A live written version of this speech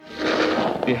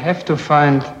we have to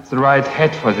find the right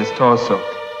head for this torso.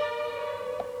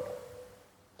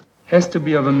 Has to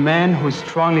be of a man who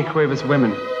strongly craves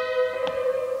women,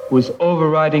 whose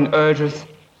overriding urges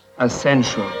are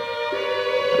sensual.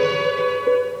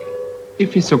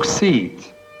 If we succeed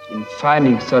in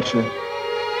finding such a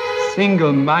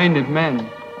single-minded man,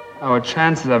 our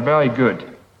chances are very good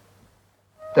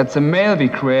that the male we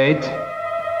create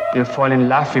will fall in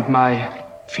love with my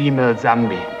female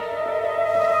zombie.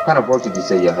 What kind of work did you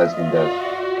say your husband does?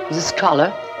 He's a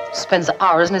scholar, spends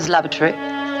hours in his laboratory.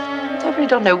 I really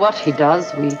don't know what he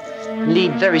does. We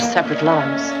lead very separate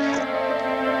lives.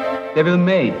 They will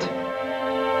mate,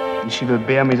 and she will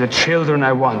bear me the children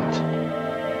I want.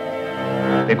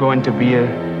 They're going to be a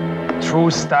true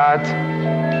start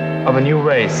of a new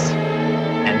race,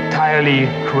 entirely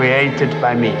created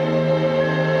by me,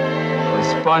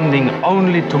 responding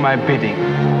only to my bidding.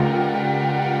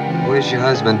 Where's your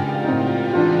husband?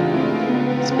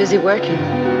 He's busy working.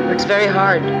 Works very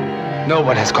hard. No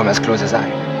one has come as close as I,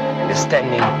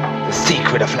 understanding the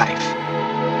secret of life.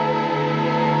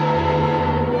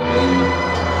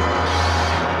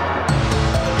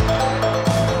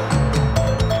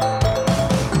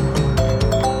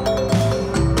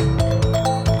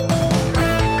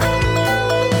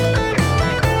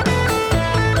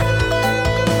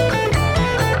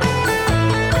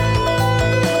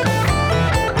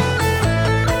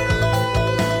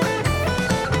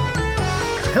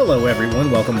 Hello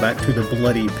everyone, welcome back to the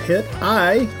Bloody Pit.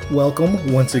 I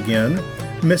welcome once again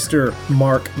Mr.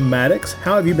 Mark Maddox.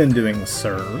 How have you been doing,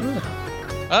 sir?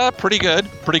 Pretty good.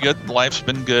 Life's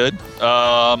been good. Doing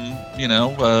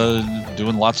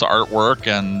lots of artwork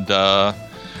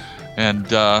and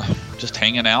just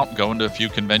hanging out, going to a few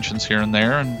conventions here and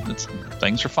there, and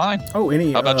things are fine. How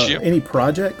about you? Any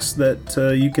projects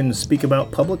that you can speak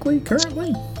about publicly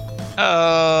currently?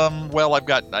 Well, I've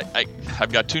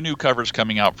got two new covers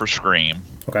coming out for Scream.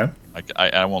 Okay.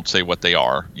 I won't say what they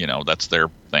are. That's their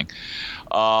thing.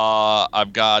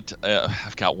 I've got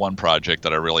one project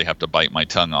that I really have to bite my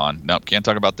tongue on. Nope, can't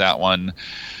talk about that one.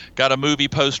 Got a movie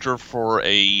poster for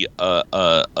a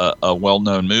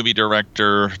well-known movie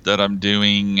director that I'm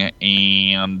doing,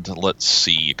 and let's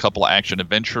see, a couple of action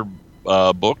adventure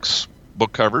book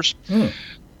covers.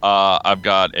 I've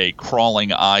got a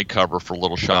Crawling Eye cover for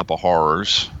Little Shop of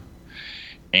Horrors,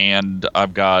 and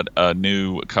I've got a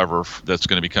new cover that's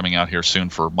going to be coming out here soon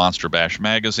for Monster Bash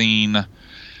magazine.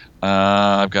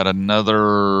 I've got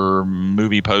another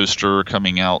movie poster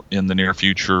coming out in the near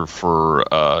future for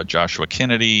Joshua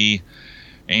Kennedy,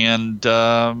 and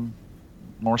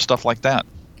more stuff like that.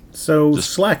 So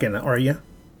just slacking, are you?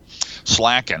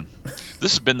 Slacking.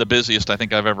 This has been the busiest I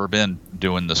think I've ever been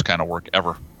doing this kind of work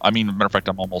ever. I mean, matter of fact,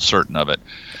 I'm almost certain of it.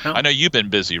 I know you've been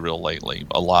busy real lately,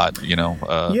 a lot,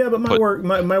 yeah, but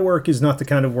my work is not the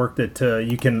kind of work that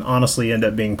you can honestly end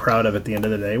up being proud of at the end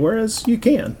of the day, whereas you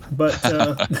can. But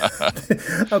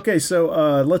okay,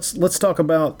 so let's talk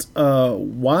about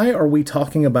why are we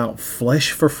talking about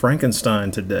Flesh for Frankenstein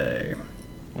today?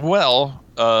 Well,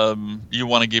 you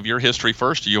want to give your history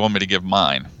first, or you want me to give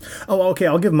mine? Oh, okay,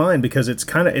 I'll give mine because it's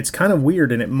kind of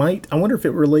weird, and I wonder if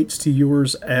it relates to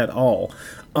yours at all.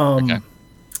 Okay.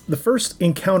 The first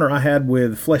encounter I had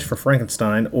with Flesh for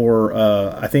Frankenstein, or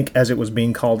I think as it was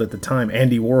being called at the time,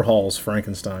 Andy Warhol's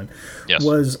Frankenstein, yes,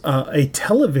 was a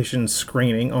television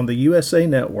screening on the USA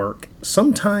Network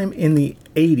sometime in the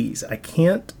 80s.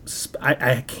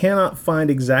 I cannot find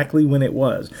exactly when it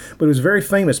was, but it was very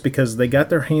famous because they got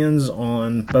their hands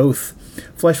on both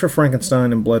Flesh for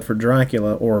Frankenstein and Blood for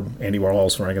Dracula, or Andy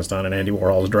Warhol's Frankenstein and Andy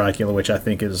Warhol's Dracula, which I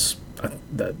think is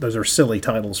those are silly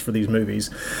titles for these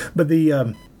movies, but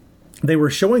they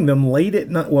were showing them late at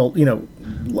night. Well,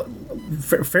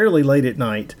 fairly late at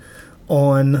night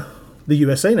on the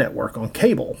USA Network on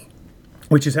cable,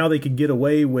 which is how they could get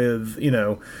away with,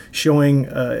 showing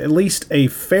at least a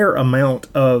fair amount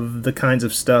of the kinds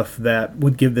of stuff that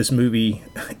would give this movie,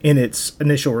 in its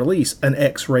initial release, an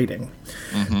X rating.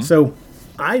 Mm-hmm. So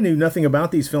I knew nothing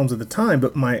about these films at the time,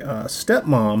 but my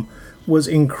stepmom was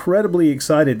incredibly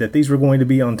excited that these were going to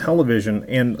be on television,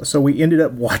 and so we ended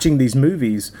up watching these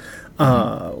movies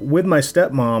with my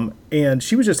stepmom, and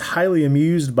she was just highly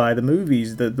amused by the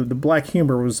movies. The black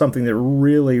humor was something that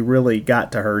really, really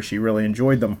got to her. She really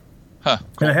enjoyed them. Huh,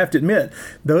 cool. And I have to admit,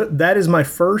 that is my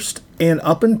first, and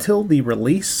up until the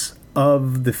release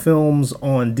of the films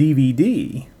on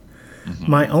DVD,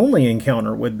 my only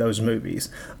encounter with those movies.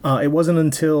 It wasn't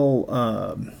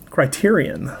until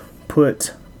Criterion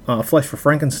put Flesh for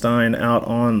Frankenstein out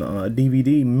on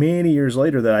DVD many years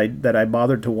later that I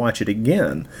bothered to watch it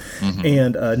again,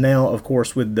 and now, of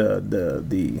course, with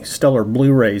the stellar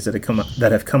Blu-rays that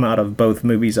have come out of both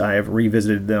movies, I have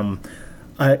revisited them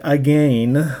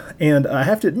again, and I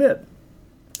have to admit,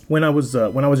 when I was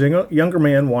a younger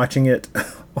man watching it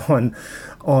on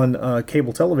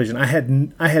cable television, I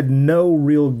had no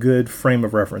real good frame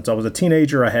of reference. I was a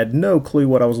teenager. I had no clue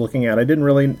what I was looking at. I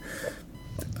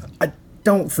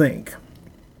don't think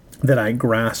that I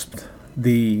grasped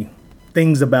the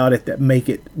things about it that make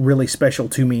it really special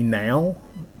to me now.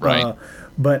 Right.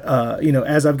 But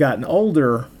as I've gotten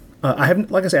older, I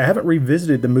haven't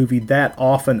revisited the movie that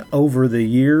often over the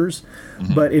years.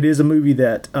 But it is a movie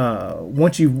that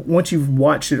once you've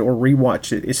watched it or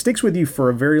rewatched it, it sticks with you for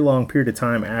a very long period of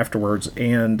time afterwards.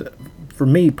 And for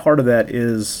me, part of that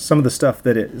is some of the stuff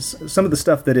that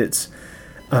it's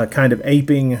kind of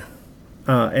aping.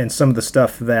 And some of the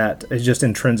stuff that is just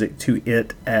intrinsic to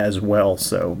it as well.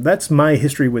 So that's my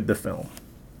history with the film.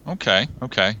 Okay,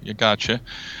 you gotcha.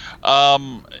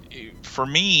 For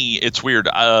me, it's weird.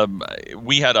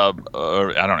 We had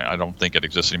I don't think it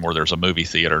exists anymore. There's a movie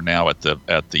theater now at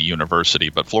the university,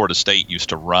 but Florida State used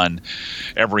to run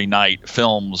every night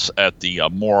films at the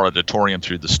Moore Auditorium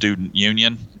through the student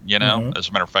union. As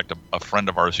a matter of fact, a friend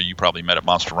of ours who you probably met at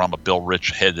Monsterama, Bill Rich,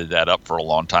 headed that up for a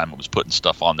long time and was putting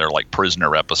stuff on there like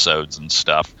Prisoner episodes and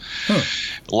stuff.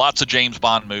 Lots of James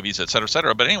Bond movies, et cetera, et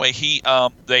cetera. But anyway,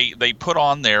 they put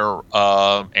on there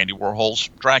Andy Warhol's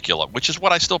Dracula, which is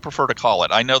what I still prefer to call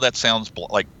it. I know that sounds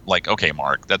like okay,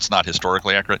 Mark, that's not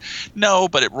historically accurate. No,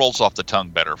 but it rolls off the tongue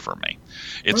better for me.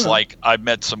 It's like I've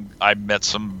met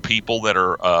some people that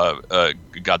are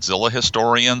Godzilla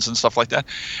historians and stuff like that,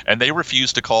 and they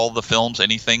refuse to call the films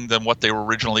anything than what they were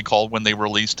originally called when they were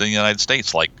released in the United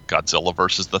States, like Godzilla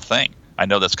versus the Thing. I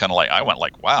know that's kind of like, I went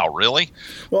like, wow, really?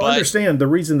 Well, understand the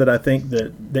reason that I think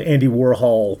that the Andy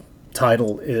Warhol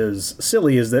title is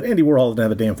silly is that Andy Warhol didn't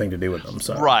have a damn thing to do with them.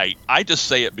 So. Right. I just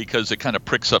say it because it kind of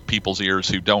pricks up people's ears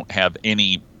who don't have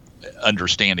any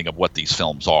understanding of what these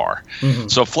films are.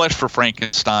 So Flesh for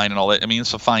Frankenstein and all that, I mean,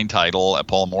 it's a fine title.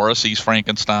 Paul Morrissey's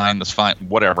Frankenstein, that's fine,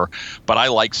 whatever. But I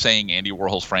like saying Andy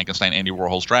Warhol's Frankenstein, Andy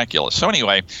Warhol's Dracula. So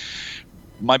anyway,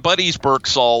 my buddies Burke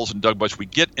Sauls and Doug Bush, we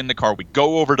get in the car, we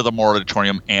go over to the Moore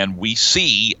Auditorium, and we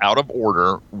see, out of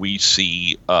order,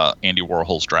 Andy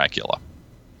Warhol's Dracula,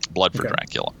 Blood for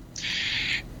Dracula.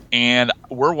 And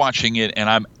we're watching it, and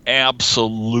I'm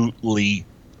absolutely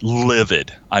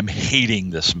livid. I'm hating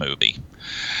this movie.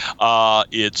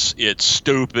 It's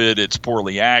stupid. It's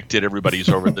poorly acted. Everybody's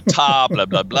over the top. Blah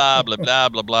blah blah blah blah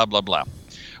blah blah blah blah.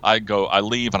 I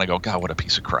leave and I go, God, what a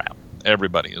piece of crap.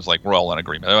 Everybody is like, we're all in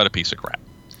agreement. What a piece of crap.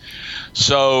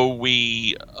 So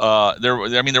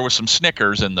there was some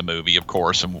snickers in the movie, of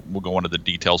course, and we'll go into the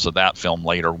details of that film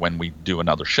later when we do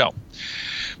another show.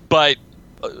 But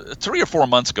 3 or 4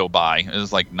 months go by. It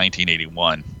was like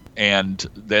 1981. And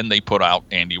then they put out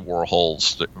Andy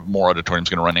Warhol's, Moore Auditorium's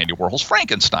going to run Andy Warhol's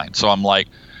Frankenstein. So I'm like,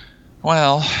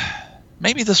 well,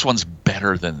 maybe this one's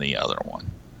better than the other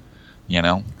one,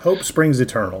 Hope springs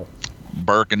eternal.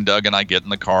 Burke and Doug and I get in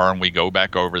the car and we go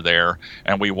back over there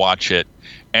and we watch it.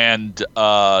 And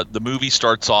the movie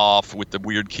starts off with the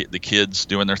weird the kids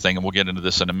doing their thing, and we'll get into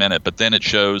this in a minute. But then it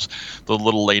shows the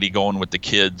little lady going with the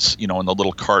kids, in the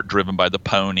little cart driven by the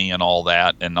pony and all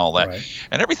that. Right.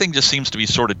 And everything just seems to be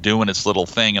sort of doing its little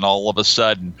thing. And all of a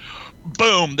sudden,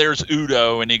 boom, there's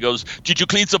Udo. And he goes, did you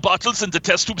clean the bottles and the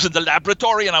test tubes in the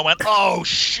laboratory? And I went, oh,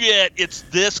 shit, it's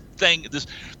this thing.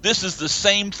 This is the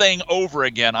same thing over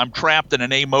again. I'm trapped in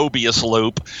an A Mobius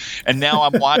loop. And now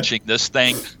I'm watching this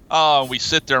thing. Oh, we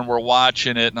sit there and we're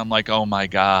watching it, and I'm like, oh my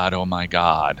God.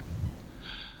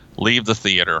 Leave the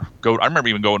theater. I remember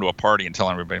even going to a party and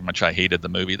telling everybody how much I hated the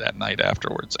movie that night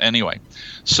afterwards. Anyway,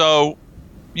 so,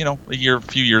 a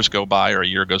few years go by, or a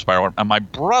year goes by, and my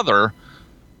brother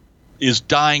is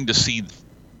dying to see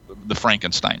the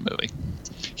Frankenstein movie.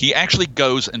 He actually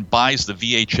goes and buys the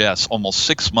VHS almost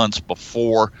 6 months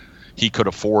before he could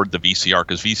afford the VCR,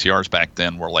 because VCRs back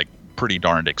then were like pretty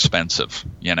darned expensive,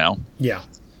 Yeah.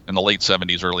 In the late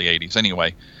 70s, early 80s.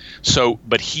 Anyway,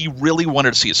 but he really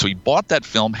wanted to see it. So he bought that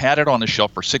film, had it on the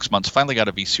shelf for 6 months, finally got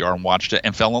a VCR and watched it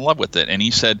and fell in love with it. And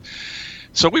he said,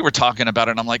 so we were talking about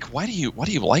it, and I'm like, why do you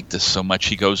like this so much?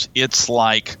 He goes, it's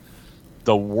like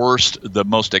the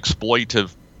most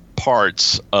exploitive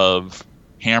parts of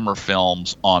Hammer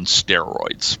films on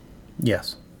steroids.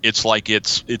 Yes. It's like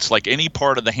any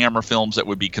part of the Hammer films that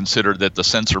would be considered that the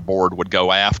censor board would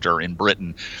go after in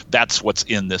Britain. That's what's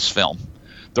in this film.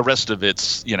 The rest of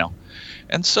it's,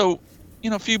 And so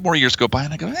a few more years go by,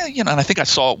 and I go, and I think I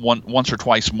saw it once or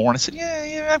twice more, and I said,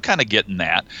 yeah, I'm kind of getting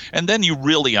that. And then you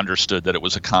really understood that it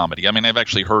was a comedy. I mean, I've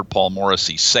actually heard Paul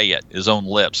Morrissey say it, his own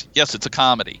lips. Yes, it's a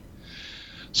comedy.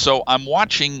 So I'm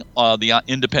watching the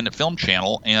Independent Film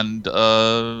Channel, and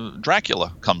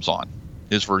Dracula comes on,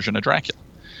 his version of Dracula.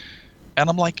 And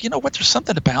I'm like, there's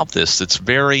something about this that's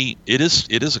it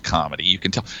is a comedy, you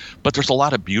can tell, but there's a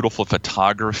lot of beautiful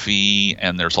photography,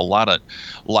 and there's a lot,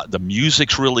 the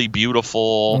music's really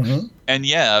beautiful. Mm-hmm. And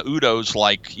yeah, Udo's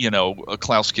like,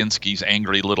 Klaus Kinski's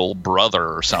angry little brother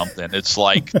or something. It's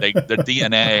like the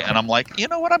DNA, and I'm like, you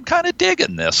know what, I'm kind of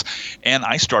digging this. And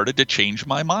I started to change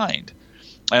my mind.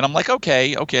 And I'm like,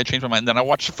 okay, I changed my mind. Then I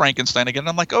watched the Frankenstein again. And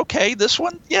I'm like, okay, this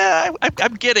one, yeah,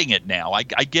 I'm getting it now. I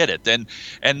get it.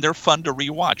 And they're fun to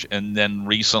rewatch. And then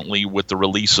recently, with the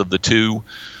release of the two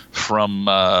from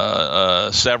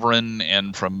Severin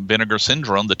and from Vinegar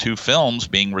Syndrome, the two films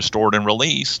being restored and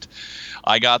released,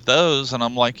 I got those. And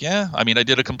I'm like, yeah, I mean, I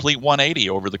did a complete 180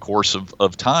 over the course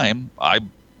of time. I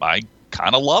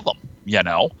kind of love them,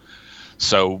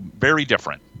 So very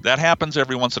different. That happens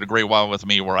every once in a great while with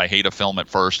me, where I hate a film at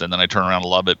first and then I turn around and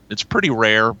love it. It's pretty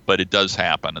rare, but it does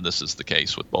happen, and this is the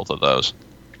case with both of those.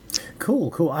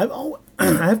 Cool. I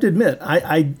have to admit,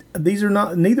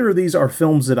 neither of these are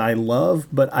films that I love,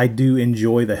 but I do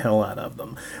enjoy the hell out of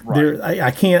them. Right.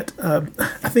 I can't. I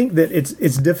think that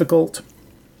it's difficult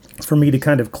for me to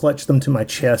kind of clutch them to my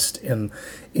chest in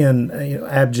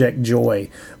abject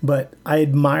joy, but I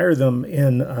admire them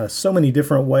in so many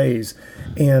different ways,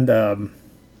 and.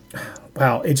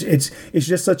 Wow, it's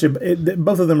just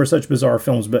both of them are such bizarre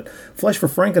films. But Flesh for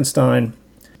Frankenstein,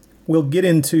 we'll get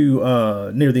into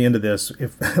near the end of this,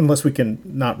 unless we can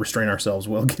not restrain ourselves.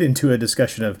 We'll get into a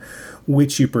discussion of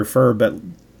which you prefer. But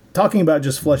talking about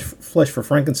just Flesh for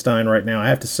Frankenstein right now, I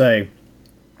have to say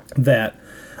that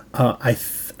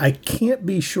I can't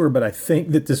be sure, but I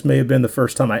think that this may have been the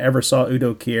first time I ever saw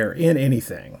Udo Kier in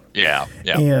anything. Yeah.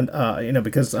 And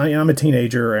because I'm a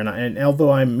teenager, and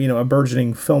although I'm a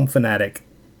burgeoning film fanatic,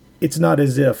 it's not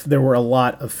as if there were a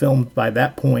lot of films by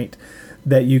that point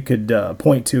that you could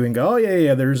point to and go, oh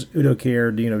yeah, there's Udo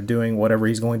Kier, doing whatever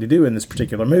he's going to do in this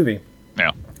particular movie.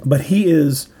 Yeah. But he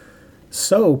is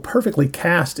so perfectly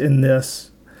cast in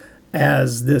this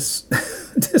as this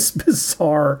this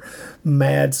bizarre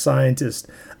mad scientist.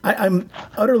 I'm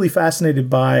utterly fascinated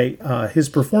by his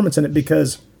performance in it,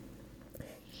 because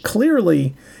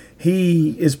clearly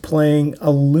he is playing a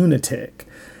lunatic,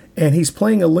 and he's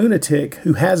playing a lunatic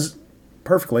who has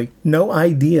perfectly no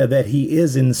idea that he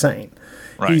is insane.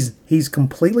 Right. He's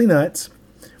completely nuts.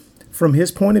 From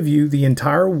his point of view, the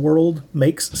entire world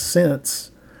makes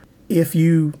sense if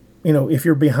you're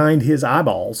behind his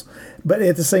eyeballs. But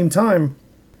at the same time,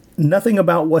 nothing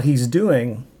about what he's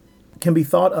doing can be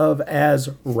thought of as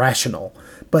rational,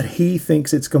 but he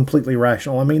thinks it's completely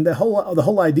rational. I mean, the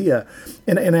whole idea,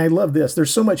 and I love this.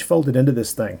 There's so much folded into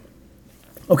this thing.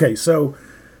 Okay, so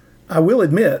I will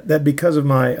admit that because of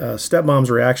my stepmom's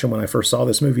reaction when I first saw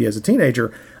this movie as a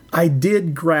teenager, I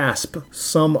did grasp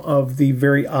some of the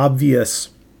very obvious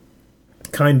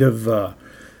kind of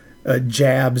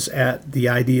jabs at the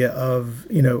idea of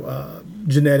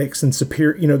genetics and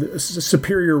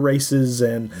superior races,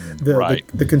 and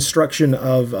the construction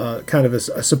of kind of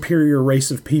a superior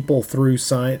race of people through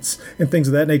science and things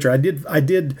of that nature. I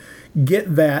did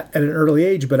get that at an early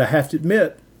age, but I have to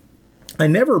admit, I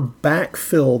never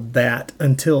backfilled that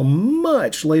until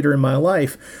much later in my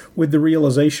life, with the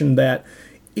realization that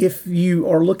if you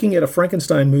are looking at a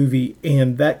Frankenstein movie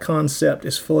and that concept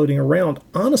is floating around,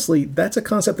 honestly, that's a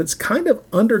concept that's kind of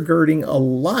undergirding a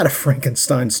lot of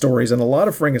Frankenstein stories and a lot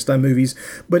of Frankenstein movies,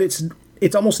 but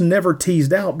it's almost never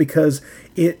teased out, because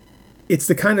it's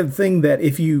the kind of thing that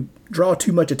if you draw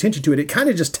too much attention to it, it kind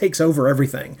of just takes over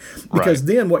everything. Because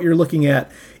then what you're looking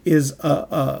at is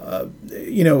some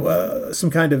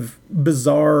kind of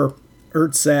bizarre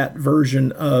ersatz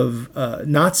version of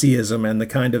Nazism and the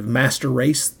kind of master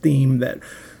race theme that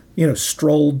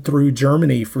strolled through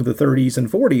Germany for the 30s and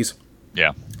 40s.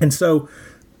 Yeah. And so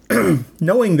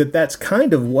knowing that that's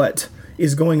kind of what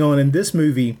is going on in this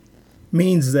movie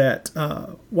means that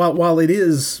while it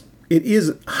is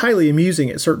highly amusing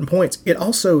at certain points, it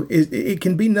also it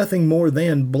can be nothing more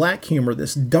than black humor,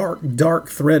 this dark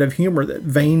thread of humor that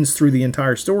veins through the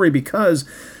entire story, because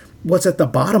what's at the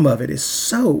bottom of it is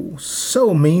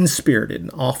so mean-spirited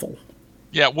and awful.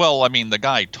 Yeah, well, I mean, the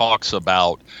guy talks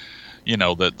about,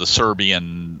 the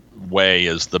Serbian way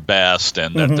is the best,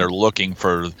 and that they're looking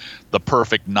for the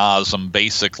perfect nosm.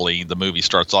 Basically, the movie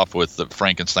starts off with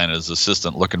Frankenstein and his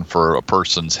assistant looking for a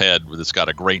person's head that's got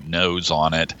a great nose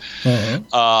on it.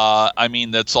 I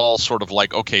mean, that's all sort of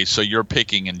like, okay, so you're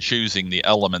picking and choosing the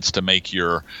elements to make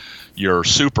your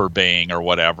super bang or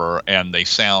whatever, and they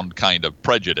sound kind of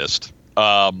prejudiced.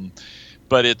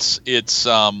 But it's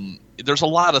there's a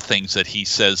lot of things that he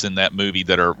says in that movie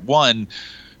that are, one,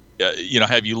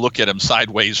 have you look at him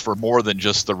sideways for more than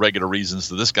just the regular reasons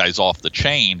that this guy's off the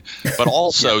chain, but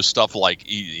also stuff like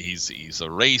he's a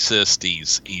racist.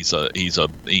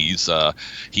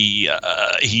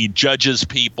 He judges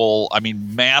people. I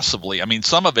mean, massively. I mean,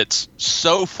 some of it's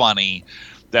so funny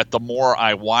that the more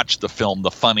I watch the film,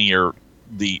 the funnier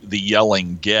the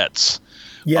yelling gets.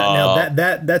 Yeah, now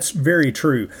that's very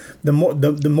true. The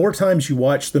more times you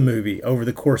watch the movie over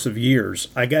the course of years,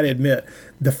 I got to admit,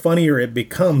 the funnier it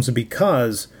becomes,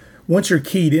 because once you're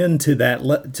keyed into that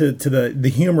to the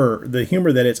humor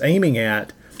that it's aiming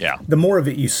at, the more of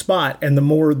it you spot, and the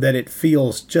more that it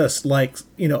feels just like,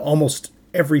 almost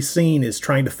every scene is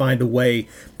trying to find a way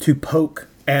to poke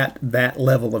at that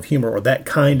level of humor, or that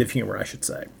kind of humor, I should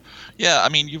say. Yeah, I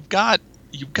mean, you've got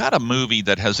a movie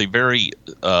that has a very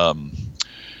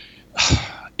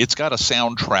it's got a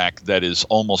soundtrack that is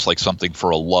almost like something for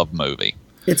a love movie.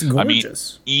 It's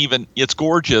gorgeous. I mean, it's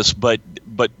gorgeous, but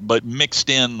mixed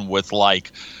in with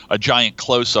like a giant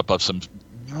close-up of some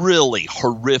really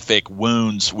horrific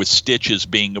wounds with stitches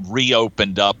being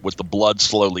reopened up with the blood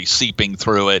slowly seeping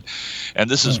through it. And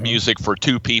this is music for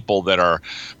two people that are,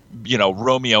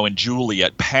 Romeo and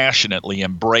Juliet passionately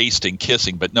embraced and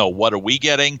kissing. But no, what are we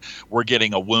getting? We're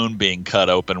getting a wound being cut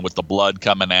open with the blood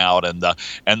coming out, and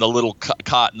the little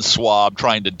cotton swab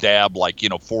trying to dab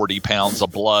 40 pounds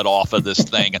of blood off of this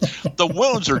thing. And the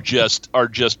wounds are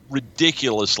just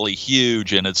ridiculously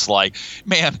huge. And it's like,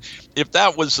 man, if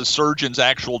that was the surgeon's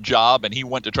actual job and he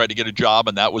went to try to get a job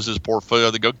and that was his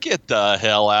portfolio, they go, get the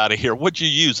hell out of here. What'd you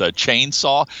use, a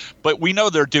chainsaw? But we know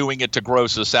they're doing it to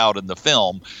gross us out in the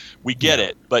film. We get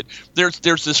it. But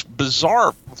there's this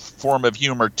bizarre form of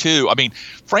humor, too. I mean,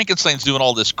 Frankenstein's doing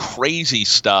all this crazy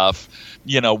stuff,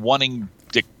 wanting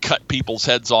to cut people's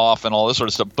heads off and all this sort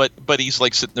of stuff. But he's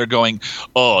like sitting there going,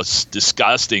 oh, it's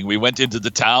disgusting. We went into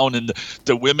the town and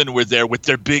the women were there with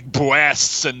their big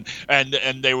breasts and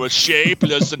they were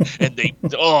shapeless and they,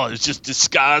 it's just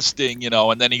disgusting,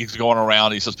 And then he's going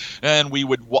around, he says, and we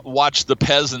would watch the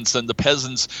peasants, and the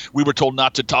peasants, we were told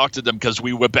not to talk to them because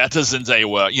we were better than they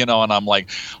were, and I'm like,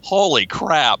 holy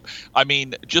crap. I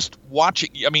mean, just watching,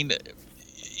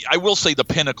 I will say the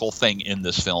pinnacle thing in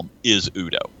this film is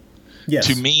Udo. Yes.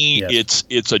 To me,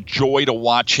 it's a joy to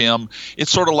watch him. It's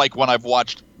sort of like when I've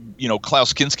watched,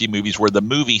 Klaus Kinski movies where the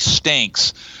movie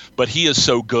stinks, but he is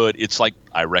so good. It's like,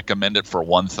 I recommend it for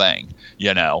one thing,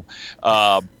 watch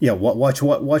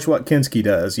what Kinski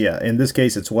does. Yeah, in this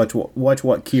case, it's watch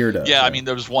what Keir does. Yeah, I mean,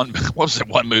 there was one. What was it?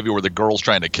 One movie where the girl's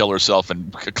trying to kill herself,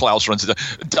 and Klaus runs into,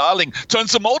 darling, turn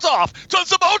some motor off.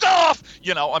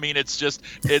 I mean, it's just,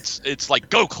 it's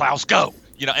like, go, Klaus, go.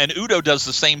 And Udo does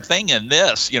the same thing in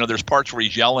this. There's parts where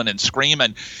he's yelling and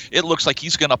screaming. It looks like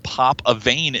he's going to pop a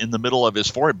vein in the middle of his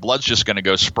forehead. Blood's just going to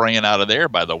go spraying out of there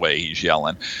by the way he's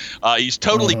yelling. He's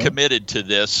totally committed to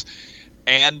this.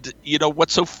 And,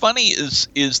 what's so funny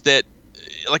is that,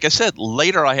 like I said,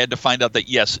 later I had to find out that,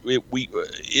 yes,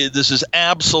 this is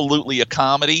absolutely a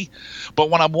comedy.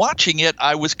 But when I'm watching it,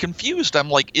 I was confused.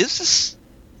 I'm like, is this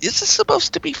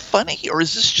supposed to be funny, or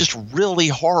is this just really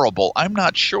horrible? I'm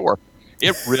not sure.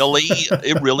 It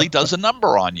really does a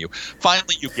number on you.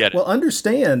 Finally, you get it. Well,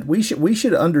 understand, we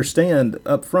should understand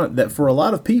up front that for a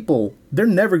lot of people, they're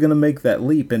never going to make that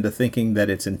leap into thinking that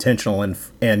it's intentional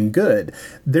and good.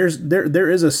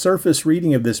 There is a surface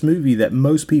reading of this movie that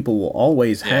most people will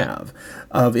always have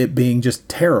of it being just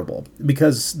terrible,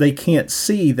 because they can't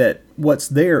see that what's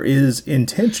there is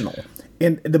intentional.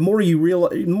 And the more you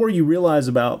realize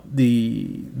about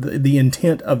the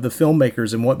intent of the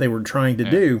filmmakers and what they were trying to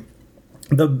do,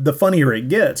 the funnier it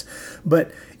gets.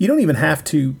 But you don't even have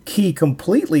to key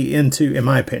completely into, in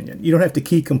my opinion, you don't have to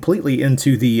key completely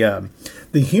into the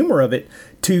humor of it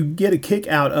to get a kick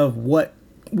out of what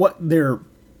they're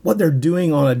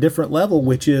doing on a different level,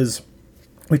 which is,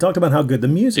 we talked about how good the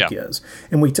music is,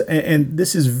 and and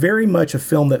this is very much a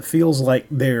film that feels like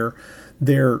they're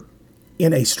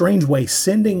in a strange way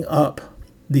sending up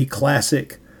the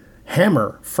classic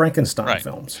Hammer Frankenstein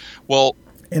films. Well,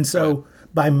 and so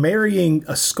by marrying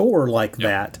a score like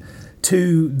that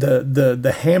to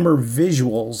the Hammer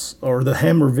visuals or the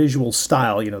Hammer visual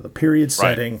style, the period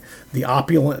setting, the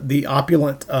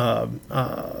opulent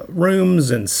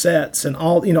rooms and sets and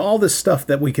all this stuff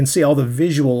that we can see, all the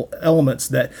visual elements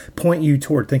that point you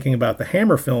toward thinking about the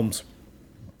Hammer films.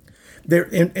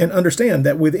 And understand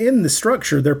that within the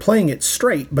structure, they're playing it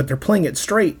straight, but they're playing it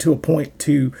straight to a point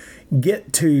to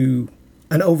get to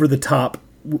an over-the-top,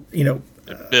 an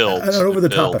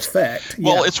over-the-top effect.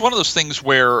 Well, it's one of those things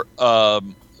where,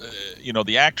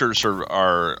 the actors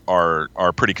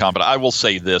are pretty competent. I will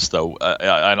say this, though,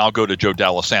 and I'll go to Joe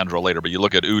D'Alessandro later, but you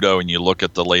look at Udo and you look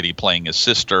at the lady playing his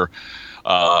sister,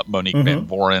 Monique Van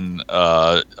Voren,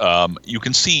 you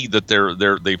can see that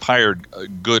they've hired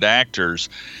good actors.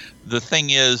 The thing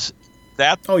is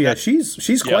that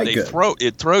she's quite good.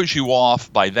 It throws you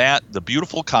off by that, the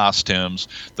beautiful costumes,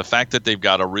 the fact that they've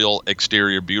got a real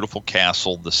exterior, beautiful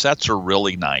castle. The sets are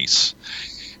really nice,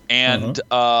 and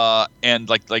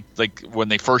like when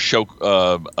they first show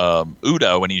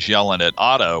Udo and he's yelling at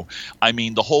Otto, I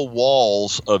mean the whole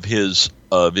walls of his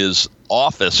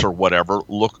office or whatever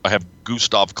have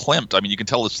Gustav Klimt. I mean, you can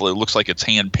tell it looks like it's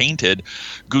hand painted,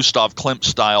 Gustav Klimt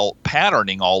style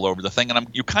patterning all over the thing, and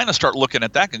you kind of start looking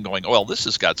at that and going, well, this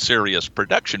has got serious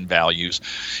production values.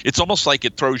 It's almost like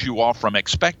it throws you off from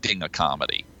expecting a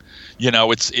comedy.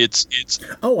 Exactly.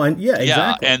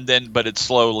 And then, but it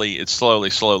slowly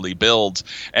builds.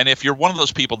 And if you're one of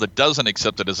those people that doesn't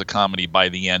accept it as a comedy by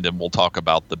the end, and we'll talk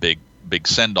about the big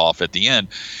send off at the end,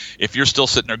 if you're still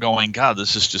sitting there going, God,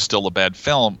 this is just still a bad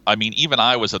film. I mean, even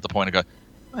I was at the point of going,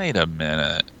 wait a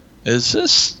minute, is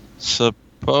this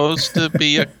supposed to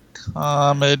be a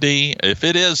comedy? If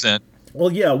it isn't,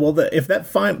 if that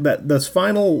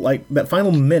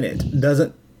final minute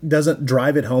doesn't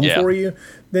drive it home for you,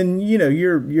 then you're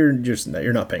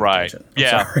not paying attention.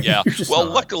 Well,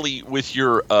 luckily with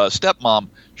your stepmom,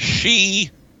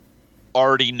 she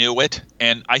already knew it,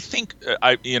 and I think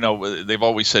they've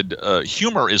always said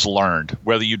humor is learned.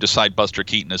 Whether you decide Buster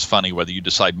Keaton is funny, whether you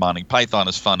decide Monty Python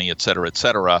is funny, et cetera, et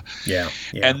cetera. Yeah.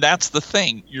 And that's the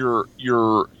thing. Your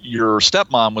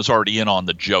stepmom was already in on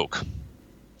the joke.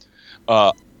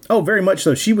 Very much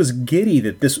so. She was giddy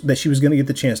that she was going to get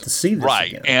the chance to see this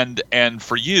again. And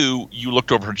for you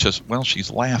looked over and says, well,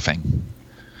 she's laughing.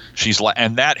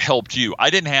 And that helped you. I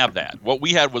didn't have that. What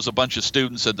we had was a bunch of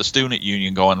students at the student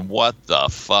union going, what the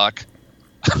fuck?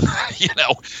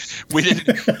 We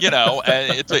didn't,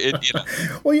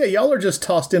 Well, yeah, y'all are just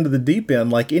tossed into the deep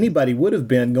end like anybody would have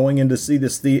been going in to see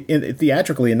this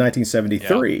theatrically in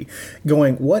 1973,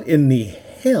 going, what in the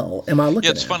hell am I looking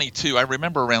at? It's funny, too. I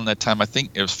remember around that time, I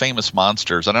think it was Famous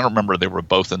Monsters, and I don't remember they were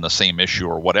both in the same issue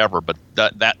or whatever, but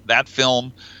that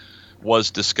film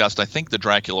was discussed. I think the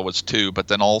Dracula was too, but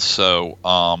then also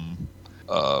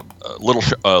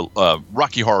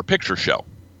Rocky Horror Picture Show.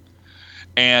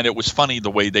 And it was funny the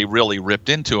way they really ripped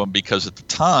into him, because at the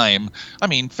time, I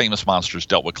mean, Famous Monsters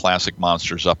dealt with classic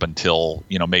monsters up until,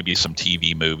 maybe some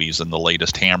TV movies and the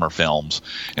latest Hammer films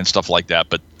and stuff like that.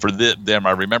 But for them,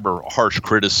 I remember harsh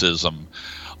criticism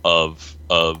of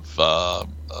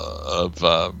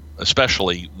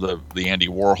especially the Andy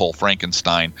Warhol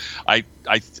Frankenstein. I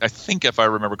think if I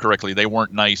remember correctly, they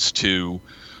weren't nice to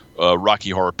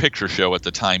Rocky Horror Picture Show at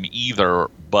the time either.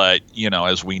 But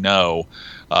as we know,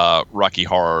 Rocky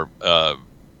Horror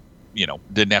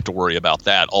didn't have to worry about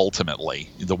that ultimately,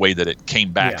 the way that it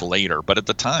came back later. But at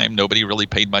the time, nobody really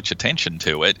paid much attention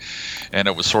to it, and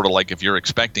it was sort of like, if you're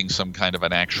expecting some kind of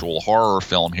an actual horror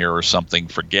film here or something,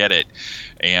 forget it.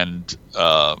 And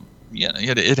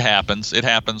it happens. It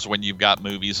happens when you've got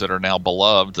movies that are now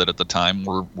beloved that at the time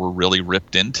were really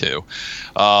ripped into.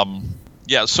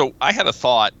 So I had a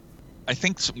thought. I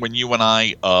think when you and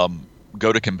I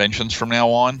go to conventions from now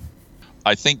on,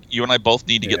 I think you and I both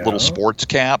need to get little sports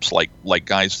caps, like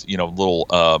guys, little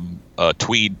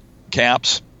tweed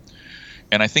caps.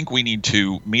 And I think we need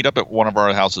to meet up at one of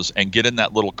our houses and get in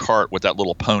that little cart with that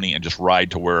little pony and just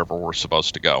ride to wherever we're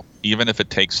supposed to go, even if it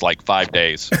takes like 5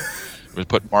 days. We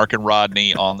put Mark and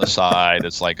Rodney on the side.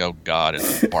 It's like, oh God,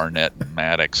 it's Barnett and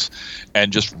Maddox,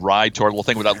 and just ride to our little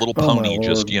thing with that little pony,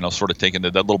 just sort of taking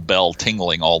that little bell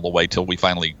tingling all the way till we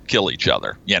finally kill each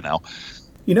other.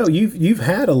 You've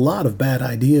had a lot of bad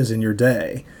ideas in your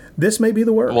day. This may be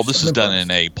the worst. Well, this is done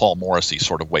in a Paul Morrissey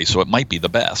sort of way, so it might be the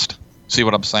best. See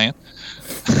what I'm saying?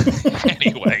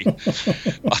 Anyway.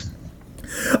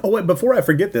 Oh wait, before I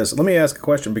forget this, let me ask a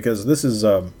question, because this is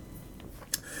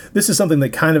something that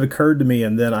kind of occurred to me,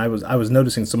 and then I was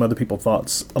noticing some other people's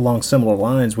thoughts along similar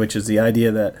lines, which is the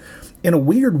idea that, in a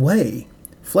weird way,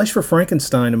 Flesh for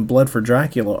Frankenstein and Blood for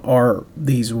Dracula are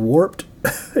these warped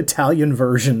Italian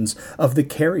versions of the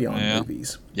Carry On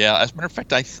movies. Yeah, as a matter of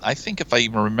fact, I think if I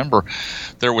even remember,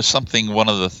 there was something one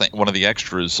of the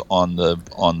extras on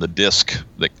the disc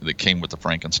that came with the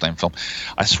Frankenstein film.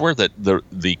 I swear that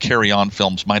the Carry On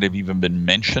films might have even been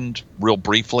mentioned real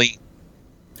briefly.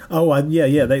 Oh,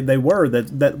 yeah, they were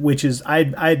that which is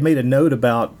I had made a note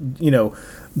about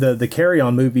the Carry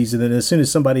On movies, and then as soon as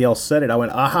somebody else said it, I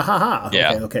went, ah ha ha ha.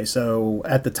 Yeah. Okay. So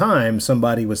at the time,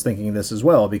 somebody was thinking this as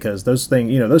well, because those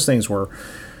things were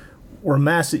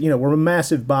massive, were a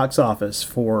massive box office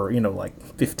for like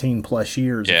 15 plus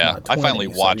years. Yeah, if not 20, I finally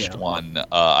watched one.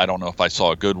 I don't know if I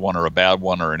saw a good one or a bad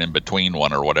one or an in between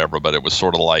one or whatever, but it was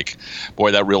sort of like,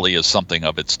 boy, that really is something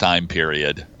of its time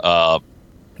period.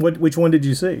 Which one did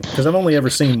you see? Because I've only ever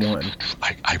seen one.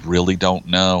 I really don't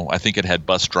know. I think it had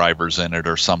bus drivers in it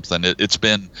or something. It's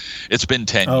been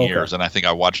 10 years, and I think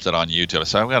I watched it on YouTube.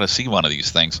 So I've got to see one of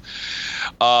these things.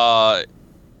 Well, it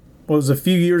was a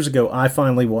few years ago. I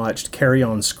finally watched Carry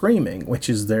On Screaming, which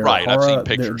is their right. horror, I've seen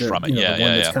pictures from it.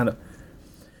 Yeah. Kind of.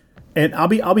 And I'll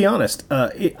be honest.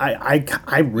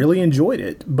 I really enjoyed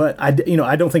it, but I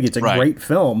don't think it's a great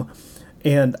film.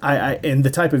 And and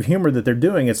the type of humor that they're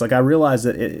doing, it's like I realized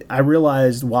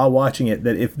while watching it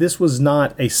that if this was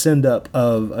not a send up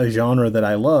of a genre that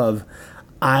I love,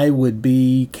 I would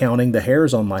be counting the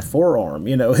hairs on my forearm.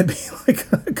 It'd be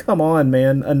like, come on,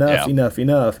 man,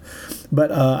 enough.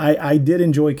 But I did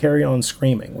enjoy Carry On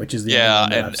Screaming, which is the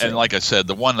and like I said,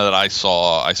 the one that I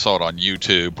saw it on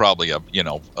YouTube, probably a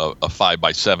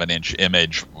 5x7 inch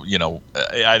image.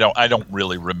 I don't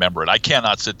really remember it. I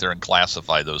cannot sit there and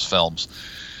classify those films.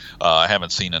 I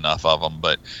haven't seen enough of them,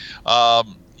 but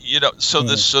so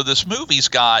this movie's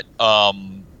got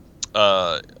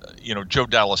Joe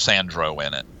D'Alessandro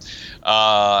in it,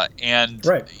 and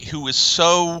who is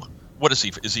so. What is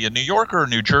he? Is he a New Yorker or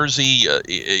New Jersey?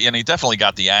 And he definitely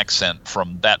got the accent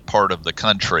from that part of the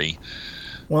country.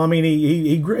 Well, I mean,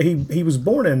 he was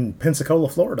born in Pensacola,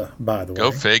 Florida, by the way.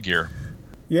 Go figure.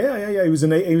 Yeah. He was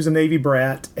a Navy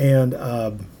brat, and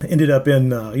ended up in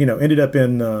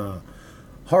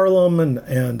Harlem,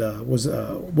 and was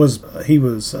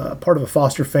part of a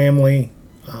foster family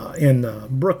in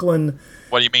Brooklyn.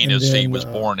 What do you mean? He was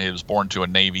born to a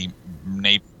Navy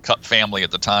cut family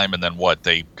at the time, and then what?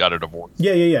 They got a divorce.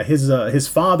 Yeah. His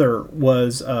father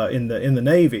was in the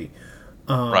Navy.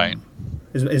 Right.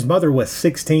 His mother was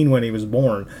 16 when he was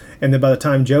born, and then by the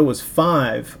time Joe was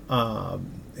 5,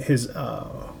 his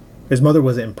mother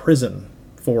was in prison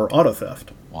for auto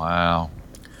theft. Wow.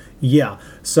 Yeah.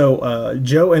 So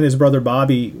Joe and his brother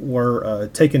Bobby were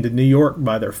taken to New York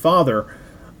by their father,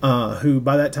 who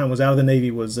by that time was out of the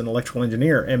Navy, was an electrical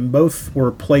engineer, and both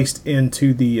were placed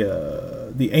into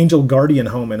the Angel Guardian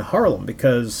home in Harlem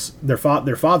because their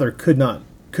father could not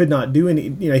do any,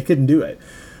 he couldn't do it,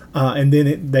 and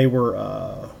then they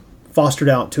were fostered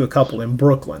out to a couple in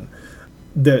Brooklyn.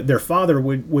 Their father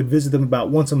would visit them about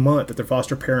once a month at their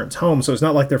foster parents' home, so it's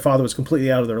not like their father was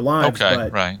completely out of their lives. Okay,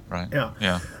 but, right.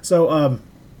 Yeah. So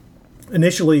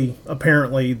initially,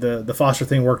 apparently, the foster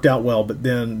thing worked out well, but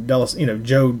then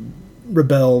Joe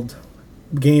rebelled,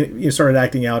 started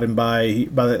acting out, and by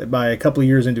a couple of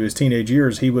years into his teenage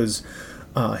years, he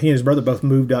and his brother both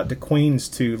moved out to Queens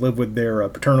to live with their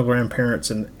paternal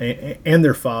grandparents and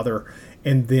their father,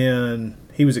 and then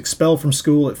he was expelled from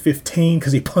school at 15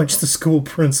 because he punched the school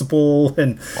principal.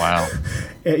 And wow.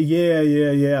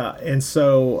 Yeah. And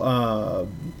so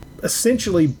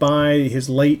essentially by his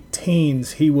late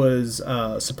teens, he was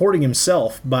supporting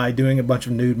himself by doing a bunch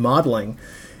of nude modeling.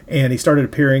 And he started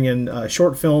appearing in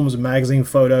short films and magazine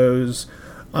photos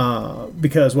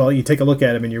because, well, you take a look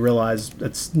at him and you realize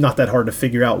it's not that hard to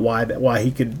figure out why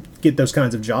he could get those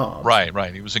kinds of jobs.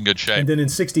 Right. He was in good shape. And then in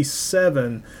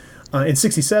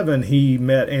 1967, he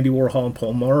met Andy Warhol and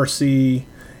Paul Morrissey,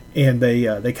 and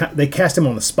they cast him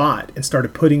on the spot and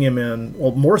started putting him in.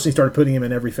 Well, Morrissey started putting him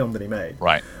in every film that he made.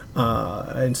 Right.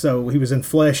 And so he was in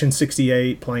Flesh in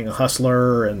 '68, playing a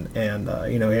hustler, and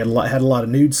he had a lot of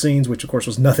nude scenes, which of course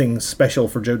was nothing special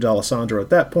for Joe D'Alessandro at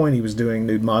that point. He was doing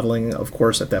nude modeling, of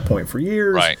course, at that point for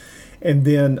years. Right. And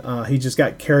then he just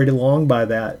got carried along by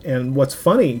that. And what's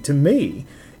funny to me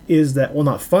is that, well,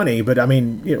 not funny, but I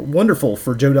mean, wonderful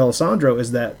for Joe D'Alessandro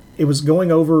is that it was going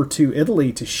over to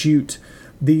Italy to shoot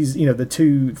these, the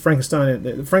two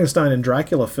Frankenstein and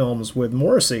Dracula films with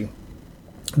Morrissey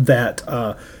that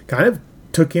kind of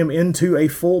took him into a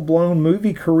full-blown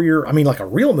movie career. I mean, like a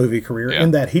real movie career,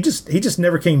 in that he just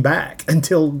never came back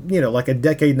until, like a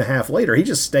decade and a half later. He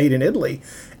just stayed in Italy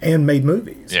and made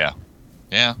movies. Yeah.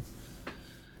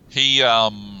 He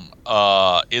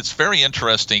it's very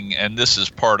interesting, and this is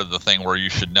part of the thing where you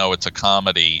should know it's a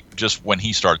comedy just when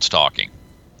he starts talking.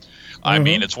 I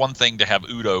mean, it's one thing to have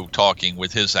Udo talking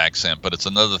with his accent, but it's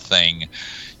another thing,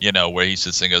 where he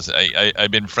sits and goes,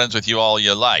 I've been friends with you all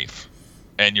your life.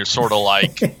 And you're sort of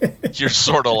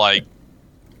like,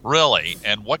 really?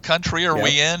 And what country are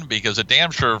we in? Because it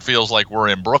damn sure feels like we're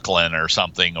in Brooklyn or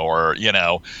something, or,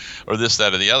 or this,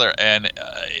 that, or the other. And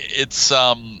it's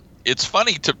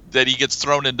funny that he gets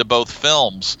thrown into both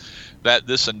films, that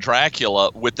this and Dracula,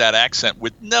 with that accent,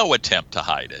 with no attempt to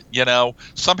hide it.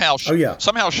 Somehow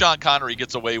Sean Connery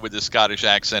gets away with his Scottish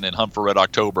accent in Hunt for Red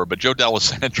October, but Joe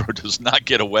D'Alessandro does not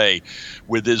get away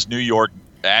with his New York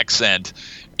accent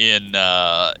in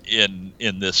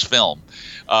this film.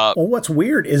 Well, what's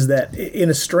weird is that,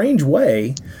 in a strange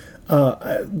way,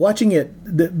 watching it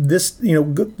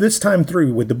this time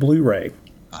through with the Blu-ray,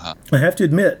 I have to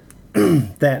admit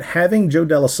that having Joe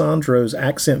D'Alessandro's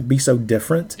accent be so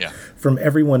different from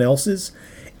everyone else's,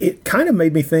 it kind of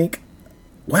made me think,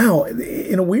 wow,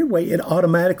 in a weird way, it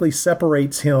automatically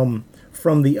separates him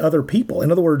from the other people.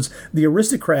 In other words, the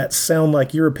aristocrats sound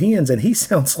like Europeans and he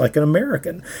sounds like an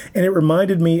American. And it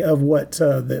reminded me of what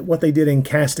they did in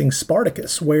casting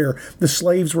Spartacus, where the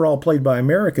slaves were all played by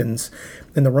Americans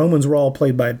and the Romans were all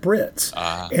played by Brits.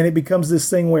 And it becomes this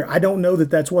thing where I don't know that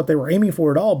that's what they were aiming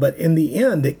for at all, but in the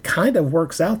end, it kind of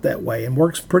works out that way and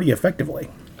works pretty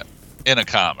effectively. In a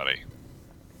comedy.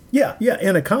 Yeah,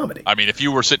 in a comedy. I mean, if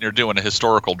you were sitting here doing a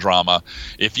historical drama,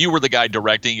 if you were the guy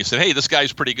directing, you said, "Hey, this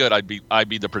guy's pretty good," I'd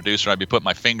be the producer. I'd be putting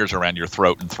my fingers around your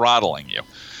throat and throttling you.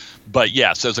 But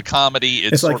yes, as a comedy,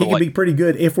 it's like he can be pretty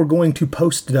good if we're going to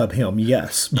post dub him.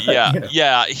 Yes. But,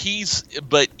 yeah.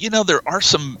 But there are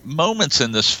some moments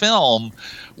in this film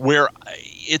where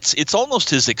it's almost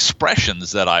his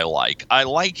expressions that I like. I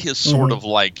like his sort of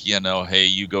like, hey,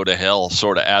 you go to hell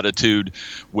sort of attitude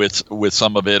with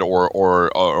some of it,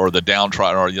 or the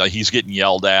downtrodden, or he's getting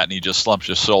yelled at and he just slumps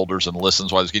his shoulders and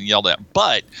listens while he's getting yelled at.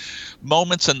 But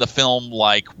moments in the film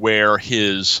like where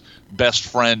his best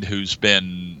friend, who's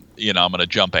been, I'm going to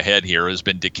jump ahead here, has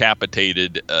been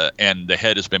decapitated and the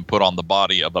head has been put on the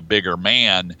body of a bigger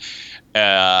man.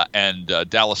 And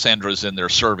D'Alessandro's in there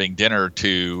serving dinner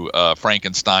to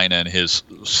Frankenstein and his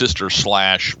sister /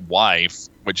 wife,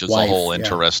 which is a whole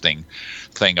interesting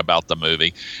thing about the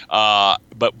movie.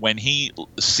 But when he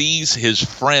sees his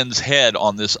friend's head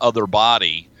on this other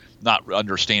body, not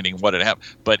understanding what had happened,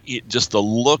 but just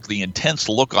the intense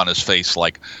look on his face,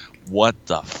 like, what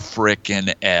the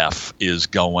frickin' F is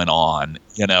going on?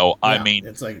 I mean,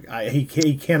 it's like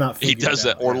he cannot figure he does it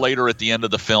out. that. Or later at the end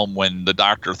of the film, when the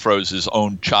doctor throws his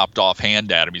own chopped off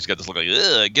hand at him, he's got this look like,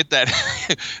 get that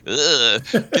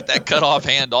get that cut off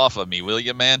hand off of me, will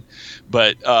you, man?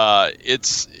 But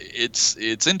it's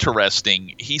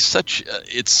interesting.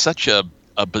 It's such a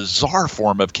bizarre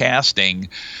form of casting,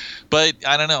 but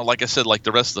I don't know, like I said, like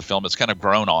the rest of the film, it's kind of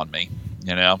grown on me,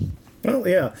 Well,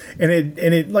 yeah, and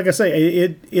it like I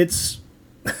say, it's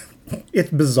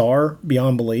bizarre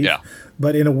beyond belief. Yeah.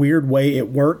 But in a weird way, it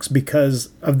works because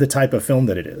of the type of film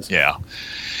that it is. Yeah.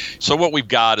 So what we've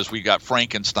got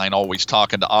Frankenstein always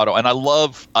talking to Otto, and I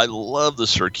love the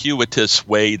circuitous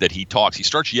way that he talks. He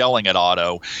starts yelling at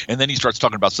Otto, and then he starts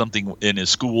talking about something in his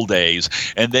school days,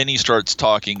 and then he starts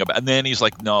talking about, and then he's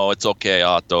like, "No, it's okay,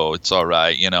 Otto, it's all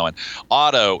right," And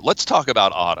Otto, let's talk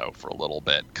about Otto for a little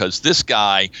bit, because this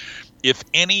guy, if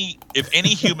any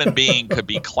human being could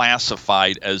be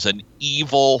classified as an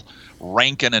evil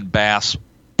Rankin and Bass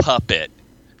puppet,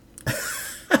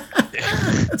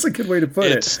 that's a good way to put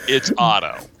it. It's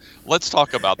Otto. Let's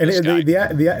talk about this guy.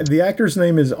 The actor's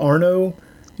name is Arno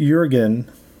Jürgen,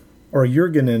 or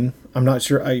Jürgenen. I'm not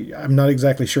sure. I'm not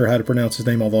exactly sure how to pronounce his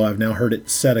name, although I've now heard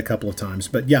it said a couple of times.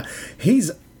 But yeah,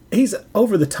 he's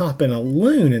over the top and a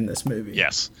loon in this movie.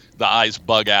 Yes, the eyes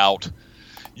bug out.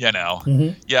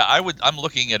 Mm-hmm. Yeah, I'm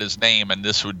looking at his name, and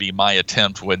this would be my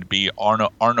attempt. Would be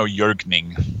Arno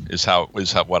Jürgening is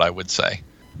what I would say,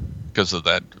 because of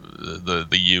that the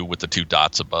U with the two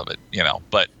dots above it.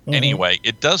 But anyway,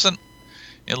 it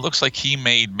looks like he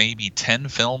made maybe 10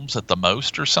 films at the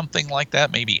most, or something like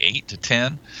that, maybe 8 to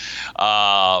 10.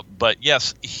 But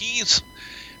yes, he's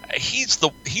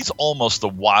almost the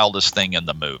wildest thing in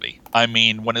the movie. I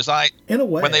mean, when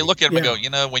when they look at him and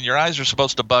go, when your eyes are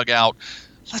supposed to bug out,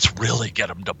 let's really get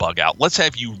them to bug out. Let's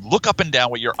have you look up and down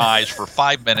with your eyes for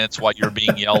 5 minutes while you're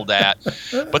being yelled at.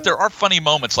 But there are funny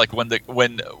moments, like when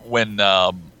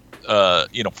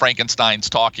Frankenstein's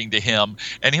talking to him,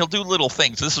 and he'll do little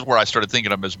things. This is where I started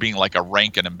thinking of him as being like a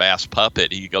Rankin and Bass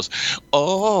puppet. He goes,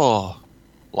 "Oh,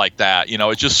 like that.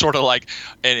 It's just sort of like,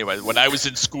 anyway, when I was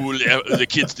in school, the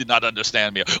kids did not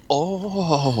understand me.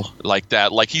 Oh, like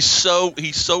that. Like he so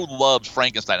loves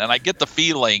Frankenstein. And I get the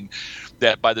feeling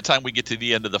that by the time we get to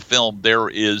the end of the film, there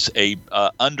is a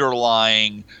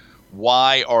underlying,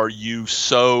 why are you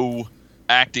so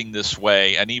acting this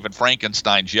way? And even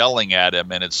Frankenstein's yelling at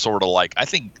him. And it's sort of like, I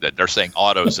think that they're saying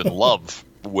Otto's in love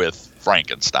with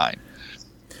Frankenstein.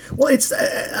 Well, it's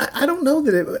I don't know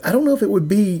I don't know if it would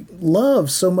be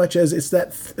love so much as it's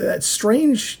that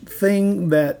strange thing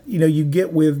that you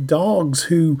get with dogs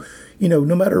who, no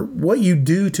matter what you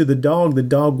do to the dog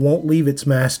won't leave its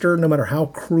master, no matter how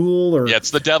cruel or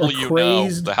it's the devil or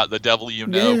crazed. the devil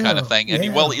kind of thing.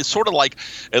 And well, it's sort of like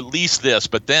at least this,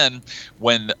 but then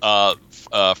when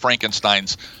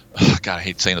Frankenstein's God, I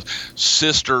hate saying this,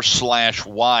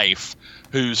 sister/wife,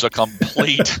 who's a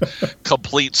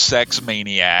complete sex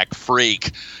maniac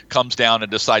freak, comes down and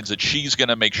decides that she's going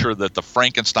to make sure that the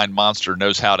Frankenstein monster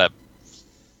knows how to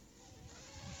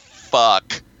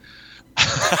fuck.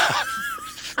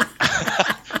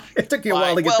 It took you a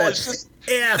while to get that. It's just,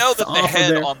 that the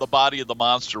head on the body of the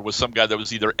monster was some guy that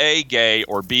was either A, gay,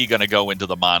 or B, going to go into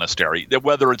the monastery.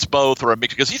 Whether it's both or a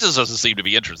mix, because he just doesn't seem to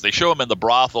be interested. They show him in the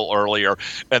brothel earlier,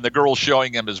 and the girl's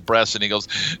showing him his breasts, and he goes,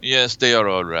 "Yes, they are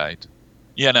all right."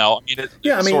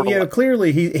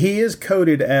 Clearly he is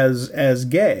coded as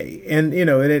gay, and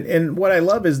and what I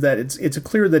love is that it's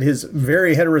clear that his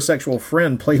very heterosexual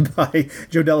friend, played by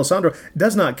Joe D'Alessandro,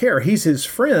 does not care. He's his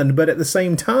friend, but at the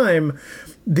same time,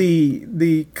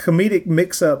 the comedic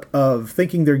mix-up of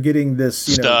thinking they're getting this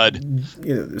stud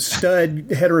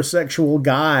heterosexual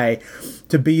guy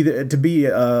to be the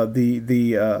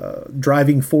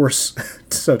driving force,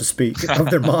 so to speak, of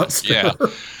their monster. Yeah.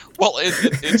 Well,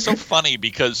 it's so funny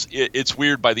because it's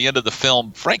weird. By the end of the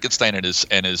film, Frankenstein and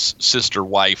his sister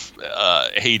wife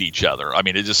hate each other. I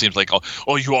mean, it just seems like,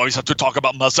 oh, you always have to talk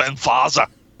about mother and father,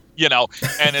 and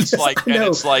it's like,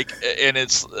 and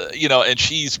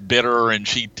she's bitter and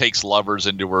she takes lovers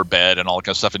into her bed and all that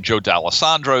kind of stuff. And Joe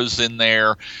D'Alessandro's in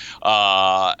there,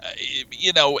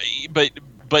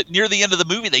 But near the end of the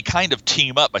movie, they kind of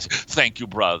team up. I say, "Thank you,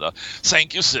 brother.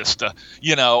 Thank you, sister."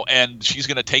 And she's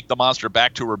going to take the monster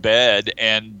back to her bed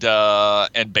and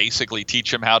basically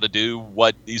teach him how to do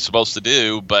what he's supposed to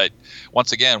do. But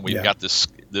once again, we've got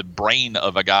the brain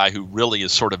of a guy who really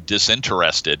is sort of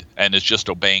disinterested and is just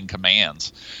obeying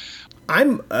commands.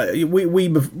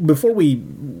 Before we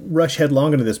rush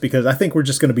headlong into this, because I think we're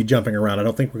just going to be jumping around. I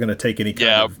don't think we're going to take any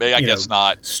kind of I guess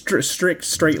not strict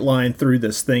straight line through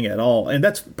this thing at all, and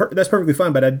that's perfectly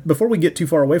fine. But before we get too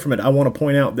far away from it, I want to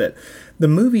point out that the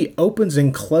movie opens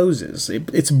and closes.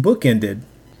 It's bookended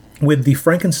with the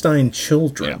Frankenstein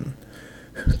children.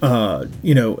 Yeah.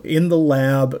 In the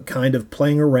lab, kind of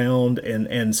playing around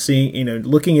and seeing,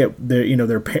 looking at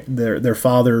their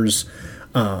father's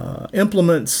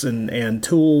implements and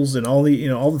tools and all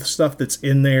the stuff that's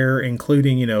in there,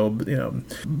 including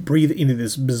breathing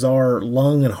this bizarre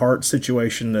lung and heart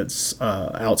situation that's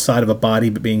outside of a body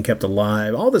but being kept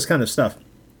alive, all this kind of stuff.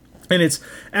 And it's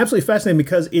absolutely fascinating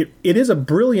because it is a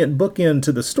brilliant bookend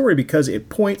to the story, because it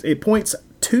points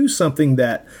to something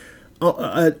that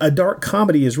a dark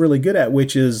comedy is really good at,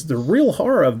 which is the real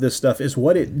horror of this stuff is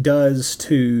what it does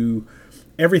to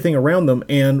everything around them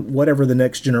and whatever the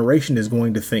next generation is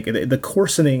going to think. The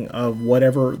coarsening of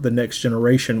whatever the next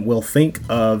generation will think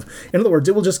of. In other words,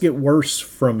 it will just get worse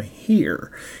from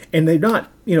here. And they're not,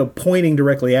 pointing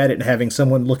directly at it and having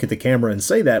someone look at the camera and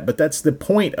say that, but that's the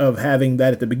point of having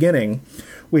that at the beginning,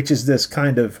 which is this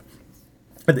kind of,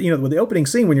 with the opening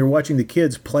scene when you're watching the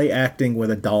kids play acting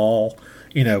with a doll,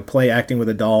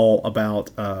 about,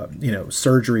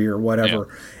 surgery or whatever.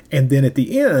 Yeah. And then at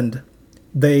the end,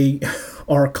 they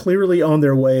are clearly on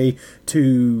their way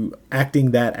to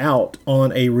acting that out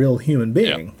on a real human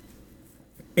being.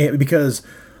 Yeah. And because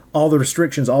all the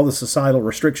societal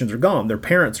restrictions are gone. Their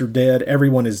parents are dead,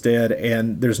 everyone is dead,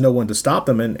 and there's no one to stop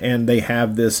them, and they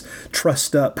have this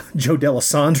trussed up Joe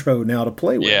D'Alessandro now to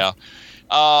play with. Yeah.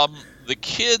 The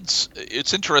kids,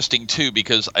 it's interesting too,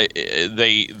 because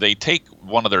they take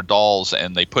one of their dolls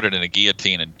and they put it in a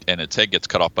guillotine and its head gets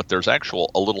cut off, but there's a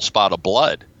little spot of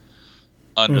blood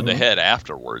under the head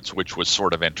afterwards, which was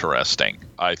sort of interesting.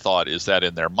 I thought, is that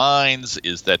in their minds?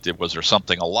 Was there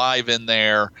something alive in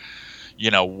there?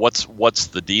 What's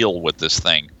the deal with this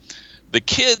thing? The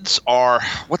kids are,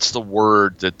 what's the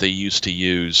word that they used to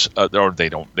use? Or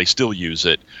they still use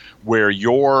it, where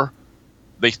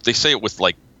they say it with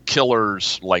like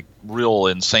killers, like real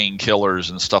insane killers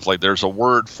and stuff like. There's a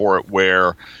word for it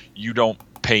where you don't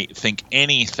think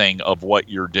anything of what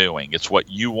you're doing. It's what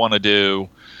you want to do.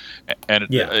 And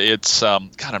it's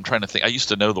God, I'm trying to think. I used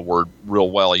to know the word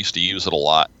real well. I used to use it a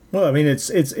lot. Well, I mean, it's.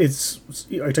 Are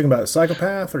you talking about a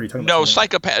psychopath, or are you talking about no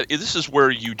psychopath? This is where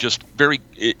you just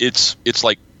It's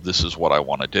like, this is what I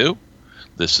want to do.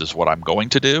 This is what I'm going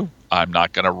to do. I'm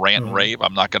not going to rant and rave.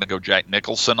 I'm not going to go Jack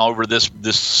Nicholson over this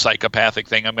psychopathic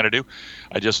thing I'm going to do.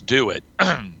 I just do it.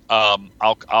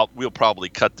 We'll probably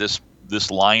cut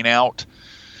this line out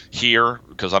here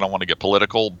because I don't want to get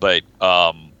political, but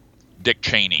Dick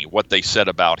Cheney, what they said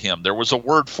about him, there was a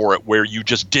word for it where you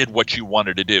just did what you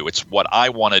wanted to do. It's what I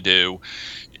want to do.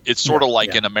 It's sort of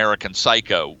like in American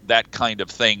Psycho, that kind of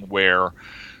thing where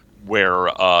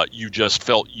you just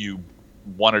felt you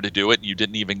wanted to do it and you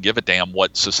didn't even give a damn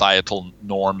what societal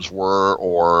norms were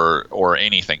or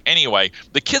anything. Anyway,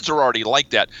 the kids are already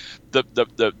like that.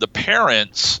 The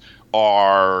parents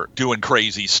are doing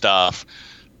crazy stuff.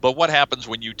 But what happens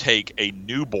when you take a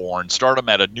newborn, start them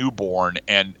at a newborn,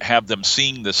 and have them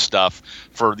seeing this stuff?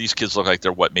 For these kids, look like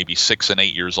they're maybe 6 and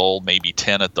 8 years old, maybe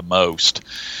 10 at the most,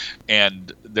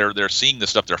 and they're seeing this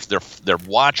stuff. They're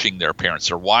watching their parents.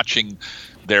 They're watching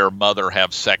their mother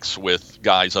have sex with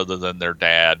guys other than their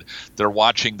dad. They're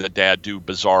watching the dad do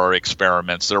bizarre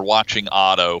experiments. They're watching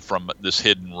Otto from this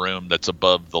hidden room that's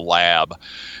above the lab,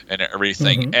 and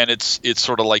everything. And it's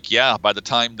sort of like, by the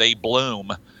time they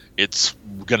bloom, it's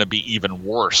going to be even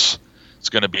worse. It's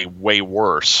going to be way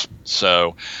worse.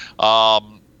 So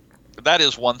that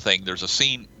is one thing. There's a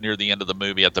scene near the end of the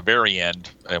movie at the very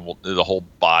end, and the whole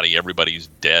body, everybody's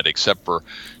dead except for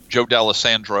Joe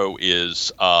D'Alessandro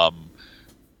is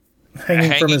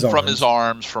hanging from his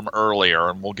arms from earlier,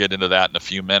 and we'll get into that in a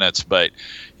few minutes. But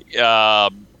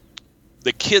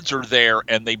the kids are there,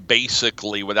 and they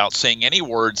basically, without saying any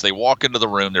words, they walk into the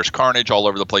room. There's carnage all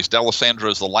over the place. D'Alessandro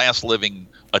is the last living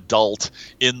adult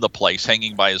in the place,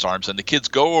 hanging by his arms. And the kids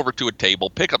go over to a table,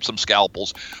 pick up some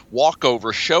scalpels, walk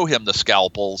over, show him the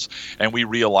scalpels, and we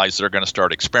realize they're going to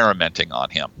start experimenting on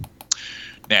him.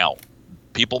 Now,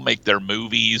 people make their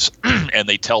movies, and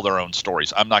they tell their own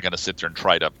stories. I'm not going to sit there and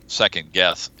try to second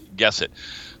guess it.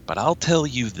 But I'll tell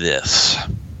you this.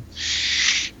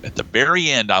 At the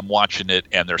very end, I'm watching it,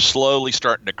 and they're slowly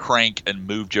starting to crank and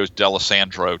move Joe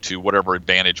D'Alessandro to whatever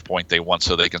vantage point they want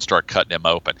so they can start cutting him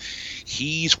open.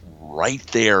 He's right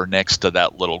there next to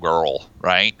that little girl,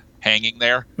 right? Hanging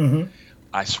there.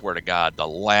 I swear to God, the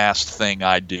last thing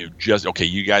I do,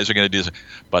 you guys are going to do this,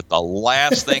 but the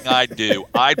last thing I do,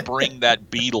 I'd bring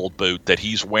that beetle boot that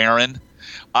he's wearing,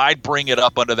 I'd bring it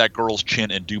up under that girl's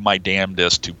chin and do my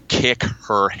damnedest to kick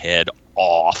her head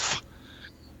off.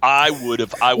 I would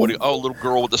have, little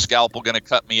girl with the scalpel going to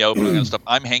cut me open and stuff.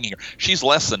 I'm hanging her. She's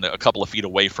less than a couple of feet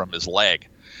away from his leg.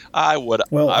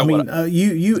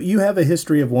 You have a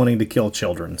history of wanting to kill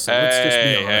children, so let's just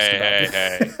be honest about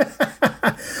this.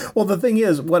 Well, the thing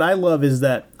is, what I love is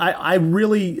that I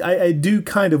do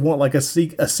kind of want like a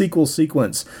sequel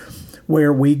sequence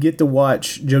where we get to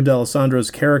watch Joe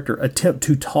D'Alessandro's character attempt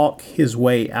to talk his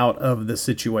way out of the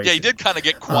situation. Yeah, he did kind of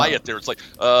get quiet there. It's like,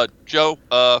 Joe,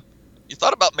 you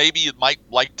thought about maybe you might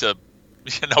like to,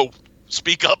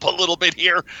 speak up a little bit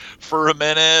here for a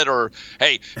minute, or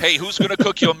hey, who's going to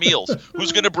cook your meals?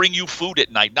 Who's going to bring you food at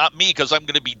night? Not me, because I'm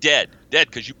going to be dead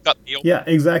because you cut me. Yeah,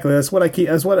 exactly. That's what I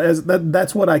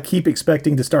keep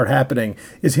expecting to start happening,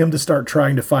 is him to start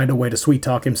trying to find a way to sweet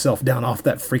talk himself down off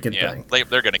that freaking thing.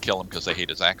 They're going to kill him because they hate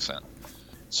his accent.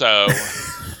 So.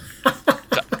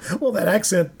 Well, that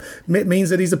accent means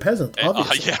that he's a peasant,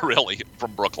 obviously. Yeah, really,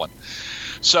 from Brooklyn.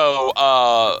 So,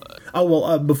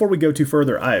 before we go too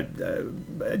further,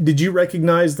 did you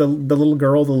recognize the little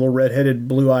girl, the little redheaded,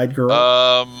 blue-eyed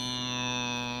girl?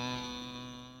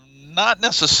 Not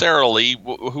necessarily.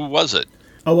 Who was it?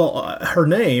 Oh, well, her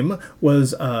name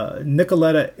was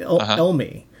Nicoletta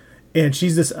Elmi, and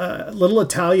she's this little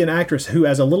Italian actress who,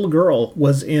 as a little girl,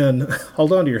 was in,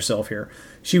 hold on to yourself here,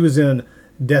 she was in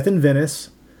Death in Venice,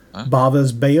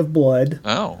 Bava's Bay of Blood.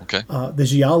 Oh, okay. The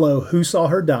Giallo, Who Saw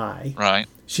Her Die. Right.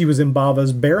 She was in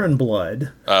Bava's Barren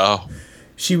Blood. Oh.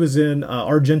 She was in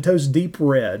Argento's Deep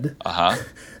Red. Uh-huh.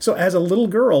 So as a little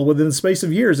girl, within the space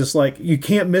of years, it's like you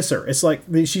can't miss her. It's like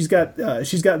she's got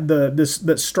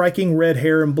that striking red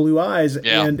hair and blue eyes,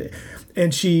 and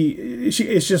she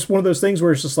it's just one of those things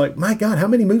where it's just like, my God, how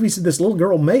many movies did this little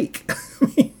girl make?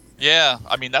 Yeah,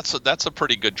 I mean that's a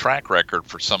pretty good track record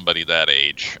for somebody that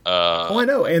age. I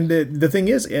know, and the thing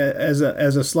is, as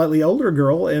a slightly older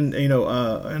girl, and in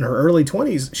her early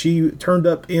 20s, she turned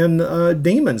up in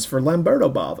Demons for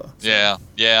Lamberto Bava. So.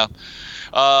 Yeah.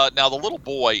 Now the little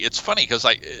boy, it's funny because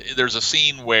there's a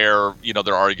scene where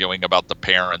they're arguing about the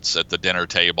parents at the dinner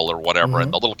table or whatever,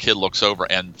 and the little kid looks over,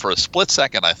 and for a split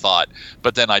second I thought,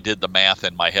 but then I did the math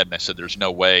in my head and I said, "There's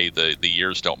no way the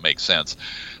years don't make sense,"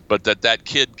 but that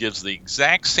kid gives the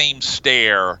exact same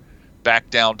stare back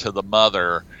down to the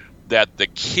mother that the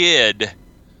kid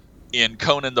in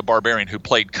Conan the Barbarian, who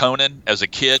played Conan as a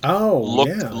kid,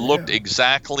 looked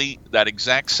exactly that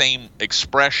exact same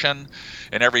expression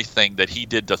and everything that he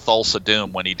did to Thulsa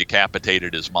Doom when he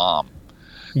decapitated his mom.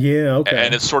 Yeah, okay.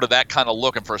 And it's sort of that kind of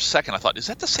look. And for a second, I thought, is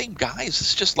that the same guy? Is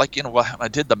this just like, I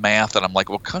did the math, and I'm like,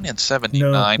 well, Conan's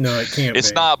 79. No, it can't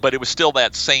It's be. not, but it was still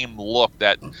that same look,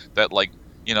 that like,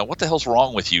 what the hell's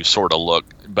wrong with you sort of look.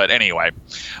 But anyway,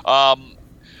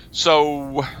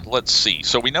 so let's see.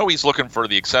 So we know he's looking for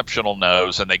the exceptional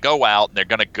nose, and they go out and they're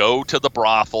going to go to the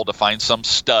brothel to find some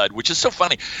stud, which is so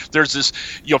funny. There's this,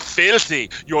 you're filthy,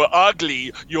 you're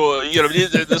ugly, you're,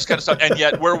 this kind of stuff. And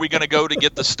yet, where are we going to go to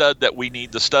get the stud that we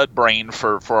need, the stud brain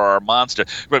for our monster?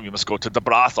 Well, we must go to the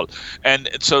brothel. And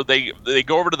so they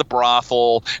go over to the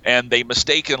brothel, and they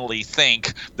mistakenly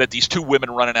think that these two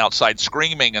women running outside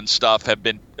screaming and stuff have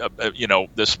been,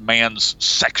 this man's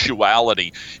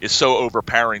sexuality is so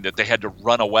overpowering that they had to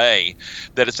run away,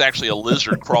 that it's actually a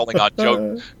lizard crawling on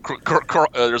Joe.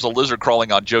 There's a lizard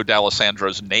crawling on Joe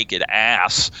D'Alessandro's naked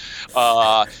ass,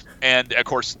 and of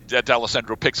course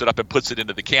D'Alessandro picks it up and puts it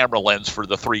into the camera lens for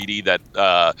the 3D. That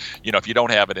if you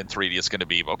don't have it in 3D, it's going to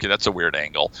be okay. That's a weird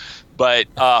angle, but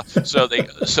so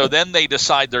then they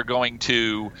decide they're going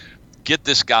to get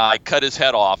this guy, cut his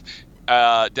head off.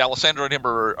 D'Alessandro and him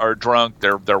are drunk.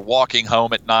 They're walking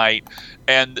home at night,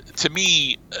 and to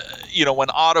me, when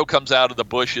Otto comes out of the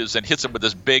bushes and hits him with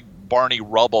this big Barney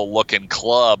Rubble-looking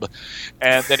club,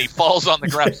 and then he falls on the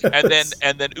ground, yes.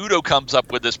 and then Udo comes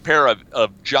up with this pair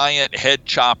of giant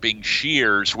head-chopping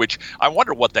shears, which I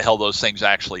wonder what the hell those things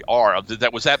actually are.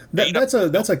 That's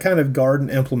a kind of garden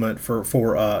implement for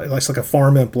it's like a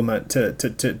farm implement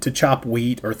to chop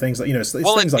wheat or things like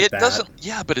things like that. Doesn't.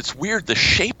 Yeah, but it's weird. The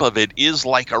shape of it is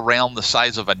like around the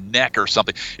size of a neck or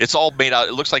something. It's all made out.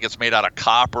 It looks like it's made out of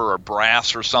copper or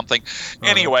brass or something.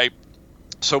 Anyway.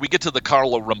 So we get to the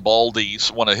Carlo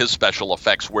Rambaldi's, one of his special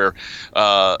effects, where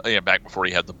back before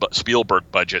he had the Spielberg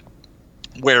budget,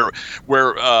 where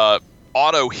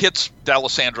Otto hits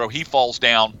D'Alessandro, he falls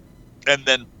down, and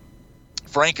then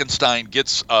Frankenstein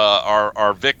gets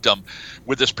our victim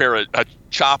with this pair of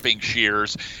chopping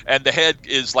shears, and the head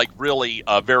is like really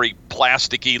very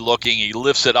plasticky looking. He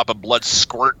lifts it up and blood's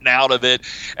squirting out of it,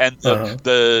 and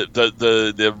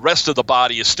the rest of the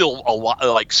body is still a lot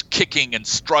like kicking and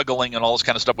struggling and all this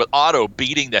kind of stuff, with Otto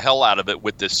beating the hell out of it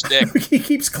with this stick. He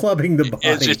keeps clubbing the body.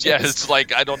 It's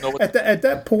like, I don't know what at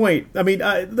that point. I mean,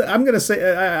 I'm going to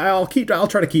say I'll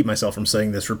try to keep myself from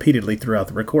saying this repeatedly throughout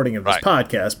the recording of this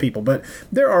podcast, people. But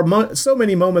there are so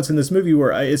many moments in this movie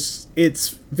where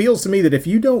it feels to me that if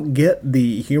you don't get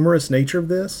the humorous nature of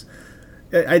this,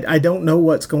 I don't know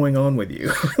what's going on with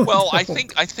you. Well, I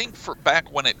think for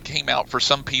back when it came out, for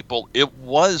some people, it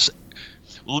was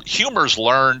humor's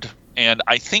learned, and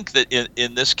I think that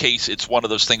in this case, it's one of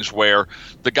those things where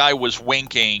the guy was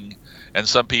winking, and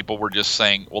some people were just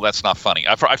saying, well, that's not funny.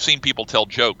 I've seen people tell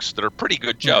jokes that are pretty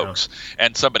good jokes,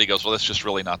 and somebody goes, well, that's just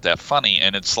really not that funny.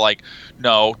 And it's like,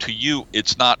 no, to you,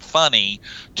 it's not funny.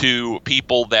 To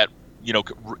people that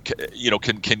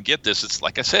can get this. It's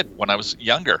like I said, when I was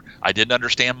younger, I didn't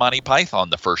understand Monty Python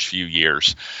the first few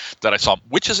years that I saw,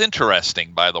 which is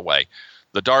interesting, by the way.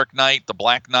 The Dark Knight, the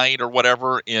Black Knight, or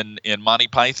whatever in Monty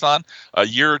Python, a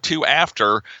year or two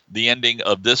after the ending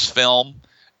of this film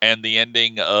and the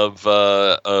ending of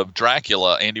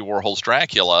Dracula, Andy Warhol's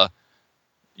Dracula,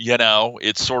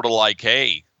 it's sort of like,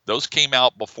 hey, those came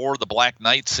out before the Black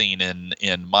Knight scene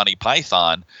in Monty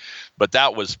Python, but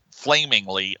that was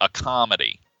flamingly a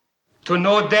comedy. To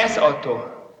know death,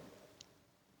 Otto,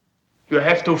 you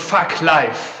have to fuck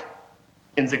life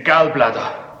in the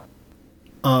gallbladder.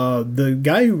 The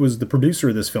guy who was the producer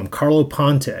of this film, Carlo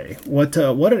Ponte, what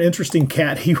an interesting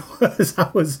cat he was.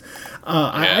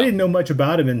 I didn't know much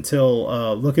about him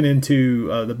until looking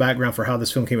into the background for how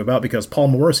this film came about, because Paul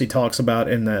Morrissey talks about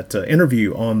in that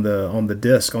interview on the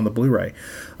disc, on the Blu-ray,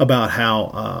 about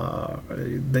how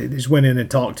they just went in and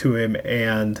talked to him,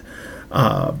 and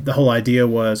the whole idea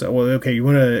was, well, okay, you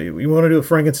want to do a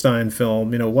Frankenstein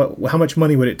film, how much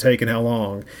money would it take and how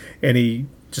long? And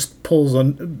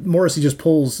Morrissey just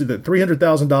pulls the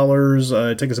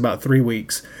 $300,000. It took us about 3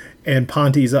 weeks, And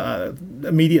Ponte's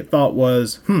immediate thought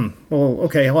was, well,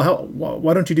 okay, well,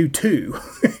 why don't you do 2?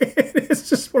 It's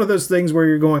just one of those things where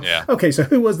you're going, okay, so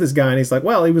who was this guy? And he's like,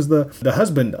 well, he was the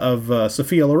husband of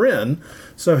Sophia Loren,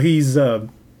 so he's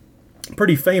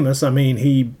pretty famous. I mean,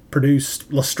 he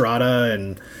produced La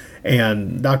Strada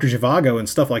and Dr. Zhivago and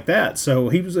stuff like that. So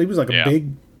he was like a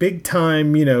big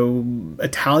time,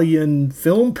 Italian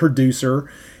film producer.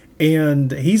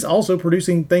 And he's also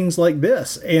producing things like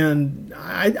this. And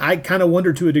I kind of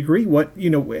wonder to a degree what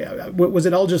was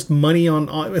it all just money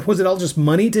was it all just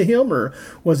money to him, or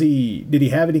did he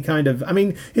have any kind of, I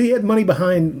mean, he had money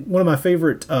behind one of my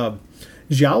favorite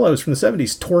giallos from the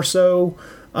 70s, Torso.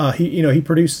 He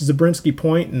produced Zabriskie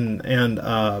Point and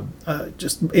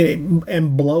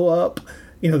Blow Up,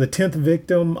 the 10th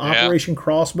Victim, Operation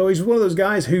Crossbow. He's one of those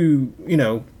guys who,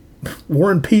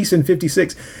 War and Peace in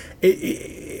 56.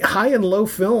 High and low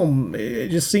film, it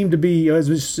just seemed to be,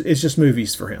 it's just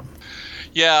movies for him.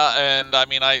 Yeah, and I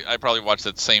mean, I probably watched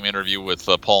that same interview with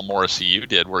Paul Morrissey you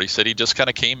did, where he said he just kind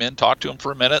of came in, talked to him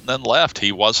for a minute, and then left.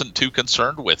 He wasn't too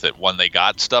concerned with it. When they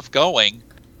got stuff going,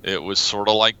 it was sort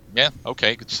of like, yeah,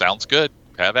 okay, it sounds good,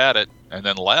 have at it, and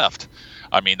then left.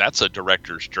 I mean, that's a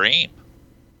director's dream.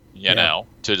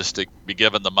 To be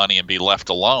given the money and be left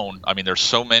alone. I mean, there's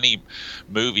so many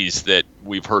movies that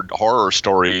we've heard horror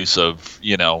stories of,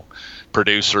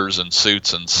 producers and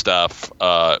suits and stuff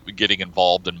getting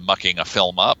involved in mucking a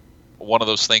film up. One of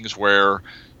those things where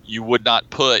you would not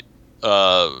put,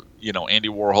 Andy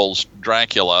Warhol's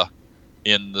Dracula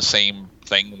in the same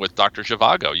thing with Dr.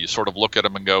 Zhivago. You sort of look at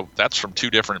him and go, that's from 2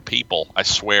 different people. I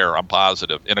swear, I'm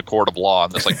positive, in a court of law.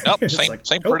 And it's like, nope,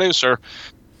 same producer.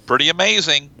 Pretty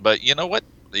amazing, but you know what?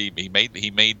 He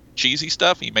made cheesy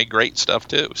stuff. He made great stuff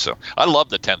too. So I love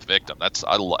The 10th Victim.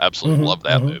 Absolutely love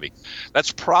that movie.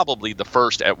 That's probably the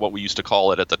first, at what we used to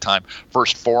call it at the time,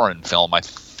 first foreign film I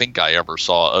think I ever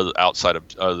saw outside of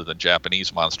other than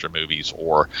Japanese monster movies,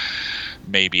 or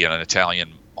maybe an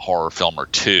Italian horror film or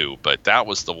 2. But that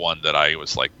was the one that I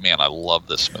was like, man, I love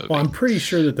this movie. Well, I'm pretty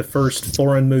sure that the first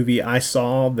foreign movie I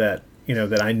saw that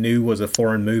I knew was a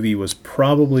foreign movie was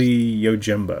probably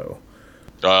Yojimbo.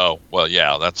 Oh, well,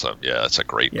 yeah, that's a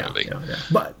great movie. Yeah.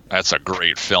 But that's a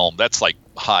great film. That's like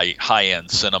high-end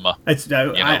cinema. I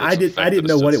didn't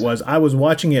know what it was. I was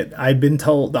watching it. All I'd been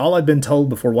told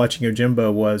before watching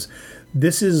Yojimbo was,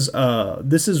 this is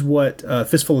what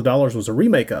Fistful of Dollars was a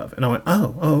remake of. And I went,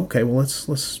 oh, okay, well,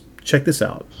 let's check this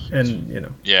out.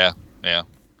 And, Yeah.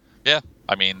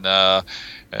 I mean,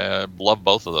 love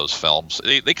both of those films.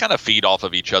 They kind of feed off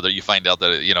of each other. You find out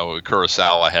that,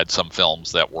 Kurosawa had some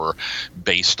films that were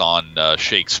based on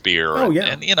Shakespeare. Oh, yeah.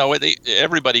 And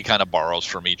everybody kind of borrows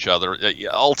from each other.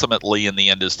 Ultimately, in the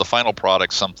end, is the final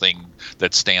product something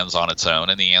that stands on its own?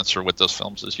 And the answer with those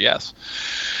films is yes.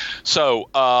 So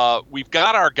we've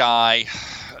got our guy.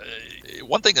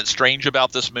 One thing that's strange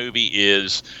about this movie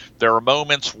is there are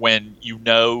moments when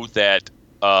that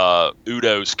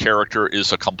Udo's character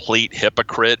is a complete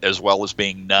hypocrite as well as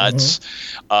being nuts.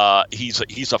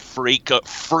 He's a freak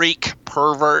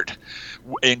pervert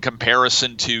in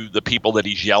comparison to the people that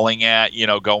he's yelling at,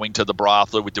 going to the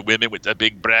brothel with the women with the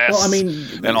big breasts. Well, I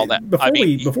mean, and all that.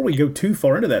 Before we go too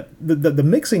far into that, the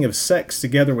mixing of sex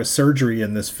together with surgery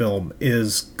in this film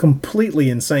is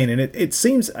completely insane, and it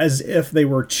seems as if they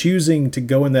were choosing to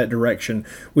go in that direction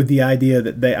with the idea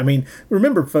that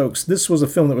remember, folks, this was a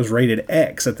film that was rated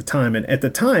X at the time, and at the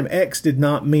time, X did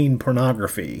not mean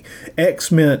pornography.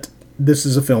 X meant this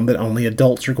is a film that only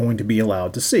adults are going to be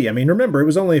allowed to see. I mean, remember, it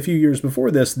was only a few years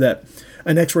before this that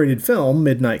an X-rated film,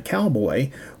 Midnight Cowboy,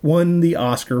 won the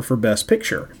Oscar for Best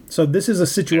Picture. So this is a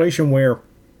situation where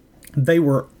they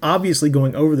were obviously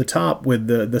going over the top with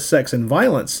the sex and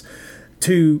violence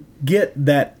to get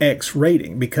that X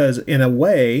rating, because in a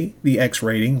way, the X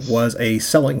rating was a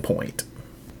selling point.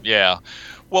 Yeah.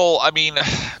 Well, I mean,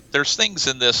 there's things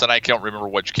in this, and I can't remember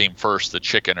which came first, the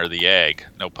chicken or the egg,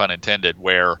 no pun intended,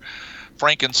 where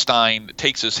Frankenstein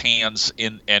takes his hands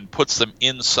in and puts them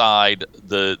inside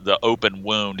the open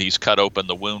wound. He's cut open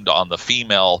the wound on the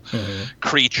female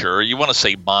creature. You want to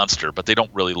say monster, but they don't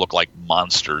really look like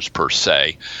monsters per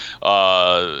se.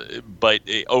 But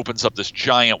it opens up this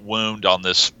giant wound on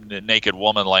this naked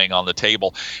woman laying on the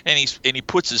table, and he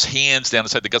puts his hands down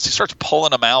inside the guts. He starts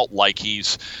pulling them out like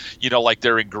he's, like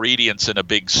they're ingredients in a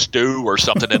big stew or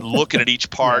something, and looking at each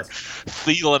part,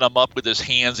 feeling them up with his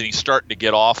hands, and he's starting to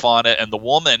get off on it. And and the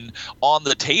woman on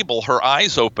the table, her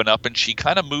eyes open up and she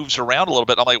kind of moves around a little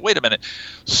bit. I'm like, wait a minute.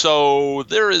 So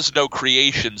there is no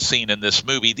creation scene in this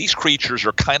movie. These creatures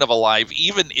are kind of alive,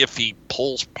 even if he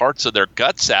pulls parts of their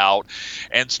guts out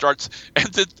and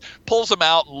then pulls them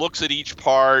out and looks at each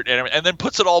part and then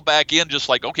puts it all back in, just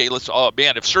like, okay, oh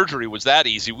man, if surgery was that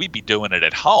easy, we'd be doing it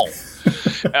at home.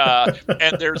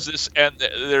 And there's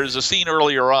a scene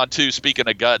earlier on too, speaking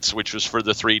of guts, which was for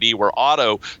the 3D, where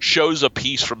Otto shows a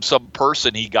piece from some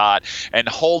person he got and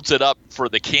holds it up for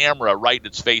the camera right in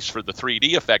its face for the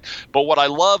 3D effect. But what I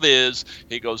love is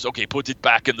he goes, okay, put it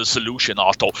back in the solution,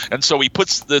 Otto. And so he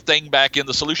puts the thing back in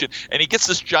the solution and he gets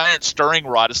this giant stirring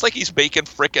rod. It's like he's making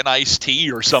frickin' iced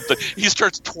tea or something. He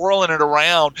starts twirling it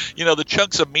around. The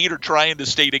chunks of meat are trying to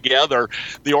stay together.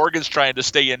 The organ's trying to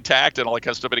stay intact and all that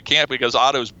kind of stuff, but it can't because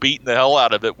Otto's beating the hell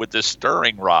out of it with this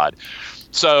stirring rod.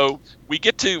 So we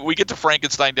get to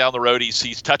Frankenstein down the road.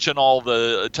 He's touching all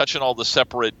the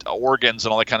separate organs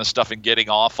and all that kind of stuff and getting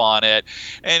off on it.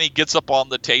 And he gets up on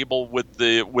the table with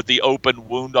the open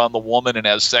wound on the woman and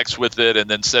has sex with it, and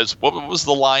then says, what was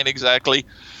the line exactly?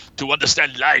 To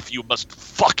understand life, you must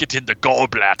fuck it in the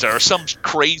gallbladder, or some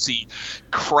crazy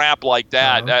crap like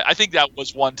that. Uh-huh. I think that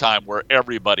was one time where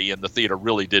everybody in the theater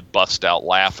really did bust out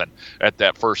laughing at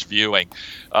that first viewing.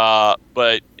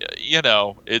 But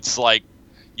it's like,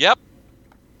 yep,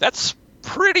 that's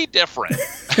pretty different.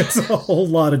 It's a whole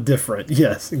lot of different.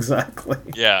 Yes, exactly.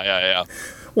 Yeah.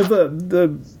 Well,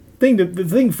 the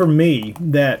thing for me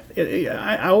that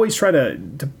I always try to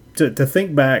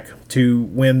think back to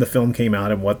when the film came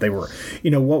out and what they were,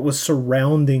 what was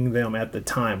surrounding them at the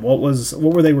time. What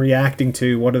were they reacting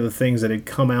to? What are the things that had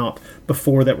come out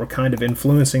before that were kind of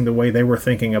influencing the way they were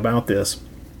thinking about this?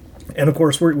 And of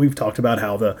course, we've talked about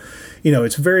how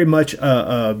it's very much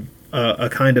a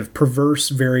kind of perverse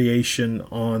variation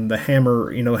on the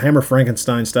Hammer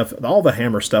Frankenstein stuff, all the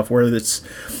Hammer stuff, where it's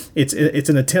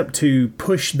an attempt to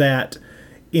push that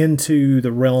into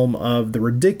the realm of the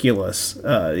ridiculous,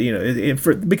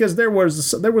 because there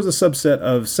was a subset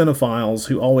of cinephiles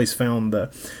who always found the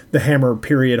Hammer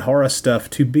period horror stuff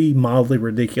to be mildly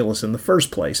ridiculous in the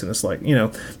first place, and it's like,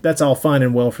 that's all fine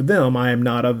and well for them. I am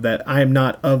not of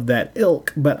that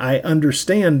ilk, but I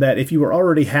understand that if you were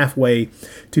already halfway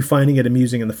to finding it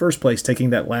amusing in the first place, taking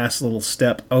that last little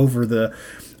step over the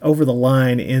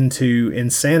line into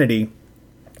insanity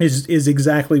is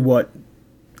exactly what.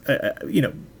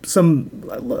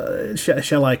 Some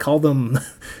shall I call them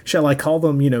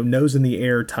nose in the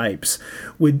air types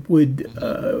would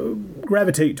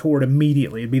gravitate toward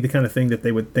immediately. It'd be the kind of thing that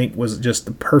they would think was just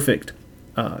the perfect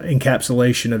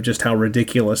encapsulation of just how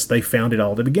ridiculous they found it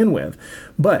all to begin with.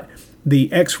 But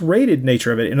the X-rated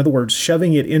nature of it, in other words,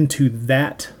 shoving it into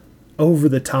that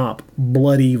over-the-top,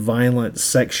 bloody, violent,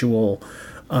 sexual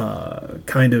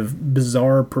kind of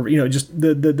bizarre, just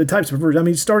the types of perversion. I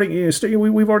mean,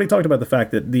 we've already talked about the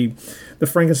fact that the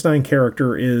Frankenstein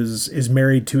character is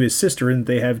married to his sister and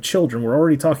they have children. We're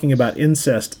already talking about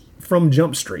incest from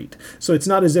Jump Street. So it's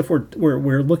not as if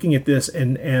we're looking at this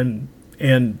and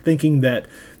thinking that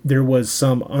there was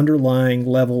some underlying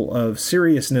level of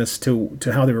seriousness to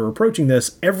how they were approaching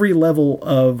this. Every level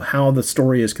of how the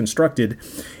story is constructed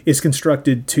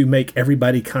to make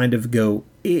everybody kind of go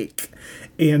ick.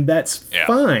 And that's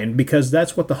fine, because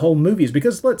that's what the whole movie is.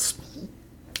 Because let's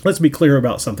be clear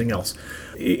about something else.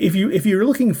 If you're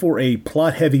looking for a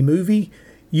plot-heavy movie,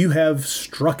 you have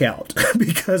struck out,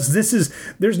 because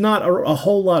there's not a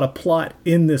whole lot of plot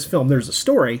in this film. There's a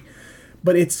story,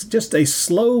 but it's just a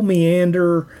slow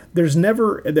meander. There's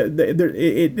never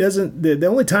it doesn't. The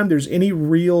only time there's any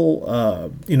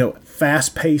real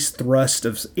fast-paced thrust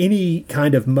of any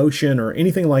kind of motion or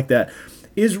anything like that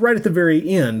is right at the very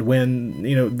end, when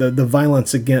the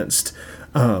violence against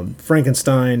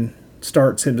Frankenstein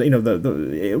starts, and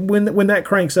when that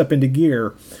cranks up into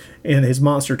gear and his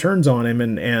monster turns on him,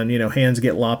 and hands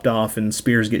get lopped off and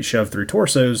spears get shoved through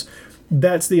torsos.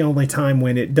 That's the only time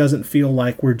when it doesn't feel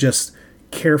like we're just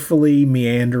carefully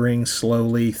meandering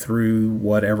slowly through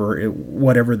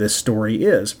whatever this story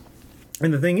is.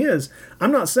 And the thing is,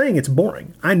 I'm not saying it's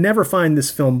boring. I never find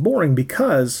this film boring,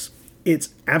 because it's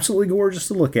absolutely gorgeous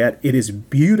to look at. It is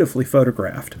beautifully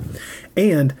photographed,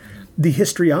 and the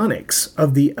histrionics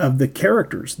of the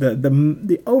characters,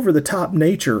 the over the top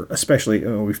nature, especially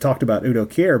we've talked about Udo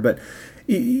Kier, but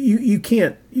you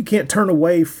can't turn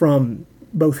away from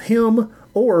both him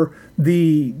or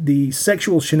the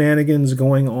sexual shenanigans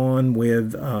going on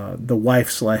with the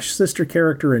wife/sister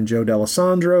character and Joe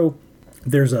D'Alessandro.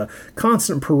 There's a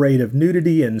constant parade of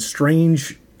nudity and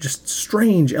strange just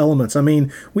strange elements. I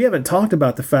mean, we haven't talked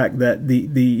about the fact that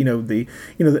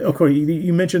of course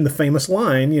you mentioned the famous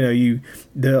line,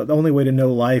 the only way to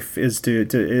know life is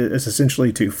is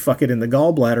essentially to fuck it in the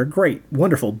gallbladder. Great,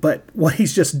 wonderful. But what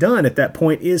he's just done at that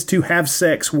point is to have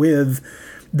sex with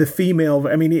the female.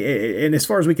 I mean, and as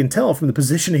far as we can tell from the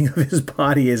positioning of his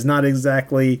body, is not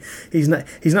exactly, he's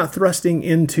not thrusting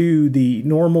into the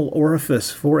normal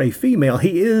orifice for a female.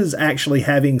 He is actually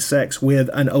having sex with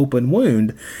an open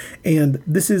wound, and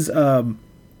this is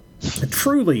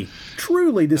truly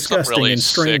disgusting really and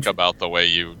strange. Sick about the way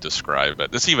you describe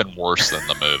it. It's even worse than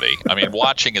the movie. I mean,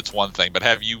 watching it's one thing, but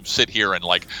have you sit here and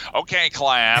like, okay,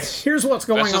 class, here's what's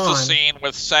going on. This is the scene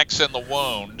with sex in the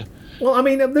wound. Well, I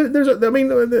mean,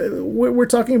 we're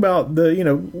talking about the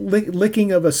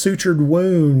licking of a sutured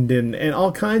wound and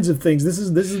all kinds of things. These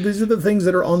are the things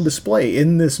that are on display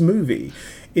in this movie.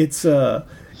 It's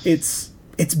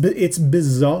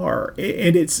bizarre,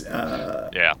 and it's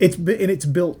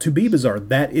built to be bizarre.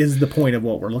 That is the point of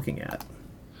what we're looking at.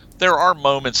 There are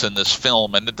moments in this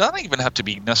film, and it doesn't even have to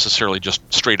be necessarily just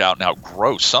straight out and out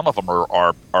gross. Some of them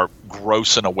are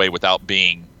gross in a way without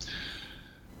being.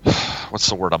 What's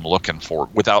the word I'm looking for?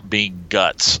 Without being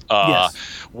guts. Yes.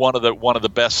 One of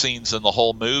the best scenes in the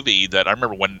whole movie that I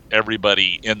remember when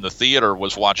everybody in the theater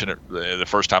was watching it the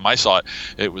first time I saw it.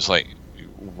 It was like,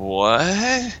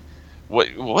 what?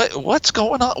 What's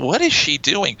going on? What is she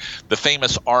doing? The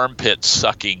famous armpit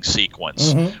sucking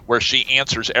sequence, where she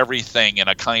answers everything in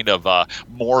a kind of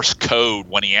Morse code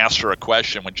when he asks her a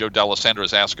question. When Joe D'Alessandro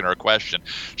is asking her a question,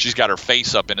 she's got her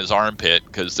face up in his armpit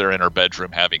because they're in her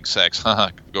bedroom having sex.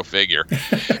 Go figure.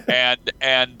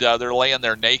 and they're laying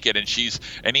there naked, and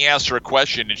he asks her a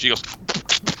question, and she goes.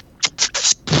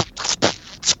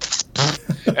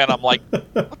 And I'm like,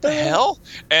 what the hell?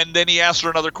 And then he asked her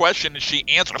another question, and she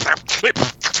answered.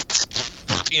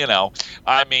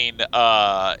 I mean,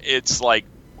 it's like,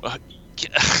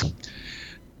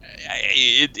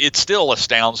 it still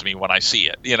astounds me when I see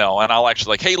it, and I'll actually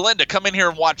like, hey, Linda, come in here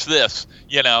and watch this,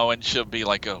 and she'll be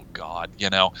like, oh God, you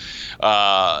got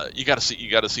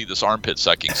to see this armpit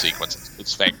sucking sequence.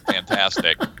 It's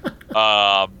fantastic.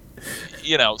 I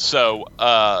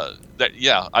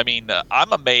mean,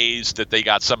 I'm amazed that they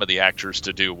got some of the actors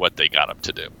to do what they got them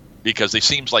to do, because it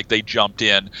seems like they jumped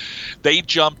in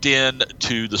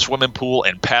to the swimming pool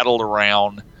and paddled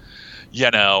around.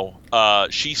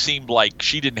 She seemed like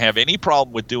she didn't have any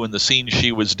problem with doing the scene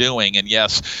she was doing. And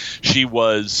yes, she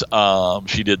was,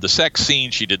 she did the sex scene.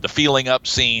 She did the feeling up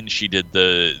scene. She did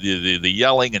the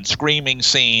yelling and screaming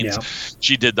scenes. Yeah.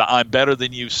 She did the I'm better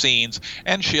than you scenes.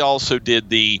 And she also did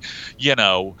the,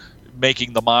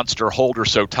 making the monster hold her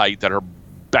so tight that her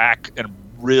back and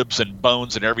ribs and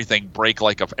bones and everything break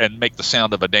and make the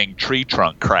sound of a dang tree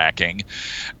trunk cracking.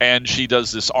 And she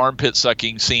does this armpit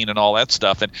sucking scene and all that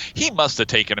stuff. And he must have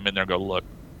taken him in there and go, look,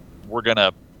 we're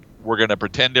gonna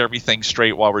pretend everything's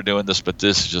straight while we're doing this, but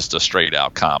this is just a straight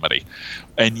out comedy.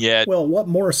 And yet, well, what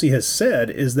Morrissey has said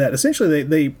is that essentially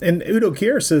they and Udo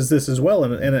Kier says this as well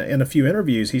in a few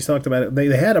interviews. He's talked about it.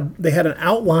 They had an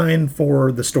outline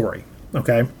for the story.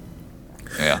 Okay.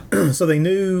 Yeah. So they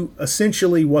knew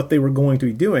essentially what they were going to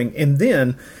be doing. And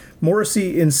then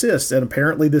Morrissey insists, and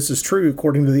apparently this is true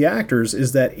according to the actors,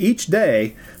 is that each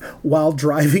day while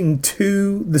driving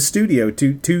to the studio,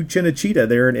 to Cinecittà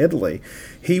there in Italy,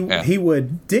 he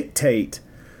would dictate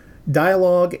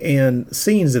dialogue and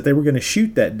scenes that they were going to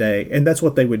shoot that day, and that's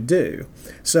what they would do.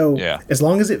 So as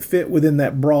long as it fit within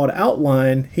that broad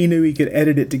outline, he knew he could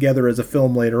edit it together as a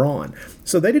film later on.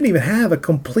 So they didn't even have a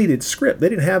completed script. They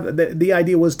didn't have the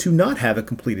idea was to not have a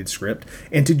completed script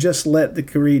and to just let the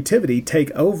creativity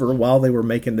take over while they were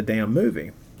making the damn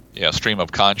movie. Yeah, stream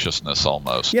of consciousness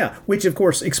almost. Yeah, which of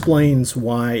course explains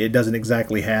why it doesn't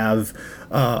exactly have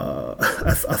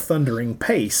a thundering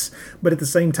pace. But at the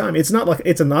same time, it's not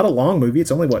a long movie.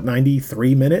 It's only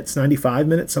 93 minutes, 95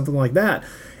 minutes, something like that.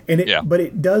 But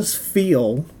it does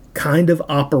feel kind of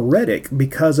operatic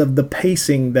because of the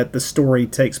pacing that the story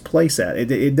takes place at.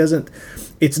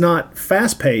 It's not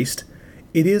fast paced.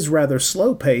 It is rather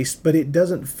slow paced, but it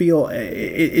doesn't feel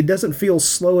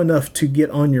slow enough to get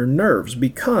on your nerves,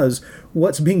 because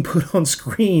what's being put on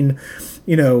screen,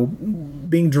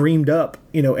 being dreamed up,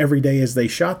 every day as they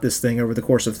shot this thing over the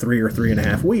course of 3 or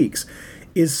 3.5 weeks,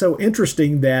 is so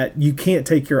interesting that you can't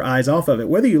take your eyes off of it,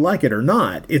 whether you like it or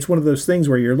not. It's one of those things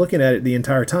where you're looking at it the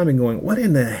entire time and going, what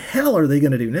in the hell are they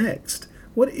going to do next?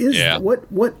 What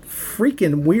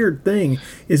freaking weird thing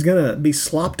is going to be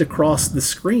slopped across the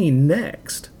screen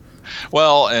next?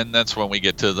 Well, and that's when we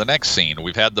get to the next scene.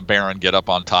 We've had the Baron get up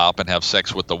on top and have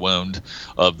sex with the wound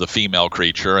of the female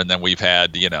creature, and then we've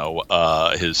had,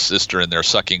 his sister in there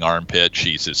sucking armpit.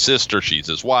 She's his sister. She's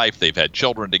his wife. They've had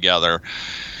children together.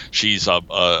 She's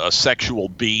a sexual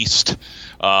beast.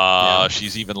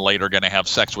 She's even later going to have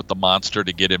sex with the monster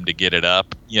to get him to get it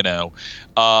up,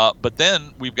 But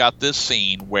then we've got this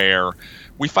scene where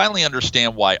we finally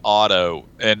understand why Otto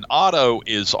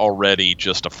is already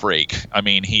just a freak. I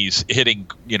mean, he's hitting,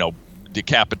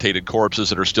 decapitated corpses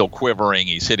that are still quivering.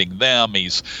 He's hitting them.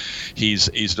 He's doing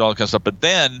all that kind of stuff. But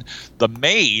then the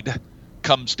maid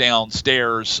comes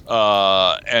downstairs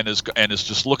and is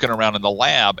just looking around in the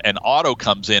lab, and Otto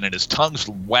comes in and his tongue's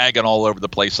wagging all over the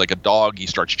place like a dog. He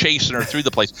starts chasing her through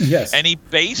the place. Yes. And he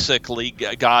basically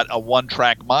got a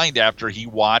one-track mind after he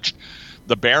watched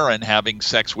the Baron having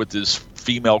sex with his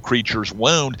female creature's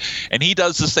wound, and he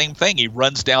does the same thing. He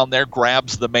runs down there,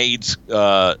 grabs the maid's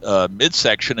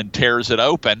midsection and tears it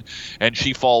open, and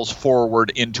she falls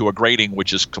forward into a grating,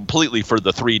 which is completely for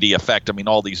the 3D effect. I mean,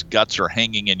 all these guts are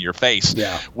hanging in your face.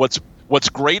 Yeah. What's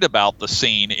great about the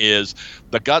scene is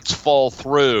the guts fall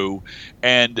through,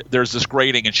 and there's this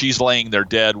grating, and she's laying there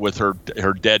dead with her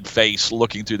dead face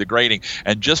looking through the grating.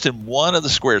 And just in one of the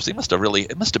squares, it must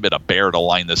have been a bear to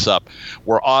line this up,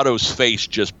 where Otto's face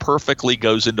just perfectly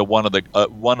goes into one of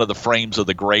the frames of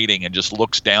the grating and just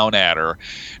looks down at her.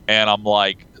 And I'm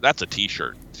like, that's a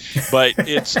T-shirt. But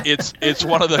it's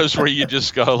one of those where you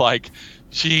just go like,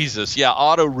 Jesus, yeah,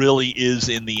 Otto really is,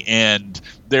 in the end,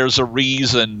 there's a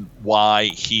reason why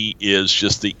he is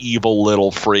just the evil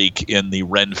little freak in the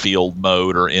Renfield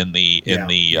mode, or in the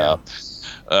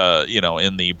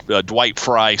Dwight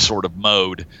Fry sort of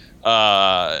mode.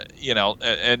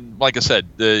 And like I said,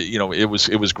 it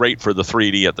was great for the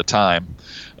 3D at the time.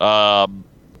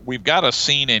 We've got a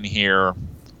scene in here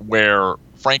where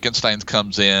Frankenstein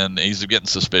comes in. He's getting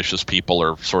suspicious. People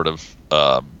are sort of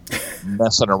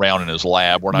messing around in his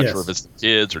lab. We're not sure if it's the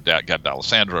kids or got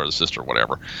Alessandra or the sister or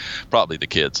whatever. Probably the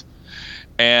kids.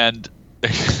 And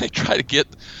they try to get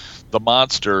the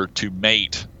monster to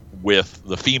mate with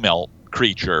the female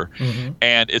creature. Mm-hmm.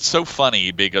 And it's so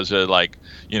funny because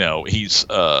he's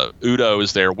Udo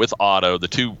is there with Otto. The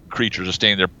two creatures are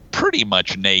standing there pretty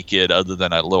much naked, other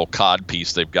than a little cod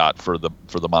piece they've got for the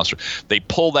monster. They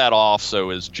pull that off so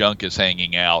his junk is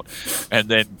hanging out, and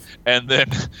then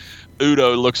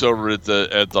Udo looks over at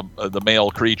the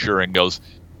male creature and goes,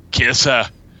 kiss her,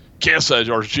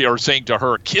 or saying to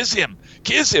her, kiss him,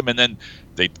 and then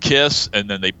they kiss, and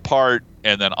then they part,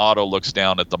 and then Otto looks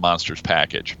down at the monster's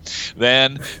package.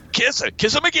 Then kiss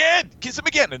him again,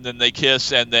 and then they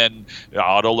kiss, and then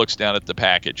Otto looks down at the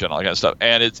package and all that kind of stuff.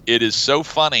 And it is so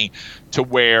funny to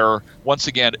where, once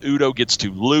again, Udo gets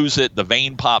to lose it. The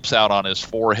vein pops out on his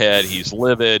forehead. He's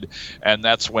livid, and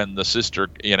that's when the sister,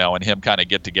 and him kind of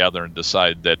get together and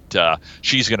decide that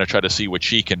she's going to try to see what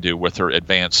she can do with her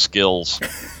advanced skills.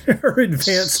 Her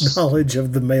advanced knowledge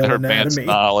of the male anatomy. Advanced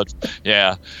knowledge,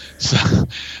 yeah. So,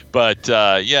 but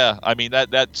I mean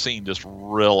that scene just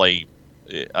really.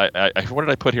 What did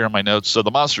I put here in my notes? So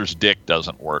the monster's dick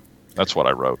doesn't work. That's what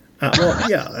I wrote.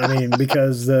 I mean,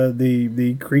 because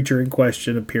the creature in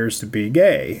question appears to be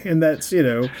gay, and that's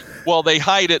Well, they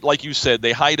hide it, like you said.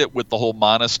 They hide it with the whole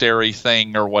monastery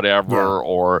thing or whatever,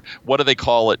 or what do they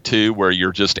call it too, where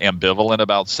you're just ambivalent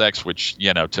about sex, which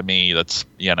to me that's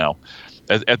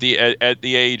At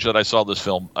the age that I saw this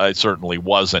film, I certainly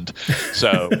wasn't.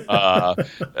 So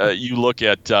you look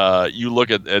at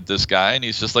this guy, and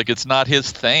he's just like, it's not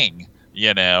his thing,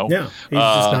 Yeah, he's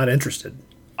just not interested.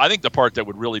 I think the part that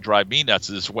would really drive me nuts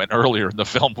is when earlier in the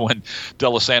film when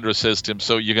D'Alessandro says to him,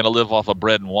 "So you're going to live off of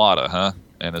bread and water, huh?"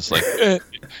 And it's like,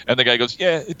 and the guy goes,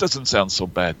 "Yeah, it doesn't sound so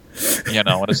bad," And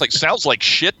it's like, sounds like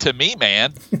shit to me,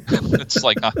 man. It's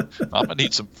like I'm gonna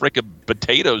need some frickin'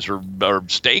 potatoes or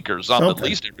steak or something. At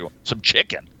least some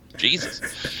chicken. Jesus.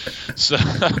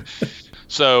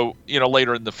 So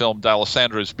later in the film,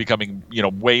 D'Alessandro is becoming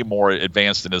way more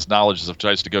advanced in his knowledge as he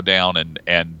tries to go down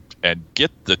and get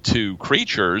the two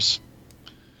creatures,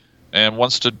 and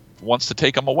wants to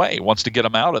take them away, wants to get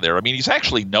them out of there. I mean, he's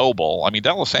actually noble. I mean,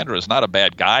 D'Alessandro is not a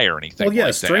bad guy or anything. Well, yeah,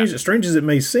 like strange as it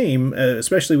may seem,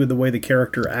 especially with the way the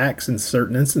character acts in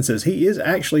certain instances, he is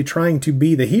actually trying to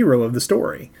be the hero of the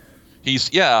story. His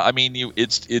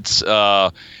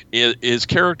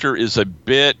character is a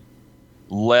bit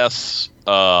less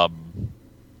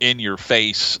in your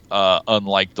face,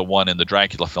 unlike the one in the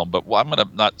Dracula film. But I'm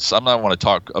not want to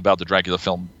talk about the Dracula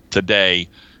film today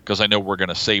because I know we're going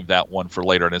to save that one for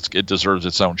later, and it deserves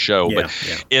its own show. Yeah, but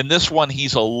yeah. in this one,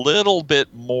 he's a little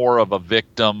bit more of a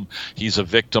victim. He's a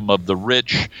victim of the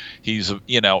rich. He's,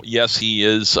 yes, he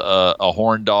is a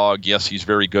horn dog. Yes, he's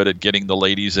very good at getting the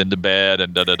ladies into bed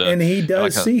and da-da-da. And he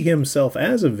does see himself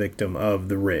as a victim of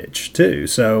the rich too.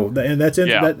 So, and that's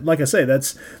that, like I say,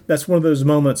 that's one of those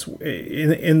moments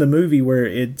in the movie where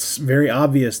it's very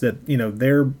obvious that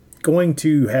they're going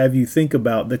to have you think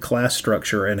about the class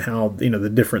structure and how the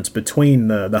difference between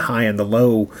the high and the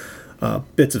low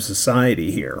bits of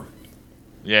society here.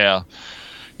 Yeah.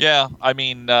 I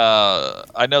mean,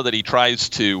 I know that he tries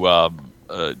to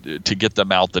get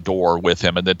them out the door with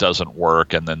him, and it doesn't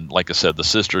work. And then, like I said, the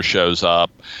sister shows up.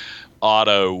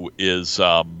 Otto is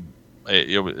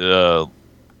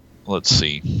let's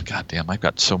see. God damn, I've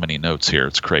got so many notes here.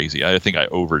 It's crazy. I think I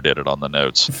overdid it on the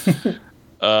notes.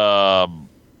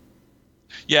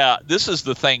 Yeah, this is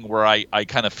the thing where I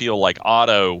kind of feel like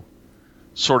Otto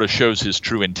sort of shows his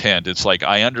true intent. It's like,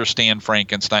 I understand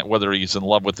Frankenstein, whether he's in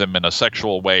love with him in a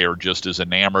sexual way or just is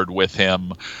enamored with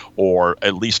him, or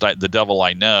at least the devil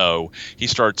I know. He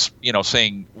starts,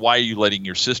 saying, why are you letting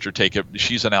your sister take it?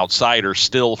 She's an outsider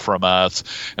still from us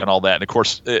and all that. And of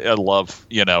course, I love,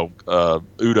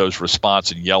 Udo's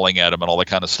response and yelling at him and all that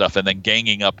kind of stuff. And then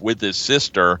ganging up with his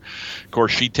sister. Of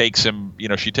course, she takes him,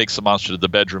 she takes the monster to the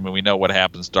bedroom, and we know what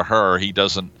happens to her. He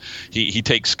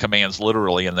takes commands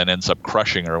literally and then ends up crushing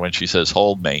her when she says,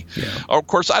 hold me. Yeah. Of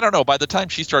course, I don't know. By the time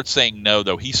she starts saying no,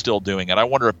 though, he's still doing it. I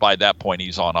wonder if by that point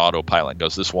he's on autopilot and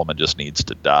goes, this woman just needs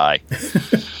to die.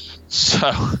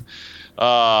 So,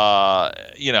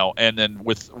 and then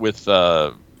with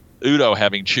Udo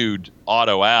having chewed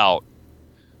Otto out,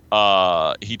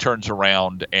 he turns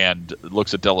around and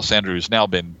looks at D'Alessandro, who's now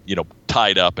been,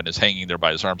 tied up and is hanging there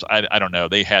by his arms. I don't know.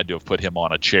 They had to have put him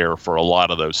on a chair for a lot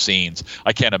of those scenes.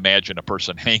 I can't imagine a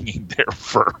person hanging there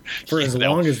for as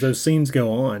long as those scenes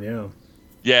go on. Yeah.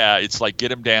 Yeah, it's like,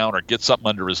 get him down or get something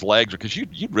under his legs, because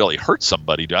you'd really hurt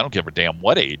somebody. I don't give a damn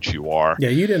what age you are. Yeah,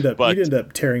 you'd end up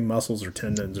tearing muscles or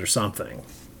tendons or something.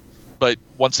 But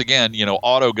once again,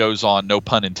 Otto goes on, no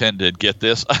pun intended, get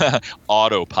this,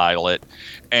 autopilot,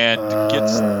 and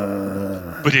gets...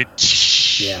 But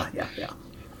it... Yeah.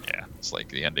 It's like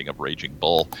the ending of Raging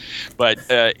Bull. But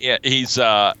he's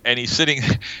sitting,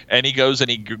 and he goes and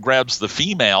he grabs the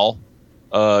female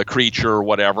creature or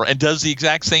whatever, and does the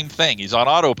exact same thing. He's on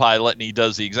autopilot, and he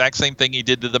does the exact same thing he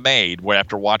did to the maid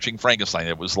after watching Frankenstein.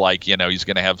 It was like, he's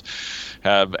going to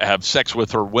have sex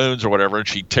with her wounds or whatever, and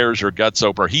she tears her guts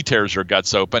open, or he tears her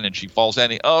guts open, and she falls down.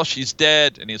 She's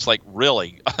dead. And it's like,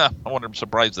 really? I'm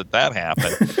surprised that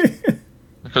happened.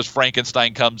 Because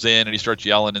Frankenstein comes in and he starts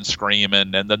yelling and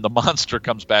screaming, and then the monster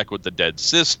comes back with the dead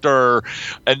sister,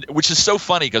 and which is so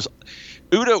funny because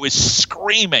Udo is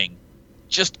screaming,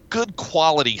 just good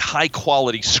quality, high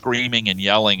quality screaming and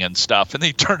yelling and stuff, and then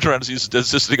he turns around and sees the dead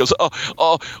sister. He goes,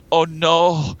 oh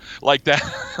no, like that,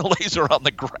 lays her on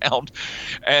the ground,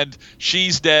 and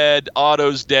she's dead.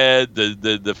 Otto's dead.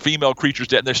 The female creature's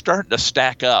dead, and they're starting to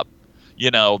stack up.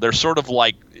 They're sort of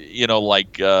like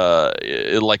a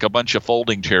bunch of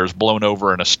folding chairs blown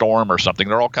over in a storm or something.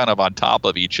 They're all kind of on top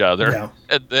of each other. Yeah.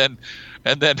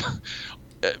 And then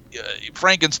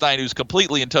Frankenstein, who's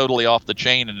completely and totally off the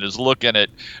chain and is looking at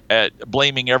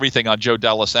blaming everything on Joe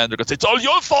D'Alessandro, goes, it's all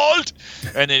your fault.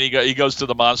 And then he goes to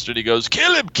the monster and he goes,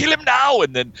 kill him now.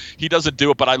 And then he doesn't do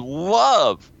it. But I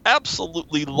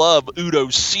absolutely love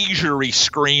Udo's seizure-y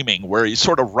screaming, where he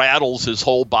sort of rattles his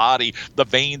whole body, the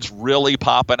veins really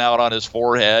popping out on his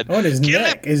forehead. Oh, and his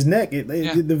neck.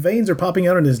 The veins are popping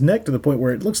out on his neck to the point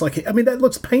where it looks like, that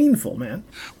looks painful, man.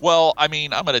 Well, I'm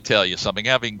going to tell you something.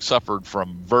 Having suffered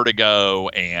from vertigo,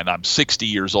 and I'm 60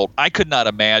 years old, I could not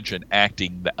imagine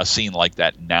acting a scene like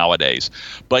that nowadays.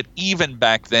 But even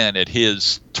back then, at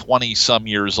his 20-some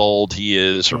years old he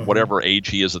is, or whatever age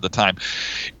he is at the time,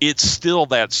 it's still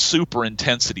that super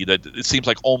intensity that it seems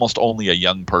like almost only a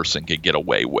young person could get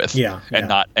away with,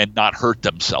 and not hurt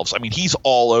themselves. I mean, he's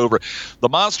all over. The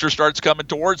monster starts coming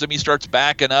towards him. He starts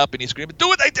backing up, and he's screaming, "Do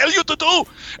what I tell you to do!"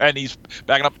 And he's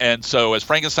backing up. And so, as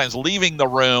Frankenstein's leaving the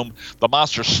room, the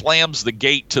monster slams the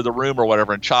gate to the room or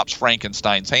whatever, and chops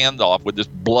Frankenstein's hand off, with this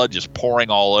blood just pouring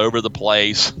all over the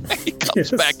place. He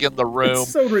comes back in the room.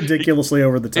 It's so ridiculously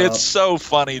over the top. It's so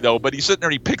funny though. But he's sitting there.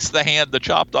 He picks the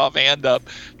chopped off hand up,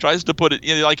 tries to put it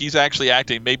like he's actually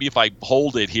acting. Maybe if I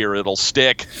hold it here, it'll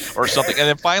stick or something. And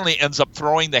then finally ends up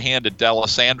throwing the hand at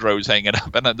D'Alessandro, who's hanging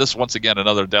up. And then this, once again,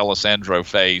 another D'Alessandro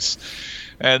face.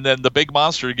 And then the big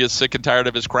monster gets sick and tired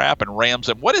of his crap and rams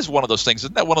him. What is one of those things?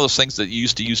 Isn't that one of those things that you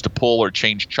used to pull or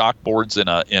change chalkboards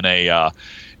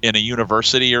in a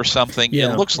university or something.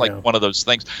 Yeah, it looks like one of those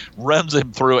things. Runs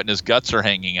him through it, and his guts are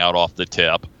hanging out off the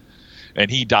tip,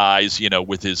 and he dies,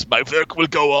 with his "my work will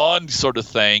go on" sort of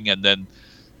thing, and then,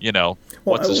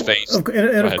 what's his face?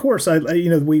 And of course,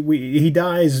 he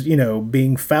dies,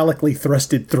 being phallically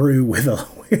thrusted through with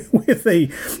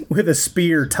a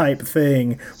spear type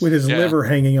thing, with his liver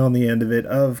hanging on the end of it,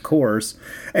 of course.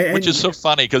 Which is so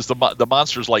funny because the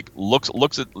monster's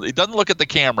looks at, he doesn't look at the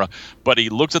camera, but he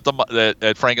looks at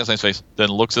at Frankenstein's face, then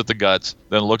looks at the guts,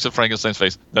 then looks at Frankenstein's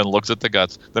face, then looks at the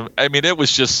guts. It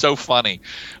was just so funny.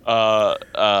 But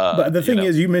the thing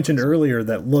is, you mentioned earlier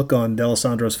that look on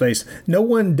D'Alessandro's face. No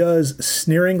one does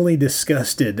sneeringly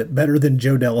disgusted better than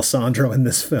Joe D'Alessandro in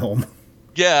this film.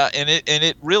 Yeah, and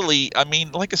it really,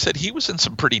 like I said, he was in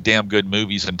some pretty damn good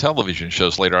movies and television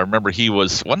shows later. I remember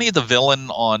wasn't he the villain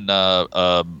on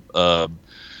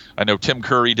I know Tim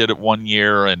Curry did it one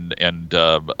year, and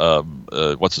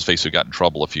what's his face who got in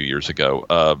trouble a few years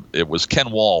ago? It was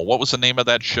Ken Wall. What was the name of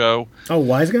that show? Oh,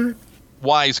 Wise Guy?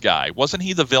 Wise Guy. Wasn't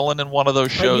he the villain in one of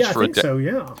those shows? I think so,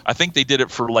 yeah. I think they did it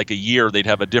for like a year. They'd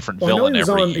have a different villain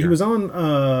every year. He was on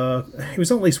at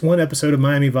least one episode of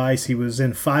Miami Vice. He was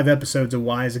in 5 episodes of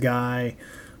Wise Guy.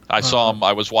 I saw him.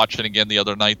 I was watching again the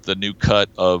other night the new cut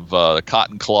of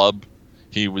Cotton Club.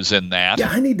 He was in that. Yeah,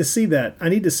 I need to see that. I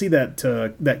need to see that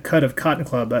cut of Cotton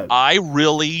Club. I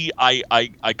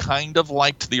kind of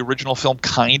liked the original film,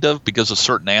 kind of, because of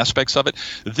certain aspects of it.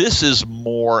 This is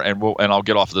more, and I'll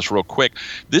get off of this real quick.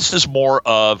 This is more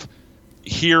of,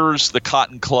 here's the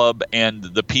Cotton Club and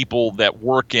the people that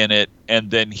work in it, and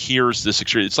then here's this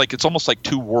experience. It's almost like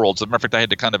two worlds. As a matter of fact, I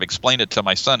had to kind of explain it to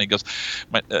my son. He goes,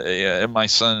 my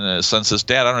son says,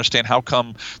 "Dad, I don't understand how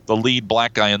come the lead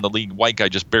black guy and the lead white guy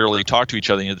just barely talk to each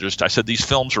other." I said, these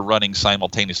films are running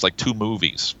simultaneously, like 2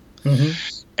 movies. Mm-hmm.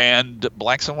 And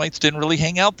blacks and whites didn't really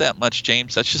hang out that much,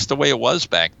 James. That's just the way it was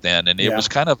back then. And it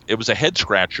was a head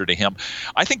scratcher to him.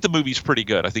 I think the movie's pretty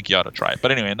good. I think you ought to try it.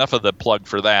 But anyway, enough of the plug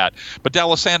for that. But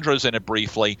D'Alessandro's in it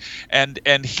briefly. And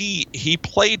he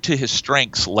played to his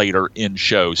strengths later in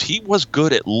shows. He was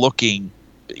good at looking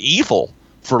evil,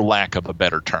 for lack of a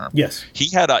better term. Yes. He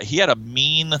had a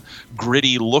mean,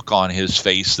 gritty look on his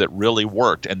face that really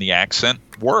worked. And the accent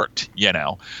worked,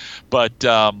 But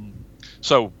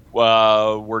so...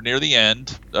 we're near the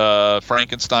end.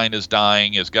 Frankenstein is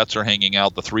dying. His guts are hanging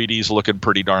out. The 3D's looking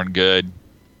pretty darn good.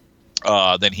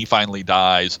 Then he finally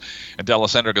dies. And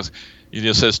D'Alessandro he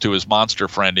just says to his monster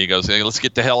friend, he goes, "Hey, let's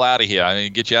get the hell out of here.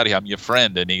 Get you out of here. I'm your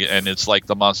friend." And it's like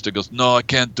the monster goes, "No, I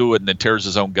can't do it." And then tears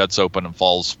his own guts open and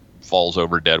falls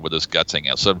over dead with his guts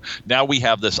hanging out. So now we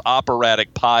have this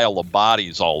operatic pile of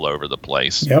bodies all over the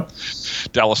place. Yep.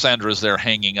 D'Alessandro's there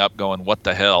hanging up going, "What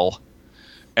the hell?"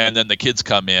 And then the kids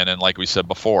come in, and like we said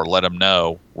before, let them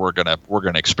know we're gonna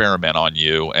experiment on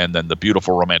you. And then the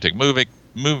beautiful romantic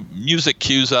music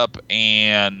cues up,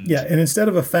 and and instead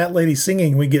of a fat lady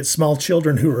singing, we get small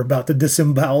children who are about to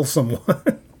disembowel someone.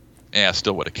 Yeah, I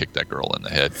still would have kicked that girl in the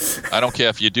head. I don't care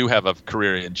if you do have a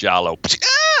career in Giallo,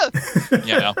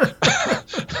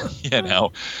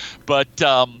 But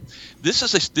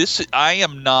this I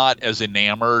am not as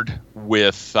enamored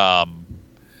with. I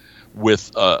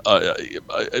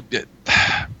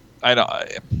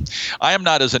am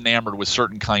not as enamored with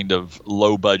certain kind of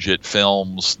low budget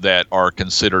films that are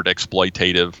considered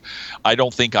exploitative. I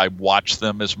don't think I watch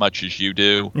them as much as you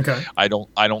do. Okay. I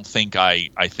don't think I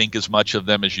think as much of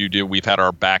them as you do. We've had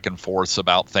our back and forths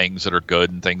about things that are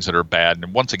good and things that are bad.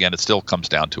 And once again, it still comes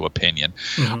down to opinion.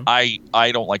 Mm-hmm.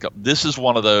 I don't like it. This is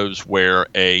one of those where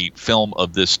a film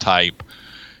of this type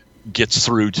gets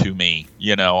through to me,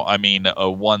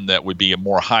 one that would be a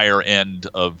more higher end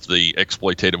of the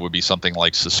exploitative would be something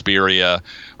like Suspiria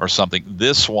or something.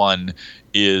 This one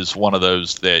is one of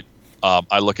those that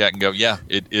I look at and go,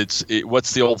 it's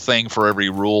what's the old thing, for every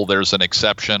rule there's an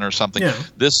exception or something. Yeah.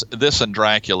 This and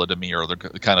Dracula to me are the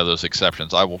kind of those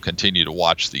exceptions. I will continue to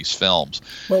watch these films.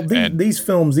 Well, these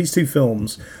two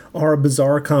films are a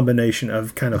bizarre combination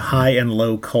of kind of high and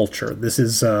low culture. This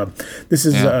is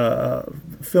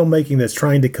filmmaking that's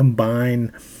trying to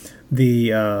combine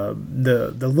the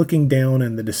looking down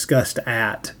and the disgust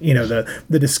at,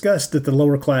 the disgust that the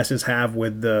lower classes have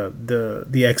with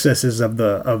the excesses of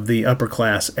the upper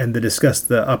class, and the disgust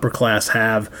the upper class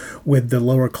have with the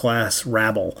lower class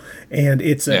rabble. And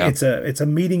it's a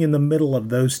meeting in the middle of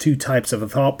those two types of a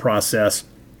thought process.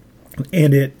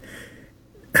 And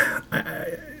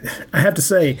I have to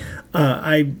say,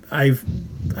 I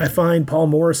find Paul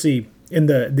Morrissey, in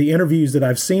the interviews that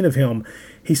I've seen of him,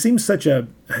 he seems such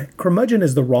curmudgeon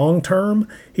is the wrong term.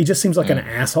 He just seems like an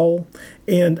asshole.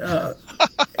 And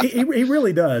He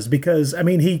really does, because I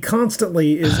mean he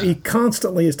constantly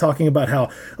is talking about how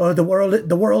the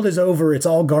world is over, it's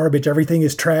all garbage, everything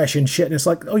is trash and shit, and it's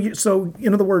like, so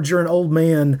in other words, you're an old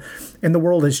man and the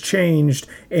world has changed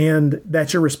and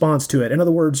that's your response to it. In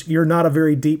other words, you're not a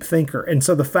very deep thinker. And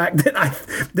so the fact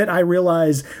that I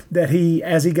realized that he,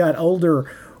 as he got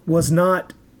older, was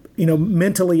not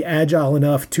mentally agile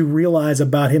enough to realize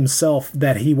about himself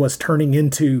that he was turning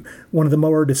into one of the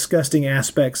more disgusting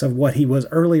aspects of what he was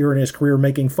earlier in his career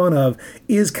making fun of,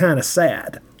 is kind of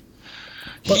sad.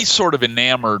 He's sort of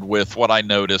enamored with what I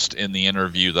noticed in the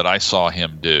interview that I saw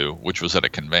him do, which was at a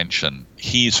convention.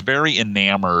 He's very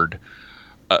enamored,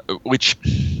 which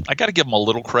I got to give him a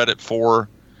little credit for.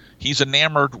 He's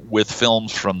enamored with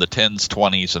films from the 10s,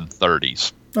 20s, and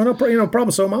 30s. Oh, no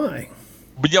problem. So am I.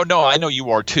 But no, I know you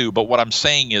are too. But what I'm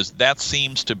saying is that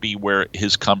seems to be where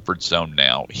his comfort zone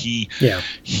now. He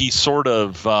sort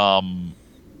of,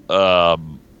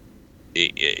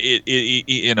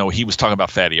 he was talking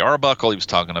about Fatty Arbuckle. He was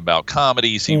talking about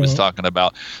comedies. He was talking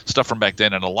about stuff from back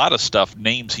then, and a lot of stuff,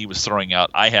 names he was throwing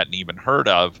out I hadn't even heard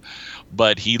of.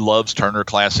 But he loves Turner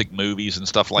Classic Movies and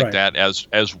stuff like that,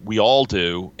 as we all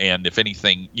do. And if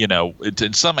anything,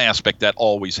 in some aspect, that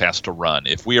always has to run.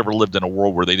 If we ever lived in a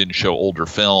world where they didn't show older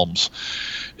films,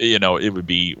 we'd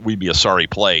be a sorry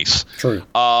place. True.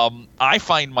 I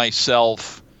find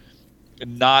myself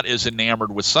not as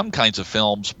enamored with some kinds of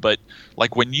films, but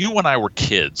like when you and I were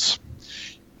kids,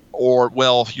 or,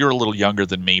 well, you're a little younger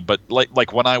than me, but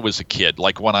like when I was a kid,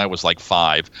 like when I was like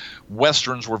 5,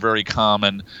 Westerns were very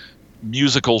common.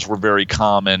 Musicals were very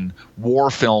common.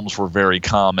 War films were very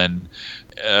common.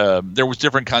 There was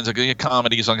different kinds of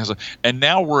comedies, and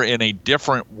now we're in a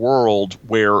different world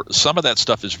where some of that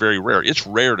stuff is very rare. It's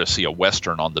rare to see a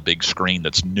Western on the big screen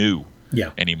that's new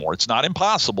anymore. It's not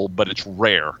impossible, but it's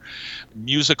rare.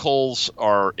 Musicals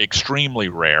are extremely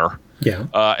rare,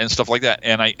 and stuff like that.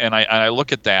 And I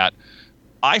look at that.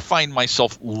 I find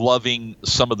myself loving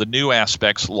some of the new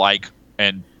aspects,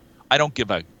 and I don't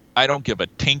give a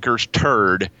tinker's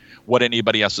turd what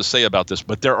anybody has to say about this,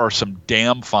 but there are some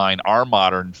damn fine. Our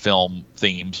modern film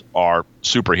themes are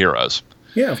superheroes.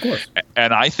 Yeah, of course.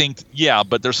 And I think,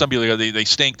 but there's some people who they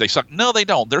stink, they suck. No, they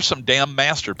don't. There's some damn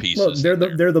masterpieces.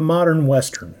 Look, they're the modern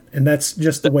Western, and that's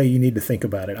just the way you need to think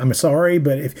about it. I'm sorry,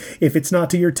 but if it's not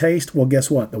to your taste, well, guess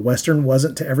what? The Western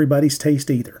wasn't to everybody's taste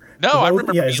either. No, I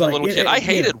remember being a little kid. I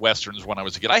hated Westerns when I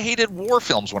was a kid. I hated war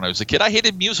films when I was a kid. I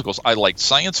hated musicals. I liked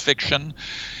science fiction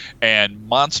and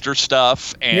monster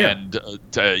stuff and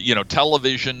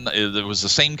television. It was the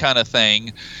same kind of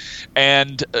thing.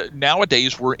 And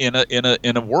nowadays we're in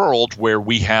a world where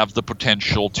we have the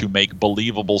potential to make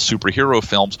believable superhero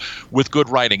films with good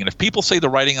writing. And if people say the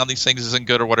writing on these things isn't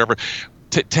good or whatever,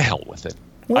 to hell with it.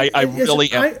 Well,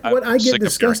 what I get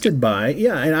disgusted by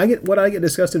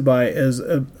is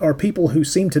are people who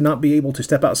seem to not be able to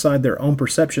step outside their own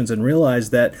perceptions and realize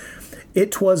that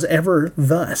it 'twas ever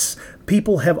thus.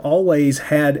 People have always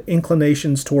had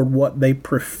inclinations toward what they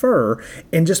prefer,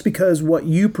 and just because what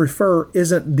you prefer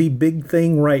isn't the big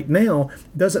thing right now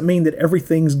doesn't mean that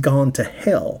everything's gone to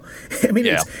hell. I mean,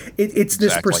 it's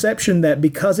this perception that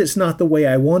because it's not the way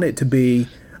I want it to be,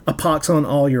 a pox on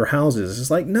all your houses. It's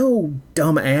like, no,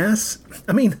 dumbass.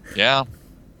 I mean, yeah,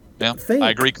 I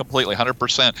agree completely,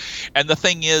 100%. And the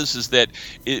thing is that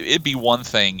it'd be one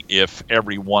thing if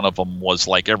every one of them was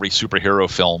like, every superhero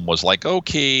film was like,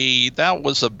 okay, that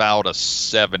was about a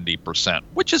 70%,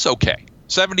 which is okay.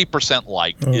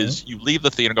 70% is you leave the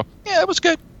theater and go, yeah, it was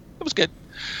good. It was good.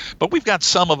 But we've got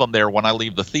some of them there when I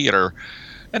leave the theater.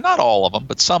 And not all of them,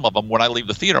 but some of them, when I leave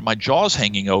the theater, my jaw's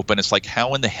hanging open. It's like,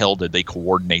 how in the hell did they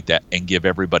coordinate that and give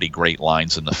everybody great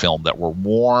lines in the film that were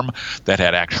warm, that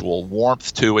had actual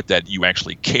warmth to it, that you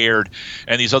actually cared,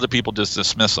 and these other people just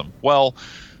dismiss them? Well,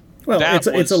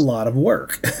 it's a lot of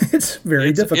work. It's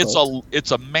very difficult.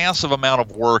 It's a massive amount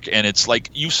of work, and it's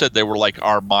like you said, they were like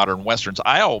our modern Westerns.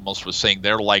 I almost was saying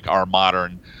they're like our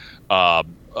modern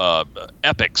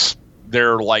epics.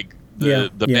 They're like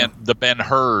the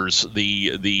Ben-Hurs,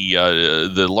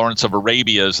 the Lawrence of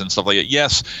Arabia's and stuff like that.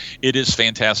 Yes, it is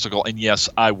fantastical, and yes,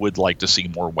 I would like to see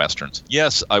more Westerns.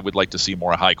 Yes, I would like to see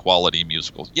more high-quality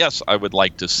musicals. Yes, I would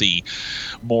like to see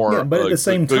more but at the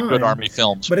same time, good army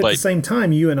films. But at the same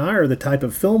time, you and I are the type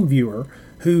of film viewer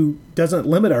who doesn't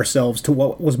limit ourselves to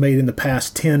what was made in the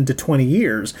past 10 to 20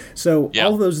 years. So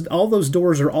all those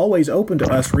doors are always open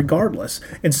to us regardless.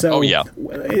 And so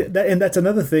and that's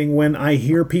another thing when I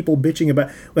hear people bitching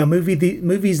about, well,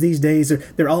 movies these days,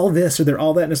 they're all this or they're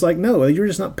all that. And it's like, no, you're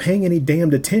just not paying any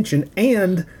damned attention.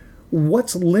 And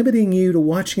what's limiting you to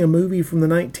watching a movie from the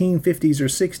 1950s or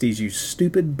 60s, you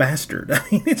stupid bastard? I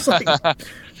mean, it's like...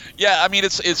 Yeah, I mean,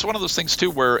 it's one of those things,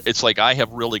 too, where it's like I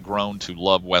have really grown to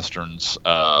love Westerns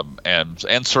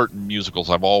and certain musicals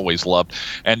I've always loved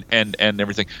and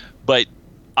everything. But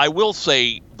I will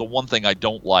say the one thing I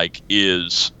don't like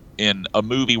is in a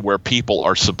movie where people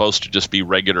are supposed to just be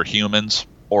regular humans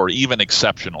or even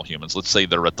exceptional humans. Let's say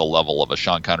they're at the level of a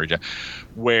Sean Connery,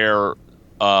 where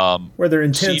they're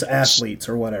intense athletes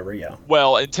or whatever, yeah.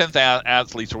 Well, intense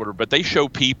athletes or whatever, but they show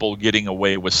people getting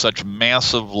away with such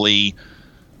massively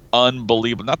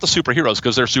unbelievable, not the superheroes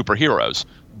because they're superheroes,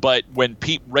 but when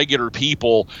regular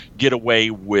people get away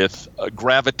with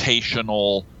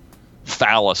gravitational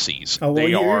fallacies. Oh,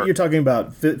 well, you're talking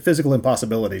about physical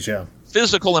impossibilities, yeah.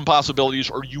 Physical impossibilities,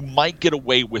 or you might get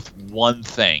away with one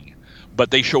thing,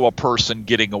 but they show a person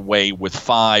getting away with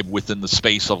 5 within the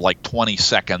space of like 20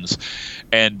 seconds,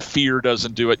 and fear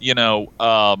doesn't do it, and I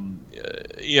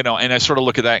sort of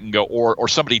look at that and go, or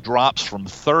somebody drops from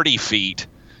 30 feet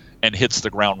and hits the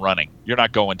ground running. You're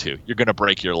not going to. You're going to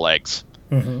break your legs.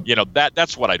 Mm-hmm.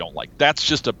 That's what I don't like. That's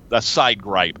just a side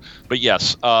gripe. But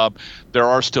yes, there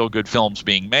are still good films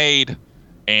being made,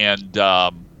 and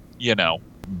but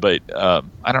I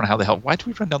don't know how the hell. Why do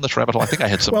we run down this rabbit hole? I think I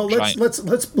had some. Well,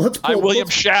 let's pull William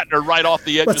Shatner right off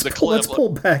the edge of the cliff. Let's pull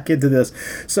back into this.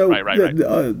 So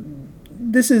right.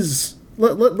 This is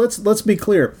let's be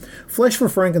clear. For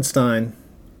Frankenstein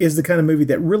is the kind of movie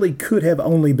that really could have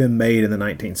only been made in the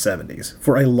 1970s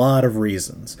for a lot of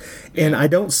reasons. And I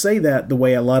don't say that the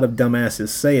way a lot of dumbasses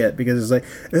say it, because it's like,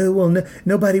 oh, well,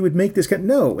 nobody would make this kind.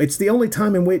 No, it's the only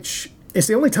time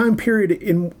period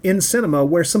in cinema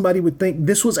where somebody would think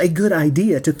this was a good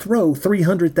idea to throw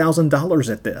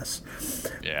 $300,000 at this.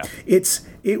 Yeah.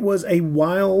 It was a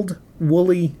wild,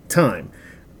 woolly time.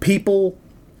 People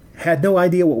had no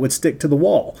idea what would stick to the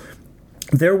wall.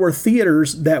 There were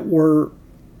theaters that were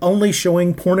only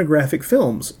showing pornographic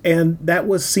films, and that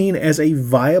was seen as a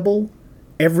viable,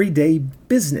 everyday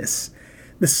business.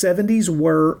 The 70s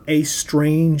were a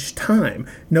strange time.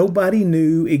 Nobody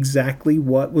knew exactly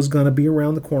what was going to be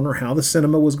around the corner, how the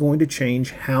cinema was going to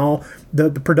change, how the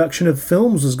production of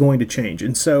films was going to change.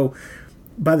 And so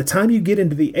by the time you get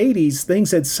into the 80s,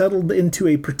 things had settled into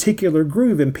a particular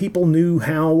groove, and people knew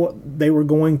how they were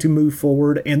going to move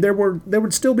forward. And there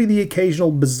would still be the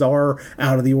occasional bizarre,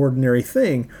 out of the ordinary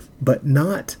thing, but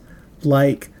not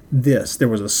like this. There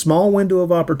was a small window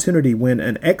of opportunity when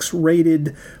an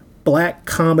X-rated black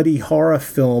comedy horror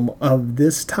film of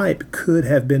this type could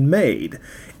have been made.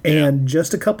 And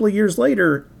just a couple of years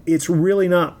later, it's really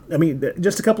not. I mean,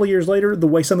 just a couple of years later, the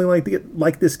way something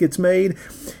like this gets made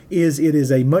is it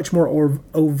is a much more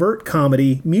overt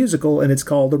comedy musical, and it's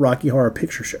called the Rocky Horror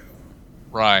Picture Show.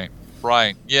 Right.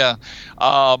 Yeah.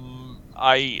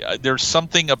 There's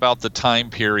something about the time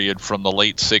period from the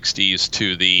late 60s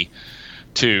to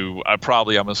I'm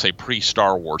going to say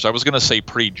pre-Star Wars. I was going to say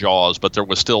pre-Jaws, but there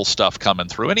was still stuff coming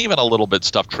through, and even a little bit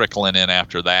stuff trickling in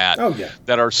after that. Oh, yeah.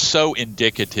 That are so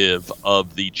indicative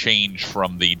of the change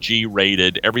from the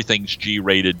G-rated, everything's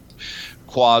G-rated,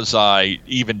 quasi,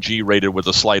 even G-rated with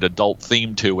a slight adult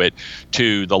theme to it,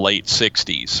 to the late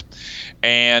 60s.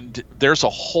 And there's a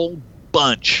whole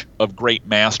bunch of great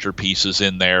masterpieces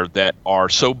in there that are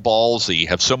so ballsy,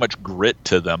 have so much grit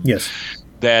to them. Yes.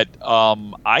 That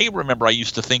I remember I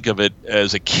used to think of it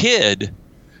as a kid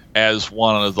as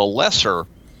one of the lesser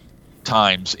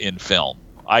times in film.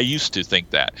 I used to think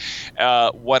that.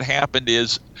 What happened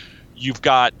is you've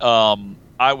got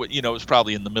it was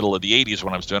probably in the middle of the 80s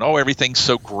when I was doing, everything's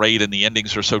so great and the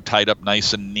endings are so tied up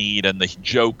nice and neat and the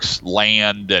jokes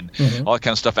land and all that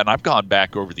kind of stuff. And I've gone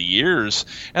back over the years,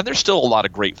 and there's still a lot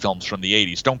of great films from the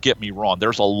 80s. Don't get me wrong.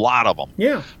 There's a lot of them.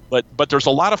 Yeah. But there's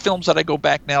a lot of films that I go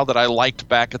back now that I liked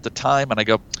back at the time, and I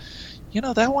go,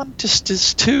 that one just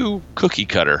is too cookie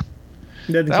cutter.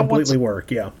 It doesn't completely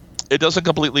work, yeah. It doesn't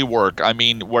completely work. I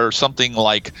mean, where something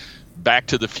like Back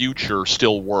to the Future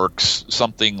still works,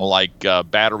 something like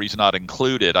Batteries Not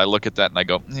Included, I look at that and I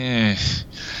go,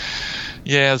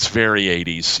 yeah, it's very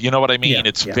 80s. You know what I mean? Yeah,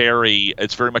 it's very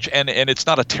much, and it's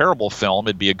not a terrible film.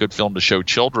 It'd be a good film to show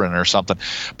children or something.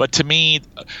 But to me,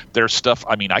 there's stuff,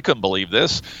 I mean, I couldn't believe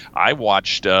this. I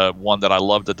watched one that I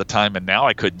loved at the time, and now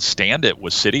I couldn't stand it,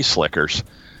 was City Slickers.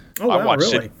 Oh, wow,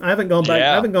 really? I haven't gone back.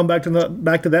 Yeah. I haven't gone back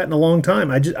to that in a long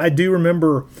time. I do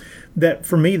remember that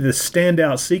for me, the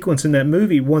standout sequence in that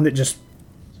movie, one that just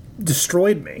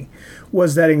destroyed me,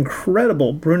 was that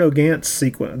incredible Bruno Gantz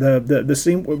sequence. The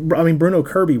scene, I mean Bruno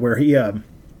Kirby, where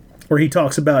he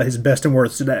talks about his best and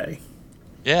worst today.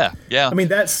 Yeah. I mean,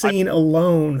 that scene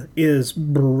alone is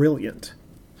brilliant.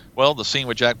 Well, the scene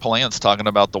with Jack Palance talking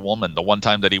about the woman, the one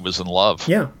time that he was in love.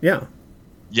 Yeah, yeah.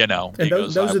 You know, and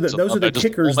those are the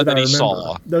kickers that I remember.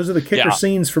 Saw. Those are the kicker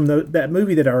scenes from that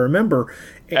movie that I remember.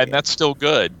 And that's still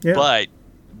good. Yeah.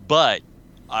 But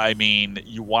I mean,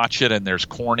 you watch it and there's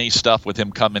corny stuff with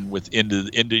him coming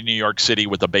into New York City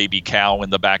with a baby cow in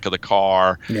the back of the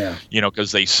car. Yeah. You know,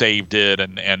 because they saved it,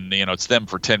 and you know, it's them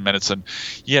for 10 minutes, and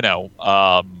you know,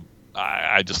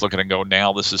 I just look at it and go,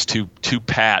 now this is too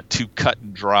pat, too cut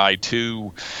and dry,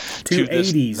 too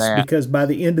 80s, because by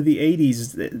the end of the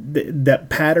 80s, that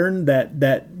pattern,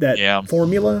 that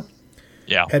formula,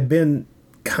 had been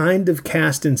kind of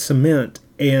cast in cement,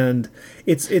 and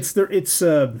it's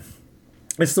the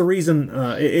reason.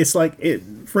 It's like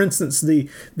for instance, the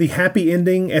happy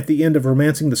ending at the end of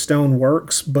Romancing the Stone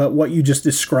works, but what you just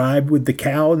described with the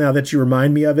cow, now that you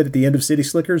remind me of it, at the end of City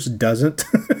Slickers, doesn't.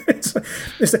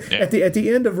 At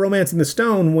the end of Romancing the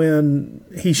Stone, when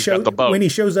he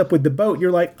shows up with the boat,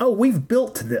 you're like, oh, we've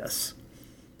built this.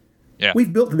 Yeah,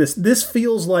 we've built this. This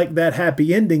feels like that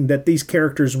happy ending that these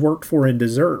characters worked for and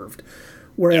deserved.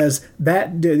 Whereas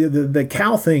that the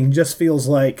cow thing just feels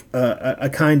like a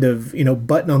kind of, you know,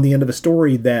 button on the end of a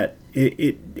story that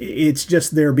it's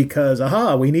just there because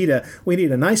we need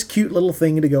a nice cute little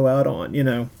thing to go out on, you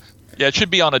know. Yeah, it should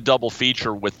be on a double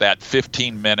feature with that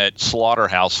 15-minute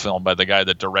Slaughterhouse film by the guy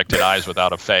that directed Eyes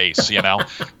Without a Face, you know.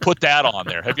 Put that on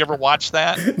there. Have you ever watched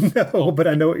that? No, but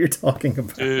I know what you're talking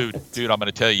about. Dude, I'm going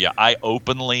to tell you, I know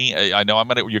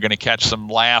you're going to catch some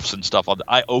laughs and stuff.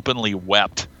 I openly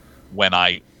wept when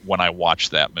I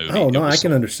watched that movie. Oh, no, I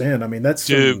can understand. I mean, that's...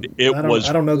 Dude, I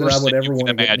don't know that I would ever want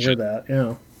to get near that,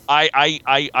 yeah.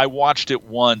 I watched it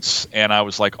once and I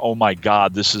was like, oh my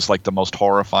God, this is like the most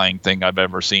horrifying thing I've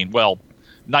ever seen. Well,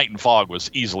 Night and Fog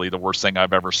was easily the worst thing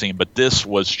I've ever seen, but this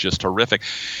was just horrific.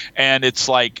 And it's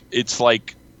like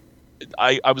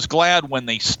I was glad when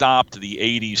they stopped the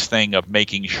 80s thing of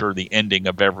making sure the ending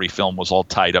of every film was all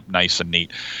tied up nice and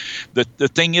neat. The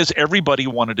thing is, everybody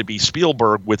wanted to be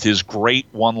Spielberg with his great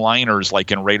one-liners,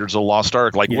 like in Raiders of the Lost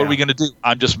Ark. Like, what are we going to do?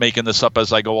 I'm just making this up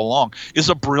as I go along. Is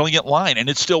a brilliant line, and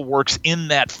it still works in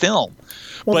that film.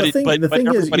 Well, the thing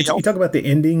is, you talk about the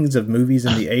endings of movies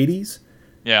in the 80s.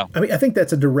 Yeah. I mean, I think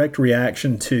that's a direct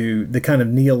reaction to the kind of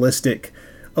nihilistic,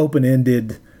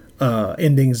 open-ended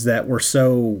endings that were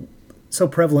so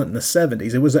prevalent in the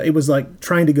 70s. It was like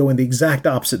trying to go in the exact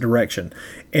opposite direction,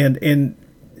 and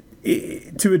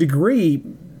to a degree,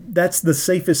 that's the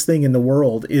safest thing in the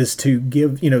world, is to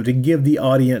give the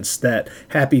audience that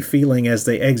happy feeling as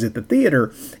they exit the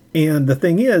theater. And the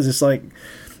thing is, it's like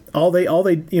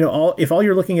if all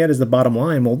you're looking at is the bottom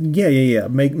line, well,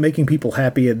 making people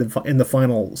happy in the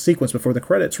final sequence before the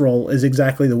credits roll is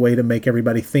exactly the way to make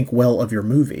everybody think well of your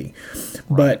movie.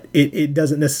 Right. But it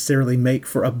doesn't necessarily make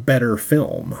for a better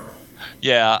film.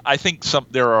 Yeah, I think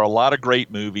there are a lot of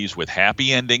great movies with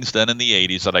happy endings done in the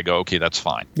 80s that I go, okay, that's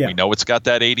fine. Yeah. We know it's got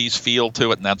that 80s feel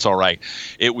to it, and that's all right.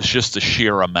 It was just the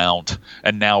sheer amount,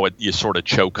 and now you sort of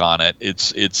choke on it.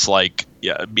 It's like,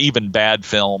 yeah, even bad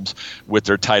films with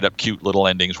their tied up cute little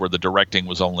endings where the directing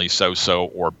was only so-so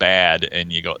or bad,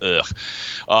 and you go, ugh.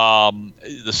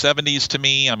 The 70s to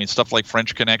me, I mean, stuff like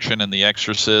French Connection and The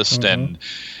Exorcist and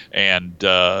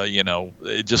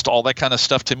just all that kind of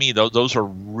stuff, to me, those are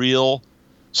real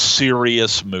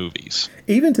serious movies.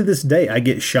 Even to this day, I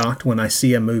get shocked when I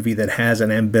see a movie that has an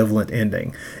ambivalent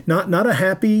ending. Not a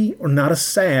happy or not a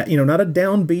sad, not a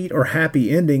downbeat or happy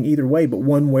ending either way, but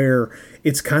one where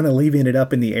it's kind of leaving it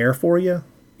up in the air for you.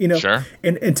 Sure.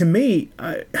 And to me,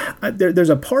 there's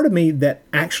a part of me that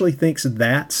actually thinks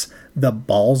that's the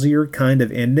ballsier kind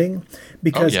of ending,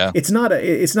 because it's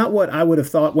not what I would have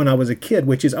thought when I was a kid,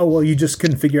 which is, you just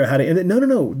couldn't figure out how to end it.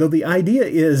 No. Though the idea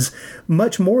is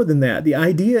much more than that. The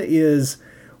idea is,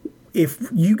 if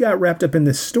you got wrapped up in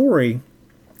this story,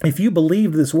 if you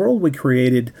believed this world we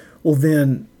created, well,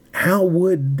 then how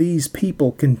would these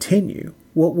people continue?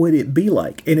 What would it be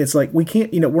like? And it's like, we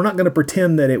can't, we're not going to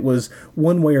pretend that it was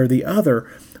one way or the other.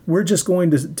 We're just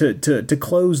going to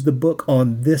close the book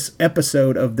on this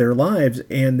episode of their lives,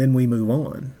 and then we move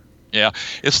on. Yeah,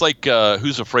 it's like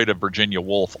Who's Afraid of Virginia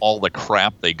Woolf, all the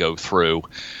crap they go through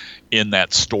in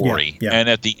that story. Yeah. And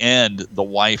at the end, the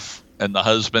wife and the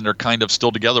husband are kind of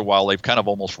still together while they've kind of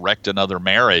almost wrecked another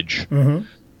marriage. Mm-hmm.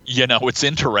 It's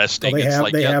interesting.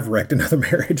 Well, they have wrecked another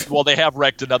marriage. Well, they have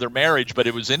wrecked another marriage, but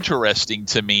it was interesting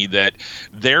to me that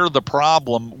they're the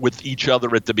problem with each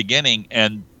other at the beginning,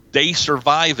 and they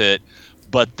survive it,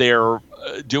 but they're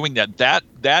doing that.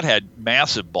 That had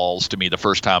massive balls to me the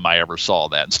first time I ever saw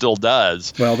that, and still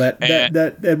does. Well, that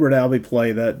Edward Albee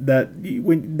play,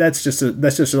 that's just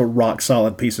a rock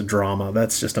solid piece of drama.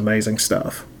 That's just amazing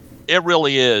stuff. It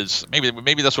really is.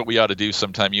 Maybe that's what we ought to do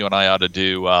sometime. You and I ought to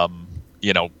do,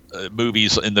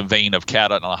 movies in the vein of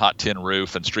Cat on a Hot Tin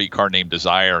Roof and Streetcar Named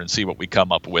Desire, and see what we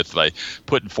come up with by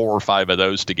putting 4 or 5 of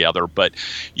those together. But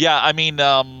yeah, I mean,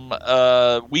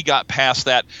 we got past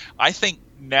that. I think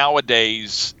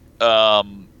nowadays,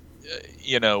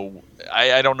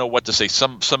 I don't know what to say.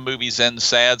 Some movies end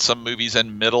sad, some movies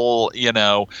end middle.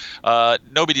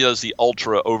 Nobody does the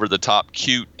ultra over the top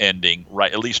cute ending,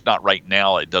 right? At least not right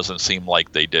now. It doesn't seem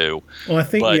like they do. Well, I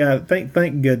think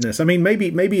thank goodness. I mean,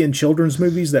 maybe in children's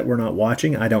movies that we're not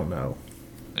watching, I don't know.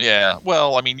 Yeah,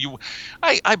 well, I mean,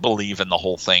 I believe in the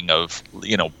whole thing of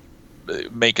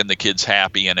making the kids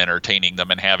happy and entertaining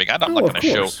them and having. I'm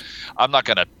not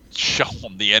going to show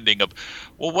them the ending of,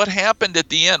 well, what happened at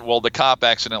the end? Well, the cop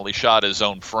accidentally shot his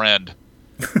own friend,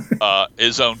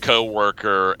 his own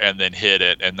coworker, and then hit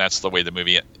it, and that's the way the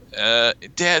movie.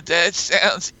 Dad, that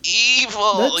sounds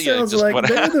evil. That sounds like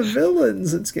they're the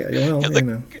villains. It's scary. Well,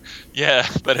 Yeah,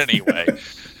 but anyway,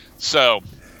 so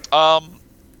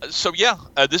yeah,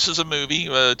 this is a movie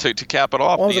to cap it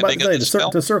off. Well, I was about to say,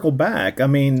 to circle back. I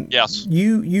mean, yes,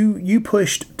 you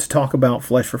pushed to talk about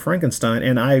Flesh for Frankenstein,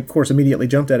 and I, of course, immediately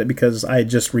jumped at it because I had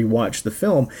just rewatched the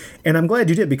film, and I'm glad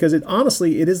you did, because it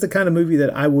is the kind of movie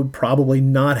that I would probably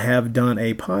not have done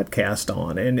a podcast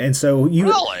on, and so you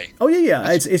really, oh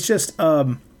yeah, it's just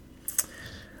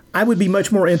I would be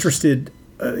much more interested.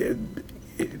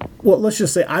 Well, let's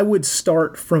just say I would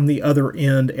start from the other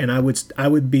end, and I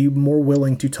would be more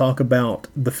willing to talk about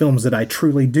the films that I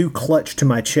truly do clutch to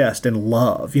my chest and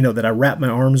love, that I wrap my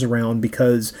arms around,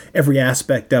 because every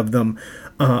aspect of them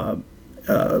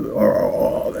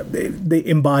they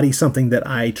embody something that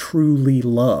I truly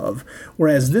love.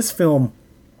 Whereas this film,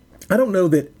 I don't know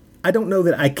that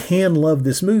I can love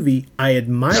this movie. I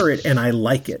admire it and I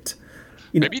like it.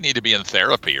 Maybe you need to be in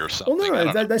therapy or something.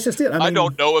 Well, no, that's just it. I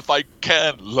don't know if I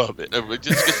can love it.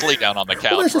 Just lay down on the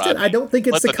couch. Well, that's just it. I don't think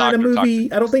it's the kind of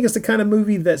movie. I don't think it's the kind of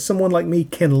movie that someone like me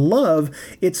can love.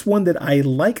 It's one that I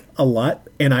like a lot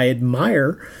and I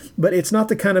admire, but it's not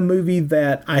the kind of movie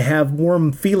that I have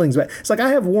warm feelings about. It's like I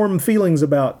have warm feelings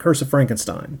about Curse of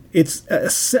Frankenstein. It's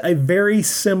a very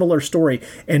similar story,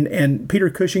 and Peter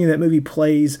Cushing in that movie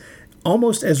plays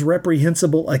almost as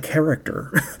reprehensible a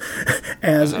character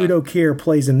as Udo Kier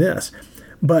plays in this.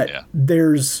 But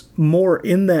there's more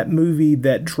in that movie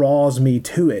that draws me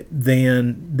to it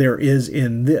than there is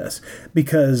in this,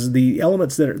 because the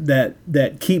elements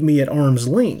that keep me at arm's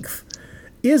length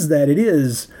is that it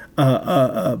is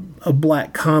a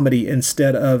black comedy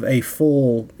instead of a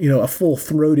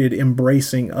full-throated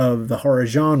embracing of the horror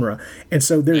genre. And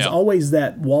so there's always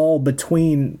that wall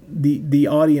between the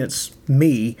audience,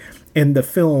 me, and the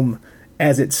film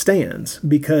as it stands,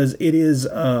 because it is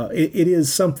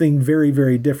something very,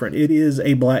 very different. It is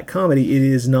a black comedy. It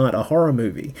is not a horror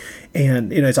movie,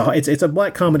 and it's a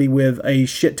black comedy with a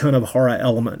shit ton of horror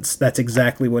elements. That's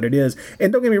exactly what it is.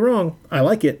 And don't get me wrong, I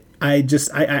like it.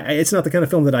 It's not the kind of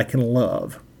film that I can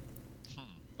love.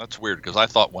 That's weird, because I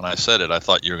thought when I said it, I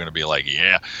thought you were going to be like,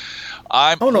 yeah.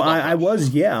 I was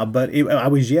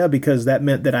because that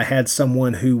meant that I had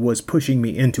someone who was pushing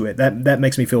me into it. That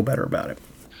makes me feel better about it.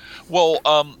 Well,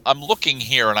 I'm looking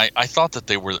here, and I thought that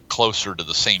they were closer to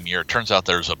the same year. It turns out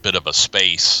there's a bit of a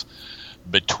space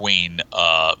between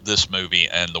this movie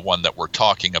and the one that we're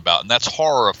talking about, and that's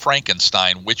Horror of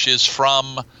Frankenstein, which is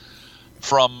from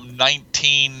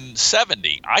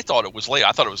 1970. I thought it was late.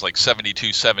 I thought it was like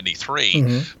 72,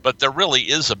 73. But there really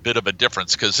is a bit of a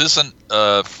difference, because isn't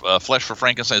Flesh for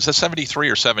Frankenstein, is that 73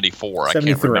 or 74?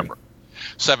 73. I can't remember.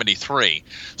 73.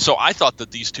 So I thought that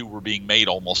these two were being made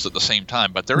almost at the same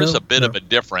time, but there is a bit of a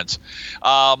difference.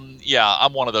 I'm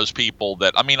one of those people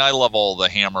that, I love all the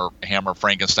Hammer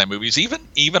Frankenstein movies,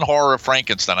 even Horror of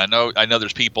Frankenstein. I know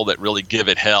there's people that really give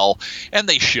it hell, and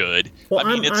they should. Well,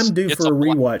 I'm due for a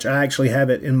rewatch. I actually have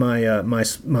it in my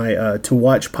my to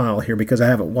watch pile here, because I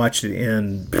haven't watched it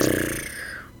in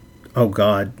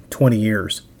 20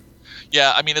 years.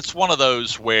 Yeah, it's one of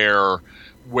those where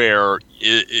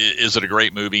is it a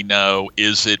great movie? No.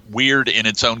 Is it weird in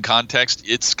its own context?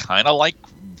 It's kind of like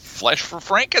Flesh for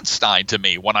Frankenstein to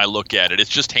me when I look at it. It's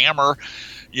just Hammer,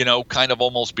 kind of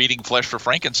almost beating Flesh for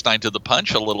Frankenstein to the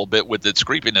punch a little bit with its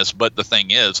creepiness. But the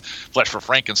thing is, Flesh for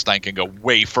Frankenstein can go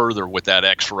way further with that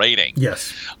X rating.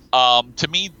 Yes. To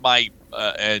me,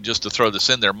 and just to throw this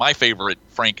in there, my favorite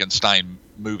Frankenstein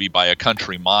movie by a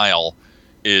country mile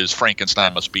is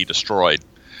Frankenstein Must Be Destroyed.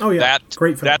 Oh yeah,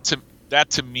 great film. That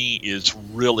to me is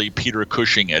really Peter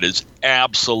Cushing at his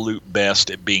absolute best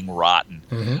at being rotten.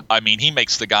 He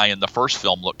makes the guy in the first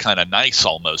film look kind of nice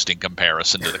almost in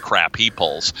comparison to the crap he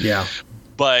pulls. Yeah.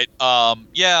 But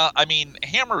yeah, I mean,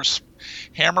 Hammer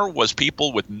was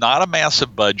people with not a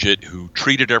massive budget who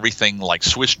treated everything like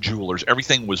Swiss jewelers.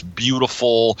 Everything was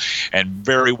beautiful and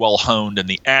very well honed, and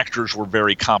the actors were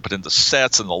very competent. The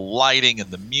sets and the lighting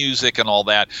and the music and all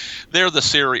that. They're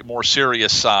the more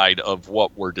serious side of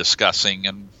what we're discussing,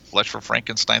 and Flesh for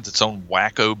Frankenstein's its own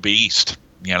wacko beast,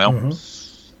 you know?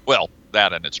 Mm-hmm. Well,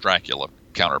 that and its Dracula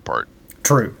counterpart.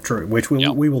 True, which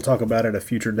we will talk about at a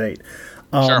future date.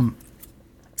 Sure.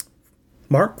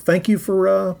 Mark, thank you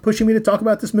for pushing me to talk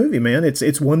about this movie, man.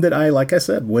 It's one that I, like I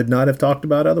said, would not have talked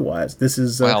about otherwise. This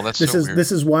is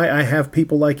this is why I have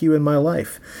people like you in my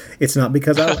life. It's not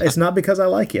because I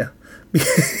like you.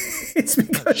 It's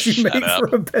because you made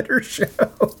for a better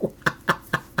show.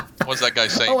 What's that guy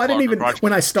saying? Oh, I didn't even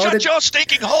when I started. Shut your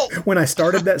stinking hole! When I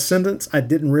started that sentence, I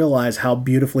didn't realize how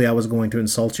beautifully I was going to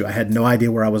insult you. I had no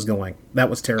idea where I was going. That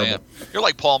was terrible. Man, you're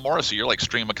like Paul Morrissey. You're like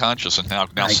stream of consciousness.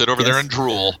 And now sit over there and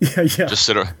drool. Yeah. Just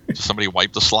somebody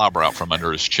wipe the slobber out from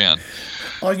under his chin.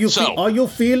 Are you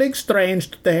feeling strange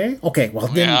today? Okay, well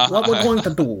then, what we're going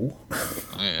to do?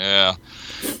 Yeah,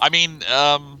 I mean.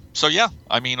 So yeah,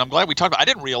 I mean, I'm glad we talked about it. I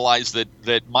didn't realize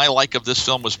that my like of this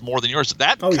film was more than yours.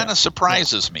 That kind of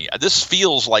surprises me. This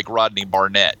feels like Rodney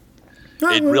Barnett.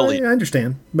 I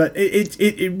understand, but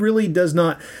it really does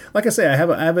not. Like I say, I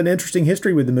have an interesting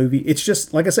history with the movie. It's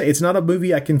just like I say, it's not a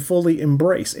movie I can fully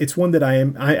embrace. It's one that I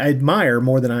admire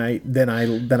more than I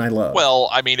love. Well,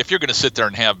 I mean, if you're going to sit there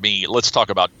and have me, let's talk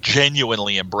about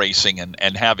genuinely embracing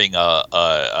and having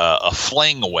a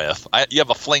fling with. You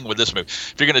have a fling with this movie.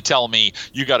 If you're going to tell me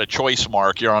you got a choice,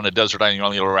 Mark, you're on a desert island, you're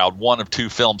only allowed one of two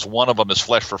films. One of them is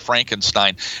Flesh for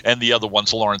Frankenstein, and the other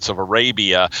one's Lawrence of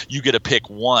Arabia. You get to pick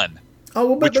one.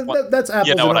 Oh, but that's apples.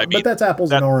 You know what I mean? But that's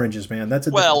apples and oranges, man. That's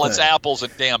it's apples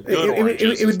and damn good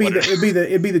oranges. It'd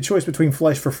be the choice between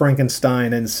Flesh for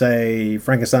Frankenstein and say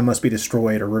Frankenstein Must Be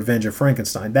Destroyed or Revenge of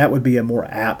Frankenstein. That would be a more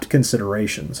apt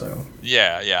consideration. So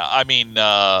yeah. I mean,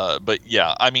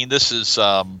 this is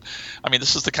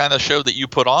the kind of show that you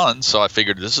put on. So I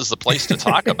figured this is the place to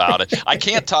talk about it. I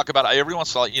can't talk about it every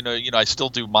once in a while. You know, I still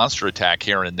do Monster Attack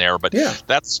here and there, but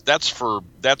that's for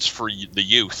the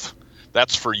youth.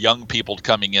 That's for young people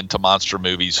coming into monster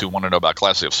movies who want to know about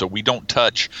classics. So we don't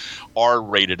touch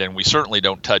R-rated, and we certainly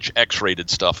don't touch X-rated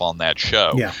stuff on that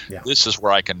show. Yeah. This is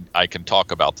where I can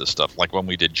talk about this stuff, like when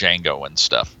we did Django and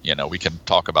stuff. You know, we can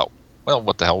talk about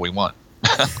what the hell we want.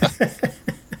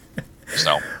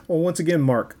 So. Well, once again,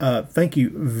 Mark, thank you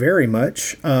very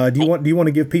much. Do you want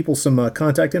to give people some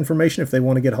contact information if they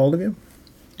want to get a hold of you?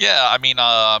 Yeah, I mean,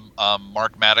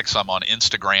 Mark Maddox, I'm on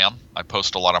Instagram. I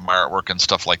post a lot of my artwork and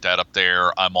stuff like that up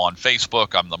there. I'm on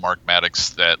Facebook. I'm the Mark Maddox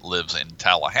that lives in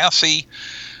Tallahassee.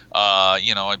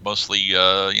 I mostly,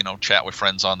 chat with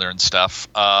friends on there and stuff.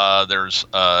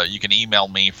 You can email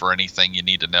me for anything you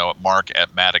need to know at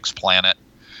mark@maddoxplanet.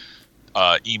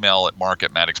 Email at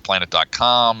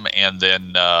mark@maddoxplanet.com. And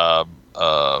then,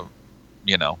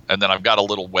 and then I've got a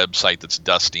little website that's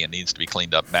dusty and needs to be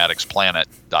cleaned up,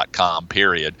 maddoxplanet.com,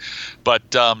 period. But,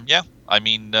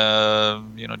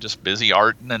 just busy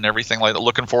arting and everything like that.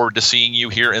 Looking forward to seeing you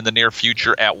here in the near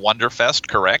future at Wonderfest,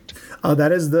 correct?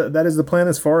 That is the plan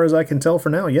as far as I can tell for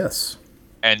now, yes.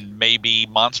 And maybe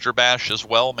Monster Bash as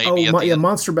well, maybe.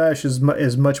 Monster Bash is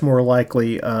much more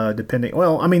likely, depending.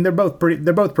 Well, I mean, they're both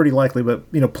pretty likely,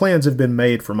 but plans have been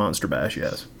made for Monster Bash,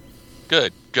 yes.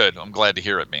 Good. I'm glad to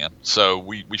hear it, man. So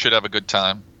we should have a good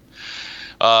time.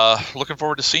 Looking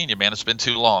forward to seeing you, man. It's been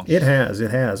too long. It has.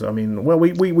 I mean, well,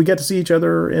 we got to see each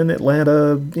other in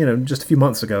Atlanta, just a few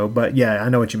months ago. But yeah, I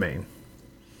know what you mean.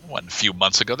 It wasn't a few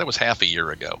months ago. That was half a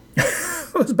year ago.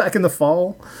 It was back in the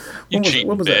fall. When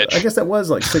was that? I guess that was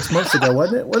like 6 months ago,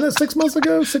 wasn't it? Wasn't it 6 months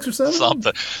ago? 6 or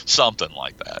 7? Something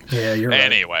like that. Yeah, you're right.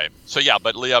 Anyway, so yeah,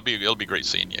 but it'll be great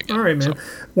seeing you again. All right, man. So.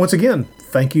 Once again,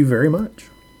 thank you very much.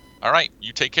 All right.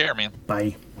 You take care, man.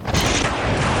 Bye.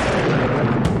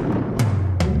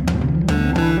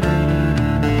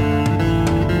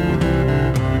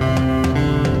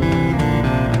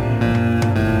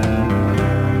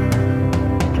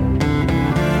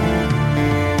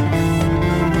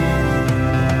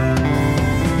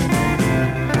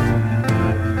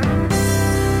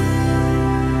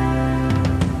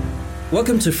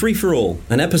 Welcome to Free For All,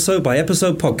 an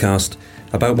episode-by-episode podcast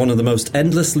about one of the most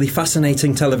endlessly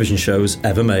fascinating television shows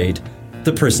ever made,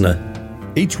 The Prisoner.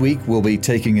 Each week we'll be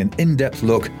taking an in-depth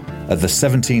look at the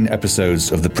 17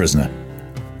 episodes of The Prisoner.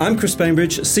 I'm Chris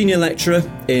Bainbridge, Senior Lecturer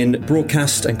in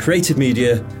Broadcast and Creative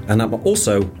Media, and I'm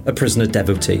also a Prisoner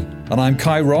devotee. And I'm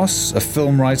Kai Ross, a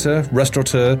film writer,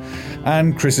 restaurateur,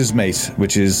 and Chris's mate,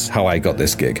 which is how I got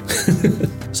this gig.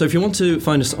 So if you want to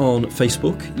find us on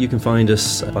Facebook, you can find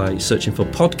us by searching for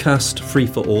Podcast Free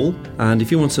for All. And if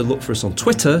you want to look for us on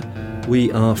Twitter,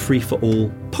 we are Free for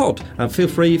All Pod. And feel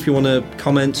free if you want to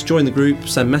comment, join the group,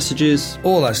 send messages.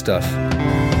 All that stuff.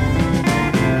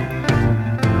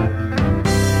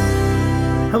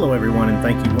 Hello, everyone, and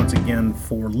thank you once again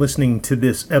for listening to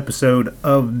this episode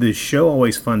of the show.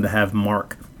 Always fun to have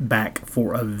Mark back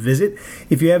for a visit.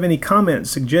 If you have any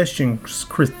comments, suggestions,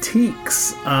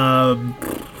 critiques,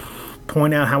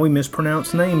 point out how we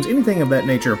mispronounce names, anything of that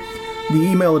nature, the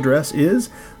email address is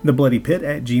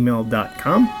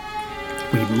thebloodypit@gmail.com.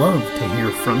 We'd love to hear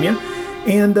from you.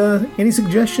 And any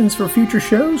suggestions for future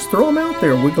shows, throw them out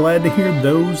there. We're glad to hear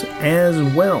those as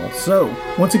well. So,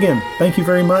 once again, thank you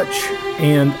very much,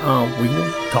 and we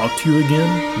will talk to you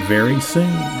again very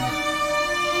soon.